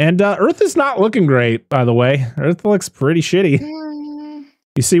 And Earth is not looking great, by the way. Earth looks pretty shitty. You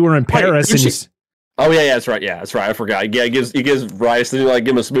see, we're in Paris. Oh yeah, that's right. Yeah, that's right. I forgot. Yeah, he gives Bryce, and like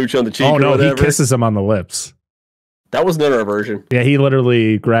give him a smooch on the cheek. Oh no, he kisses him on the lips. That was another version. Yeah, he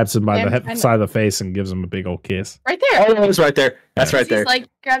literally grabs him by the side of the face and gives him a big old kiss. Right there. Oh, it's right there. That's right there. He's like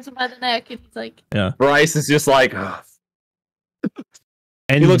grabs him by the neck, and he's like, yeah. Bryce is just like, and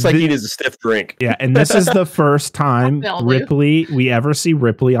he looks like he needs a stiff drink. Yeah, and this is the first time we ever see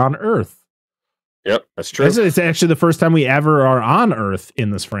Ripley on Earth. Yep, that's true. It's actually the first time we ever are on Earth in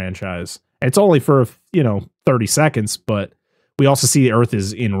this franchise. It's only for 30 seconds, but we also see the Earth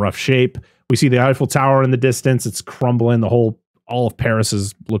is in rough shape. We see the Eiffel Tower in the distance; it's crumbling. The whole all of Paris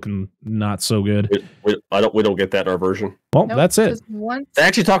is looking not so good. We don't get that in our version. Well, that's it. They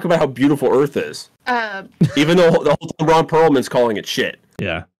actually talk about how beautiful Earth is. Even though the whole time Ron Perlman's calling it shit.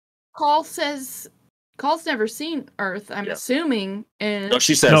 Yeah. Call's never seen Earth, I'm assuming. And no,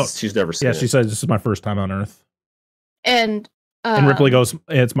 she says she's never seen it. Yeah, she says this is my first time on Earth. And Ripley goes,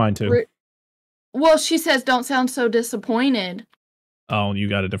 it's mine too. Well, she says, don't sound so disappointed. Oh, you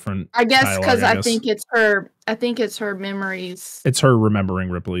got a different. I guess because I think it's her. I think it's her memories. It's her remembering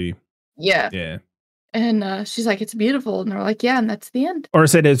Ripley. Yeah. Yeah. And she's like, it's beautiful. And they're like, yeah, and that's the end. Or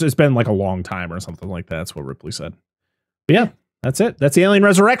said it's been like a long time or something like that. That's what Ripley said. But yeah, that's it. That's the Alien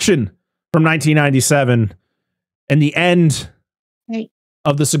Resurrection from 1997. And the end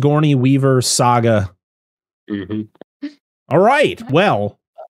of the Sigourney Weaver saga. Mm-hmm. All right. Well,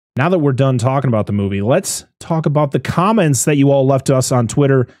 now that we're done talking about the movie, let's talk about the comments that you all left to us on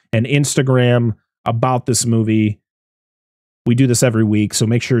Twitter and Instagram about this movie. We do this every week, so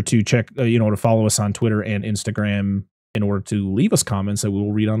make sure to check, to follow us on Twitter and Instagram in order to leave us comments that we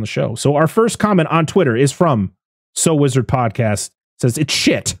will read on the show. So our first comment on Twitter is from So Wizard Podcast. It says, it's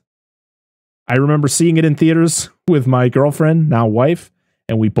shit. I remember seeing it in theaters with my girlfriend, now wife,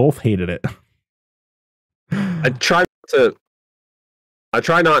 and we both hated it. I try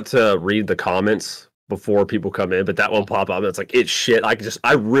not to read the comments before people come in, but that one pop up. It's like, it's shit. That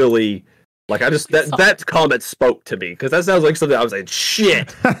comment spoke to me because that sounds like something I was like,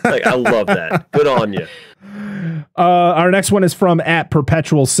 shit. Like, I love that. Good on you. Our next one is from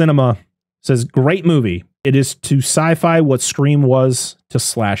 @Perpetual Cinema. It says, great movie. It is to sci-fi what Scream was to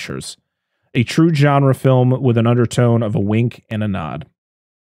slashers. A true genre film with an undertone of a wink and a nod.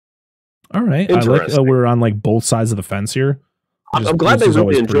 All right. I like we're on like both sides of the fence here. I'm glad they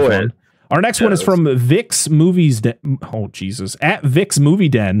really enjoy it. Our next one is from Vic's Movies Den. Oh, Jesus. @Vic's Movie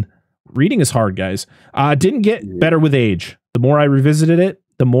Den. Reading is hard, guys. Didn't get better with age. The more I revisited it,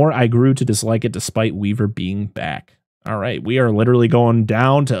 the more I grew to dislike it despite Weaver being back. All right. We are literally going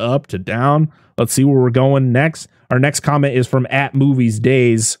down to up to down. Let's see where we're going next. Our next comment is from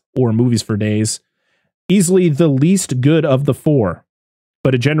 @MoviesDays or Movies for Days. Easily the least good of the four,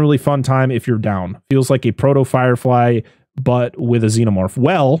 but a generally fun time if you're down. Feels like a proto-Firefly, but with a xenomorph.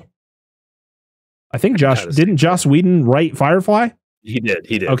 Well, I think didn't Joss Whedon write Firefly? He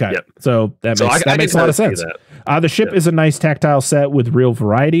did. Okay. Yep. So that makes a lot of sense. The ship is a nice tactile set with real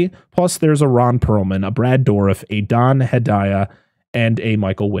variety. Plus there's a Ron Perlman, a Brad Dourif, a Don Hedaya, and a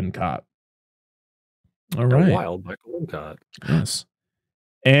Michael Wincott. All right. A wild Michael Wincott. Yes.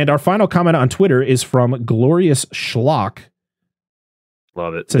 And our final comment on Twitter is from Glorious Schlock.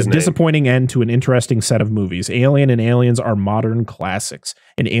 Love it. It says, disappointing end to an interesting set of movies. Alien and Aliens are modern classics.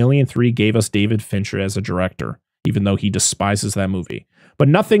 And Alien 3 gave us David Fincher as a director, even though he despises that movie. But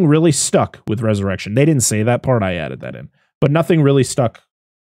nothing really stuck with Resurrection. They didn't say that part. I added that in. But nothing really stuck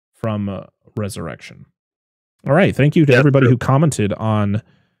from Resurrection. All right. Thank you to everybody who commented on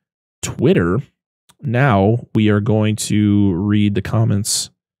Twitter. Now we are going to read the comments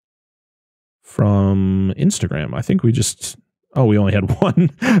from Instagram. I think we just... Oh, we only had one.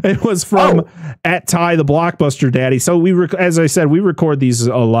 It was from @Ty the Blockbuster Daddy. So as I said, we record these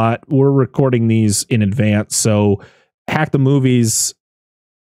a lot. We're recording these in advance. So Hack the Movies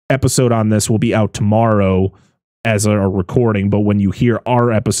episode on this will be out tomorrow as a recording. But when you hear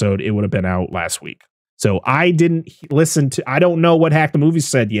our episode, it would have been out last week. So I didn't listen to. I don't know what Hack the Movies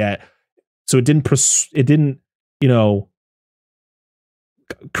said yet. So it didn't.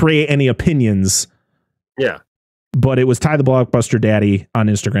 Create any opinions. Yeah. But it was Ty the Blockbuster Daddy on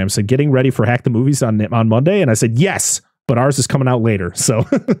Instagram said, getting ready for Hack the Movies on Monday. And I said, yes, but ours is coming out later. So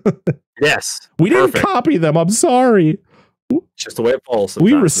yes, we didn't copy them. I'm sorry. It's just the way it falls.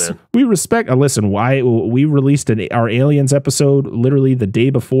 We respect. Listen, why we released our Aliens episode literally the day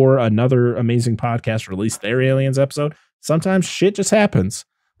before another amazing podcast released their Aliens episode. Sometimes shit just happens.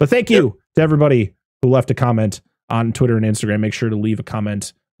 But thank you to everybody who left a comment on Twitter and Instagram. Make sure to leave a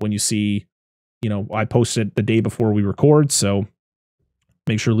comment when you see. I posted the day before we record, so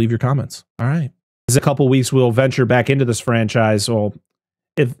make sure to leave your comments. All right. In a couple weeks, we'll venture back into this franchise. Well,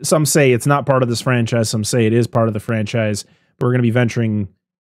 if some say it's not part of this franchise, some say it is part of the franchise. We're going to be venturing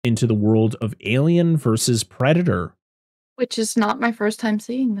into the world of Alien versus Predator. Which is not my first time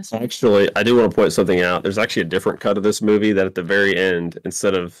seeing this one. Actually, I do want to point something out. There's actually a different cut of this movie that at the very end,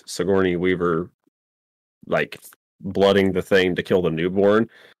 instead of Sigourney Weaver, blooding the thing to kill the newborn,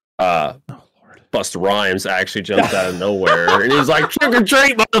 Busta Rhymes actually jumps out of nowhere and he's like, trick or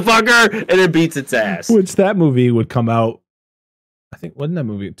treat, motherfucker, and it beats its ass. Which that movie would come out, I think, wasn't that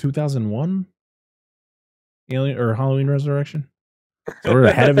movie 2001? Alien or Halloween Resurrection? So we're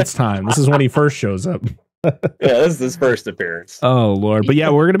ahead of its time. This is when he first shows up. Yeah, this is his first appearance. Oh Lord! But yeah,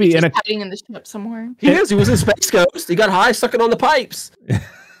 we're gonna be He's in just a. hiding in the ship somewhere. He is. He was in Space Ghost. He got high sucking on the pipes.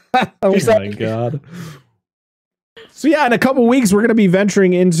 Oh He's my like- God! So yeah, in a couple weeks, we're gonna be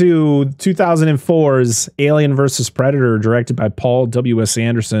venturing into 2004's Alien vs. Predator, directed by Paul W.S.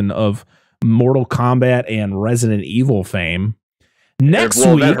 Anderson of Mortal Kombat and Resident Evil fame. Next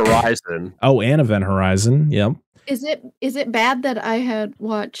week, Event Horizon. Oh, and Event Horizon. Yep. Is it bad that I had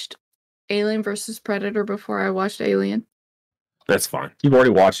watched Alien versus Predator before I watched Alien? That's fine. You've already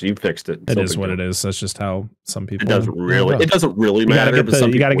watched it. You fixed it. It is what it is. That's just how some people. It doesn't really. It doesn't really matter.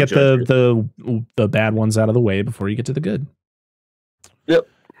 You gotta get the bad ones out of the way before you get to the good. Yep.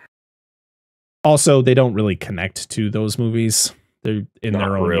 Also, they don't really connect to those movies. They're in Not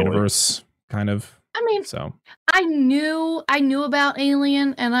their own really. universe, kind of. I mean, So I knew about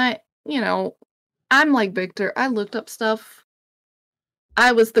Alien, and I'm like Victor. I looked up stuff.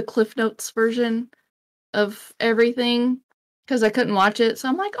 I was the Cliff Notes version of everything because I couldn't watch it. So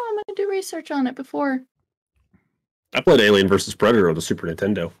I'm like, oh, I'm gonna do research on it before. I played Alien versus Predator on the Super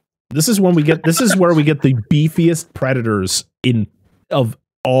Nintendo. this is where we get the beefiest predators of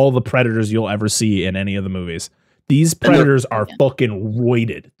all the predators you'll ever see in any of the movies. These predators are fucking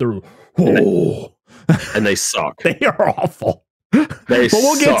roided through. And they suck. They are awful. But They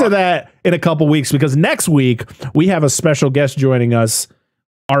we'll get to that in a couple weeks because next week we have a special guest joining us.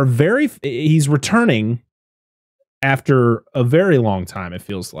 He's returning after a very long time. It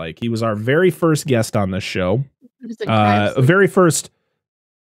feels like he was our very first guest on this show. Very first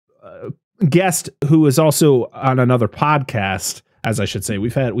guest who is also on another podcast, as I should say. We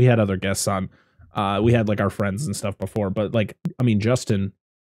had other guests on. We had like our friends and stuff before, but Justin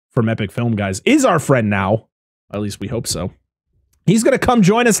from Epic Film Guys is our friend now. At least we hope so. He's going to come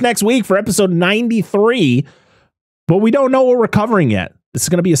join us next week for episode 93, but we don't know what we're covering yet. This is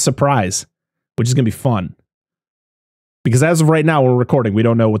going to be a surprise, which is going to be fun. Because as of right now, we're recording. We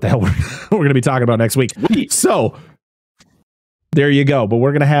don't know what the hell we're going to be talking about next week. So there you go. But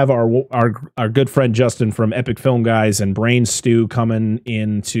we're going to have our good friend Justin from Epic Film Guys and Brain Stew coming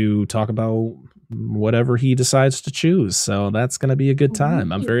in to talk about whatever he decides to choose. So that's going to be a good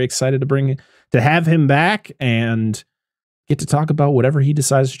time. I'm very excited to have him back and get to talk about whatever he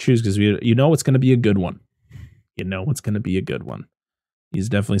decides to choose because it's going to be a good one. It's going to be a good one. He's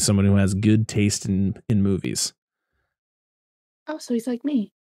definitely someone who has good taste in movies. Oh, so he's like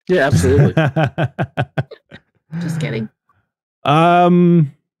me. Yeah, absolutely. Just kidding.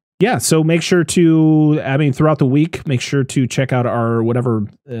 Yeah, so make sure to, throughout the week, make sure to check out our whatever.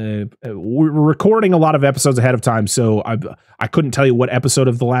 We're recording a lot of episodes ahead of time, so I couldn't tell you what episode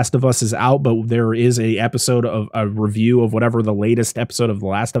of The Last of Us is out, but there is a episode of a review of whatever the latest episode of The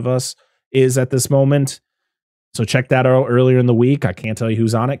Last of Us is at this moment. So check that out earlier in the week. I can't tell you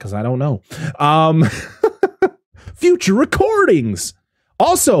who's on it because I don't know. Future recordings.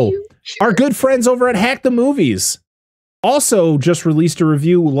 Also, our good friends over at Hack the Movies also just released a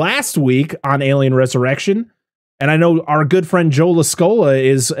review last week on Alien Resurrection. And I know our good friend Joe Lascola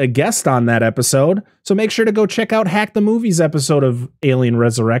is a guest on that episode. So make sure to go check out Hack the Movies episode of Alien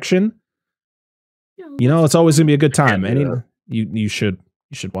Resurrection. It's always going to be a good time. You should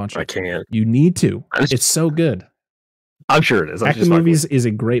watch it. I can't. You need to. It's so good. I'm sure it is. Hack the Movies is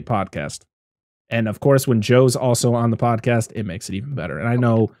a great podcast. And of course, when Joe's also on the podcast, it makes it even better. And I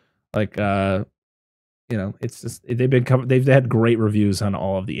know, it's just they've had great reviews on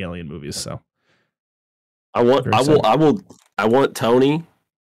all of the Alien movies. So I want Tony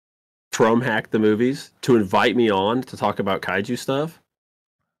from Hack the Movies to invite me on to talk about kaiju stuff.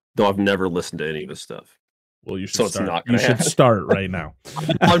 Though I've never listened to any of his stuff. Well, you should So start. it's not Start right now.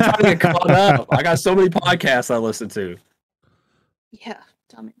 I'm trying to get caught up. I got so many podcasts I listen to. Yeah,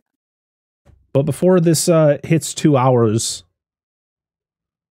 tell me. But before this hits 2 hours,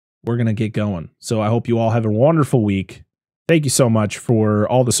 we're going to get going. So I hope you all have a wonderful week. Thank you so much for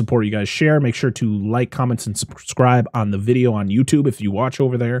all the support you guys share. Make sure to like, comment, and subscribe on the video on YouTube if you watch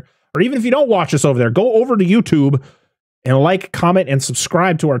over there. Or even if you don't watch us over there, go over to YouTube and like, comment, and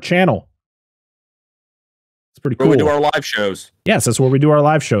subscribe to our channel. It's pretty cool. Where we do our live shows. Yes, that's where we do our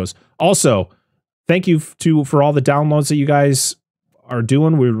live shows. Also, thank you for all the downloads that you guys are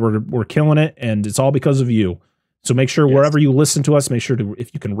doing. We're killing it, and it's all because of you. So make sure wherever you listen to us, make sure to,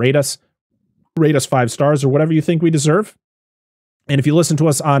 if you can rate us 5 stars or whatever you think we deserve. And if you listen to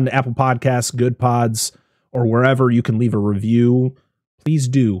us on Apple Podcasts, Good Pods, or wherever you can leave a review, please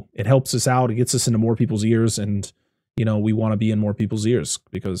do. It helps us out. It gets us into more people's ears, and we want to be in more people's ears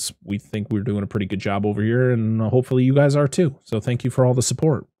because we think we're doing a pretty good job over here, and hopefully you guys are too. So thank you for all the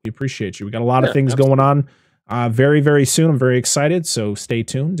support. We appreciate you. We got a lot of things going on. very, very soon. I'm very excited. So stay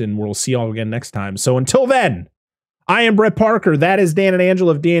tuned and we'll see y'all again next time. So until then, I am Brett Parker. That is Dan and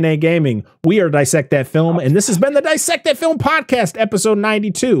Angela of DNA Gaming. We are Dissect That Film. And this has been the Dissect That Film podcast, episode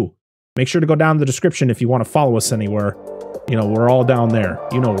 92. Make sure to go down in the description if you want to follow us anywhere. You know, we're all down there.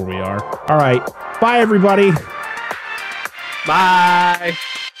 You know where we are. All right. Bye, everybody. Bye.